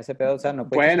metido en ese pedo, o sea, no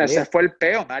pudiste bueno, ese salir. fue el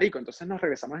peo, marico. Entonces nos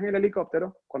regresamos en el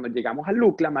helicóptero. Cuando llegamos a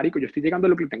Lucla, marico, yo estoy llegando a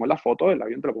Lucla, tengo la foto del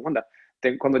avión, te lo puedo mandar.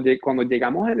 Cuando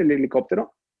llegamos en el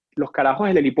helicóptero, los carajos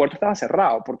del helipuerto estaba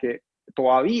cerrado porque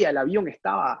todavía el avión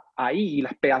estaba ahí y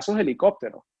los pedazos del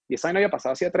helicóptero. Y esa no había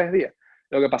pasado hacía 3 días.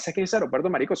 Lo que pasa es que ese aeropuerto,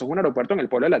 marico, eso es un aeropuerto en el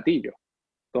pueblo de Latillo,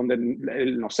 donde,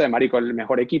 no sé, marico, el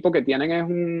mejor equipo que tienen es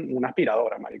una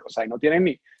aspiradora, marico. O sea, y no tienen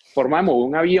ni forma de mover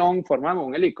un avión, forma de mover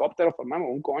un helicóptero, forma de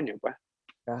mover un coño, pues.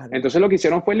 Claro. Entonces lo que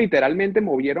hicieron fue literalmente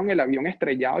movieron el avión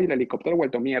estrellado y el helicóptero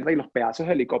vuelto mierda y los pedazos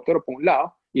del helicóptero por un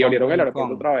lado y Como abrieron el King aeropuerto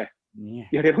Kong. otra vez. Mierda.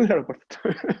 Y abrieron el aeropuerto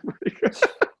otra vez, marico.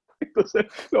 Entonces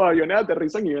los aviones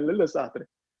aterrizan a nivel del desastre.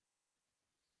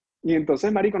 Y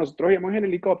entonces, marico, nosotros íbamos en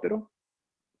helicóptero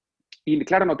y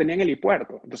claro, no tenían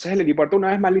helipuerto. Entonces el helipuerto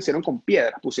una vez más lo hicieron con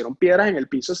piedras. Pusieron piedras en el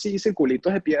piso así,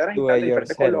 circulitos de piedras y Do tal, it de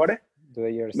diferentes yourself. colores. Do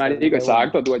it yourself Marico, de una.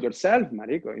 exacto, do it yourself,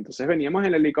 marico. Entonces veníamos en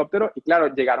el helicóptero y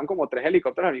claro, llegaron como 3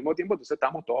 helicópteros al mismo tiempo, entonces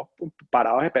estábamos todos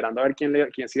parados esperando a ver quién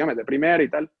se iba a meter primero y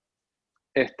tal.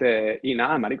 Y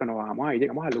nada, marico, nos bajamos ahí,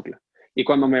 llegamos a Lucla. Y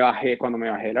cuando me bajé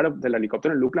del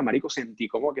helicóptero en Lucla, marico, sentí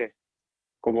como que,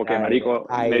 Aire, marico,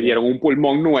 me aire. dieron un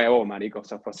pulmón nuevo, marico. O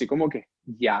sea, fue así como que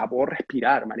ya puedo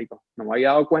respirar, marico. No me había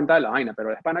dado cuenta de la vaina, pero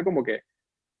es de pana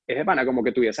como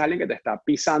que tuviese a alguien que te está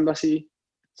pisando así,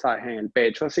 ¿sabes? En el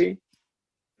pecho así,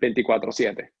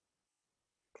 24/7.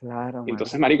 Claro, Y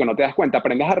entonces, marico. marico, no te das cuenta,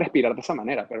 aprendes a respirar de esa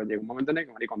manera, pero llega un momento en el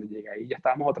que, marico, cuando llegué ahí ya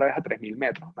estábamos otra vez a 3000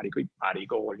 metros, marico, y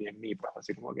marico volví en mí, pues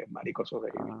así como que, marico,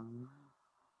 sobreviví. Ah,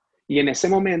 Y en ese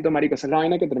momento, marico, esa es la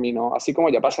vaina que terminó, así como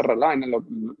ya para cerrar la vaina,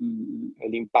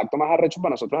 el impacto más arrecho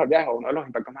para nosotros del viaje, o uno de los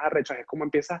impactos más arrechos, es como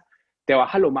empiezas, te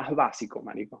vas a lo más básico,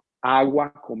 marico.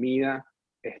 Agua, comida,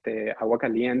 agua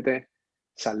caliente,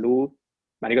 salud,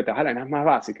 marico, te vas a las vainas más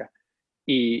básicas.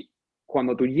 Y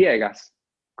cuando tú llegas,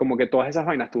 como que todas esas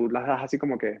vainas tú las das así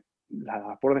como que, las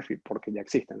das por decir, porque ya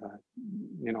existen.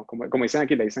 Como dicen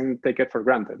aquí, le dicen take it for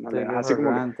granted, ¿no? Le Take das it así for como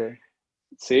que, granted.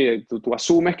 sí, tú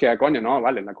asumes que, coño, no,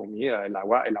 vale, la comida, el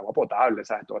agua potable,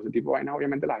 ¿sabes? Todo ese tipo de vainas,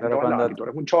 obviamente las hay Pero todas cuando, ladas, y tú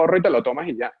eres un chorro y te lo tomas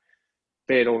y ya.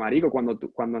 Pero, marico,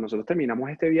 cuando nosotros terminamos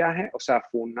este viaje, o sea,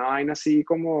 fue una vaina así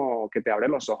como que te abre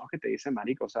los ojos, que te dice,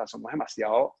 marico, o sea,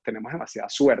 tenemos demasiada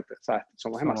suerte, ¿sabes?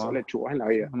 Somos demasiado somos lechugas en la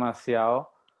vida. demasiado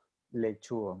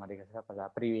lechugo, marica, esa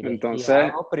palabra,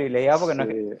 Entonces, privilegiado, porque no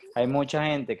sí, es que hay mucha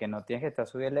gente que no tienes que estar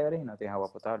subiendo el Everest y no tienes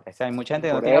agua potable. O sea, hay mucha gente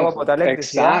que no por tiene agua eso, potable,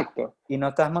 electricidad exacto. y no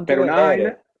estás montando Pero el una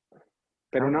Everest. vaina,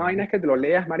 pero Ah, una vaina marica, es que te lo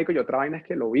leas, marico, y otra vaina es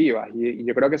que lo vivas. Y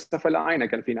yo creo que esa fue la vaina,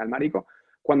 que al final, marico,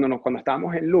 cuando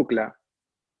estábamos en Lucla,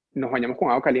 nos bañamos con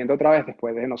agua caliente otra vez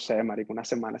después de, no sé, marico, una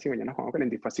semana sin bañarnos con agua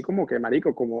caliente. Y fue así como que,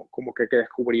 marico, como que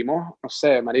descubrimos, no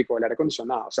sé, marico, el aire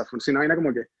acondicionado. O sea, fue una vaina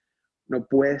como que no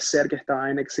puede ser que esta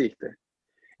vaina existe.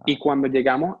 Y ah, cuando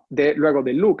llegamos, luego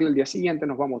de Lucla, el día siguiente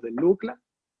nos vamos de Lucla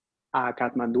a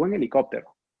Katmandú en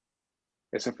helicóptero.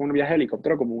 Ese fue un viaje de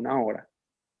helicóptero como 1 hora.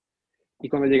 Y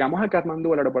cuando llegamos a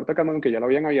Katmandú, al aeropuerto de Katmandú, que ya lo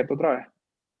habían abierto otra vez,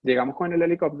 llegamos con el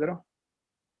helicóptero,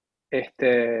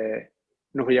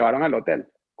 nos llevaron al hotel.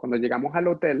 Cuando llegamos al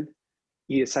hotel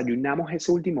y desayunamos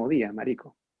ese último día,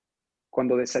 marico,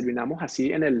 cuando desayunamos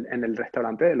así en el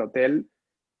restaurante del hotel,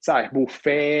 ¿sabes?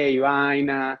 Buffet y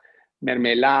vaina,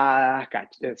 mermeladas,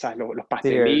 ¿sabes? Los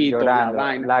pastelitos, la llorando,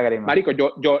 vaina. lágrimas, Marico,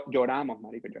 lloramos,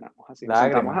 marico, lloramos así. Nos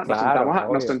sentamos, lágrimas, nos claro, sentamos, nos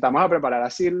obvio. sentamos a preparar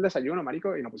así el desayuno,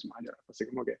 marico, y nos pusimos a llorar. Así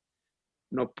como que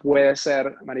no puede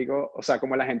ser, marico, o sea,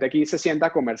 como la gente aquí se sienta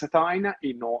a comerse esta vaina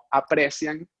y no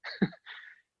aprecian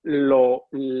lo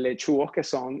lechugos que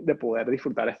son de poder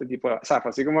disfrutar este tipo de... O sea, fue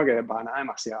así como que van a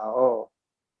demasiado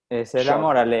Esa es la shock, pues.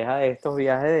 moraleja de estos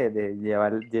viajes, de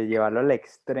llevarlo al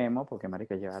extremo, porque,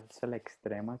 marico, llevarse al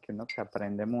extremo es que uno se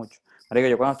aprende mucho. Marico,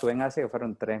 yo cuando estuve en Asia,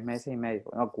 fueron 3 meses y medio,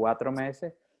 no, 4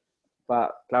 meses,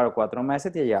 claro, 4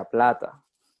 meses te lleva plata,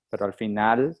 pero al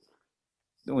final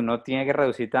uno tiene que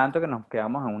reducir tanto que nos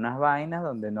quedamos en unas vainas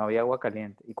donde no había agua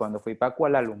caliente. Y cuando fui para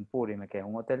Kuala Lumpur y me quedé en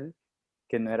un hotel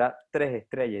que no era 3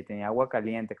 estrellas y tenía agua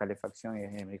caliente, calefacción, y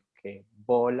dije, marico, qué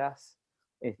bolas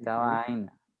esta Ujú.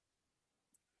 vaina.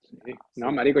 Sí. No,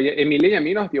 Así que, marico, y Emilia y a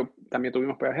mí también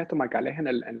tuvimos peores estomacales en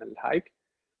el hike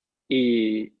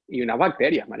y unas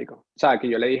bacterias, marico. O sea, que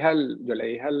yo le dije al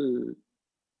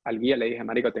guía, le dije,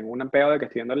 marico, tengo un peo de que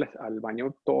estoy yendo al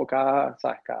baño todo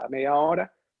 ¿sabes? Cada media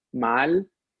hora, mal,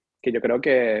 que yo creo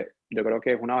que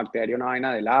es una bacteria, una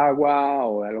vaina del agua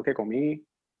o de algo que comí.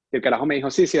 Y el carajo me dijo,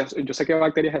 sí, sí, yo sé qué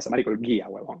bacteria es esa, marico, el guía,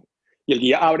 huevón. Y el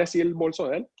guía abre así el bolso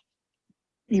de él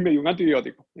y me dio un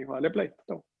antibiótico. Me dijo, dale play,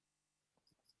 toma.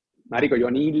 Marico, yo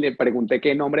marico, ni le pregunté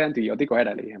qué nombre de antibiótico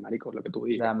era. Le dije, marico, lo que tú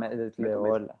digas, dame huevón. Me de tomé,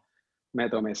 bola. me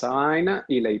tomé esa vaina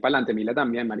y le di para adelante. Mila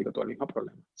también, marico, todo el mismo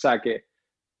problema. O sea, que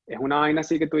es una vaina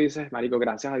así que tú dices, marico,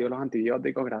 gracias a Dios los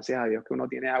antibióticos, gracias a Dios que uno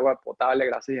tiene agua potable,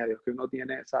 gracias a Dios que uno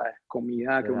tiene, ¿sabes?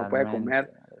 Comida que uno puede comer.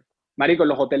 Realmente, marico. Marico,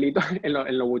 los hotelitos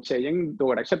en los buche y en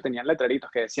Duraxer tenían letreritos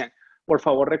que decían, por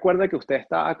favor recuerde que usted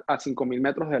está a 5.000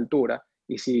 metros de altura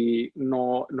y si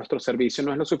no, nuestro servicio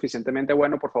no es lo suficientemente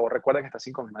bueno, por favor recuerde que está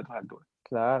a 5.000 metros de altura.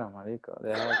 Claro, marico.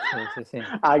 Sí, sí, sí.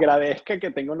 Agradezca que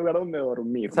tenga un lugar donde O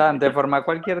dormir, sea, antes de marico. formar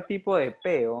cualquier tipo de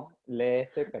peo, lee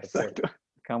este perfecto. Exacto,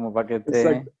 Como para que te...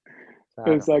 exacto. Claro,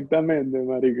 marico. Exactamente,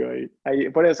 marico.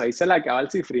 Por eso, ahí se le acaba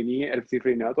el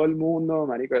cifrineo a todo el mundo,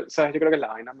 marico. ¿Sabes? Yo creo que la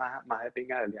vaina más de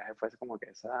pinga del viaje fue como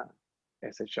que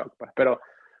ese shock, pues.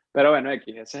 Pero bueno,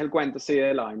 X, ese es el cuento, sí,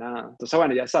 de la vaina. Entonces,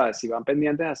 bueno, ya sabes, si van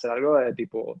pendientes de hacer algo de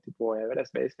tipo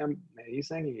Everest Base Camp, me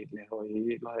dicen y les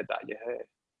doy los detalles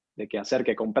de qué hacer,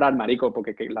 qué comprar, marico,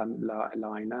 porque la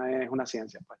vaina es una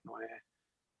ciencia, pues, no es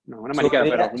una mariquera,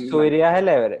 pero es una... ¿Subirías el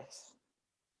Everest?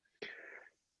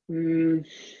 Mm,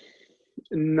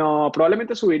 no,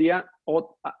 probablemente subiría,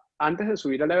 antes de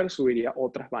subir al Everest, subiría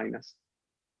otras vainas,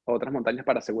 otras montañas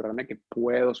para asegurarme que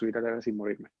puedo subir al Everest sin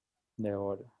morirme. De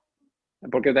bola.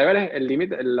 Porque el Everest, el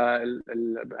límite, la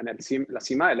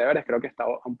cima del Everest creo que está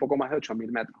a un poco más de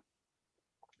 8.000 metros.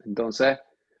 Entonces,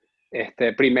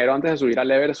 primero antes de subir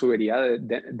al Everest, subiría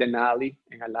de Denali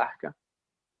en Alaska,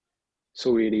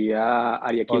 haría Otro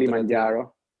tipo.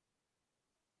 Kilimanjaro,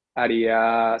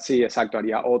 sí, exacto,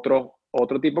 haría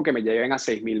otro tipo que me lleven a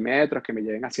 6.000 metros, que me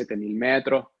lleven a 7.000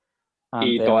 metros. y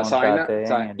Antes de toda esa vaina, montarte en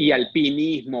 ¿sabes? el... Y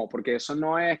alpinismo, porque eso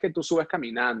no es que tú subes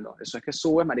caminando, eso es que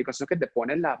subes, marico, eso es que te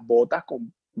pones las botas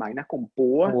con vainas con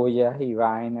púas. Pullas y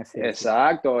vainas, sí, sí, sí.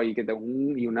 Exacto, y que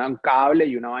un cable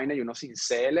y una vaina y unos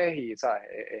cinceles y, ¿sabes?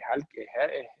 Es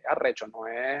arrecho, no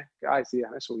es que, ay, sí,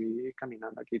 déjame subir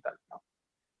caminando aquí y tal, no.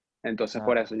 Entonces,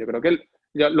 por Claro, eso, yo creo que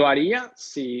yo lo haría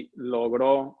si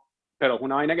logro, pero es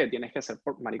una vaina que tienes que hacer,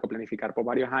 marico, planificar por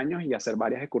varios años y hacer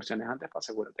varias excursiones antes para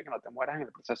asegurarte que no te mueras en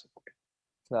el proceso,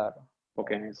 claro.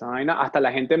 porque en esa vaina, hasta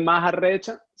la gente más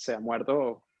arrecha se ha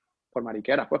muerto por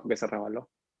mariqueras, pues, porque se resbaló.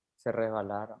 Se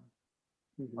resbalaron.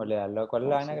 O Ujú. le da lo, ¿cuál es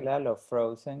la vaina que Entonces, le da los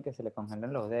frozen que se le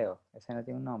congelan los dedos? Ese no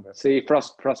tiene un nombre. sí,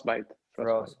 frostbite.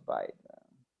 Frostbite.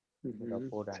 Qué Ujú,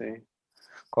 locura, sí, ¿no? no, marico.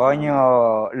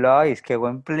 Coño, Lois, qué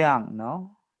buen plan,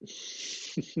 ¿no?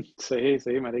 Sí,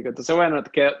 sí, marico. Entonces, bueno,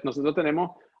 que nosotros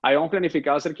habíamos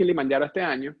planificado hacer Kilimanjaro este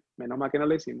año, menos mal que no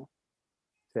lo hicimos,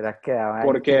 ¿Será que quedaba en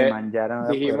porque Kilimanjaro no voy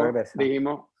a poder dijimos, regresar?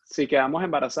 dijimos, si quedamos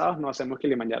embarazados no hacemos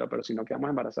Kilimanjaro, pero si no quedamos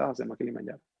embarazados hacemos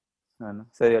Kilimanjaro. Bueno,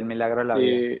 se dio el milagro de la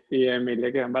vida. Y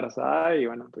Emilia quedó embarazada y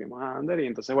bueno, tuvimos a Ander y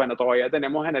entonces, bueno, todavía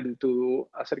tenemos en el to-do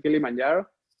hacer Kilimanjaro,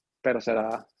 pero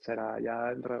será ya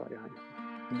dentro de varios años.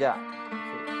 Ya,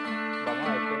 sí. Vamos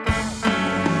a ver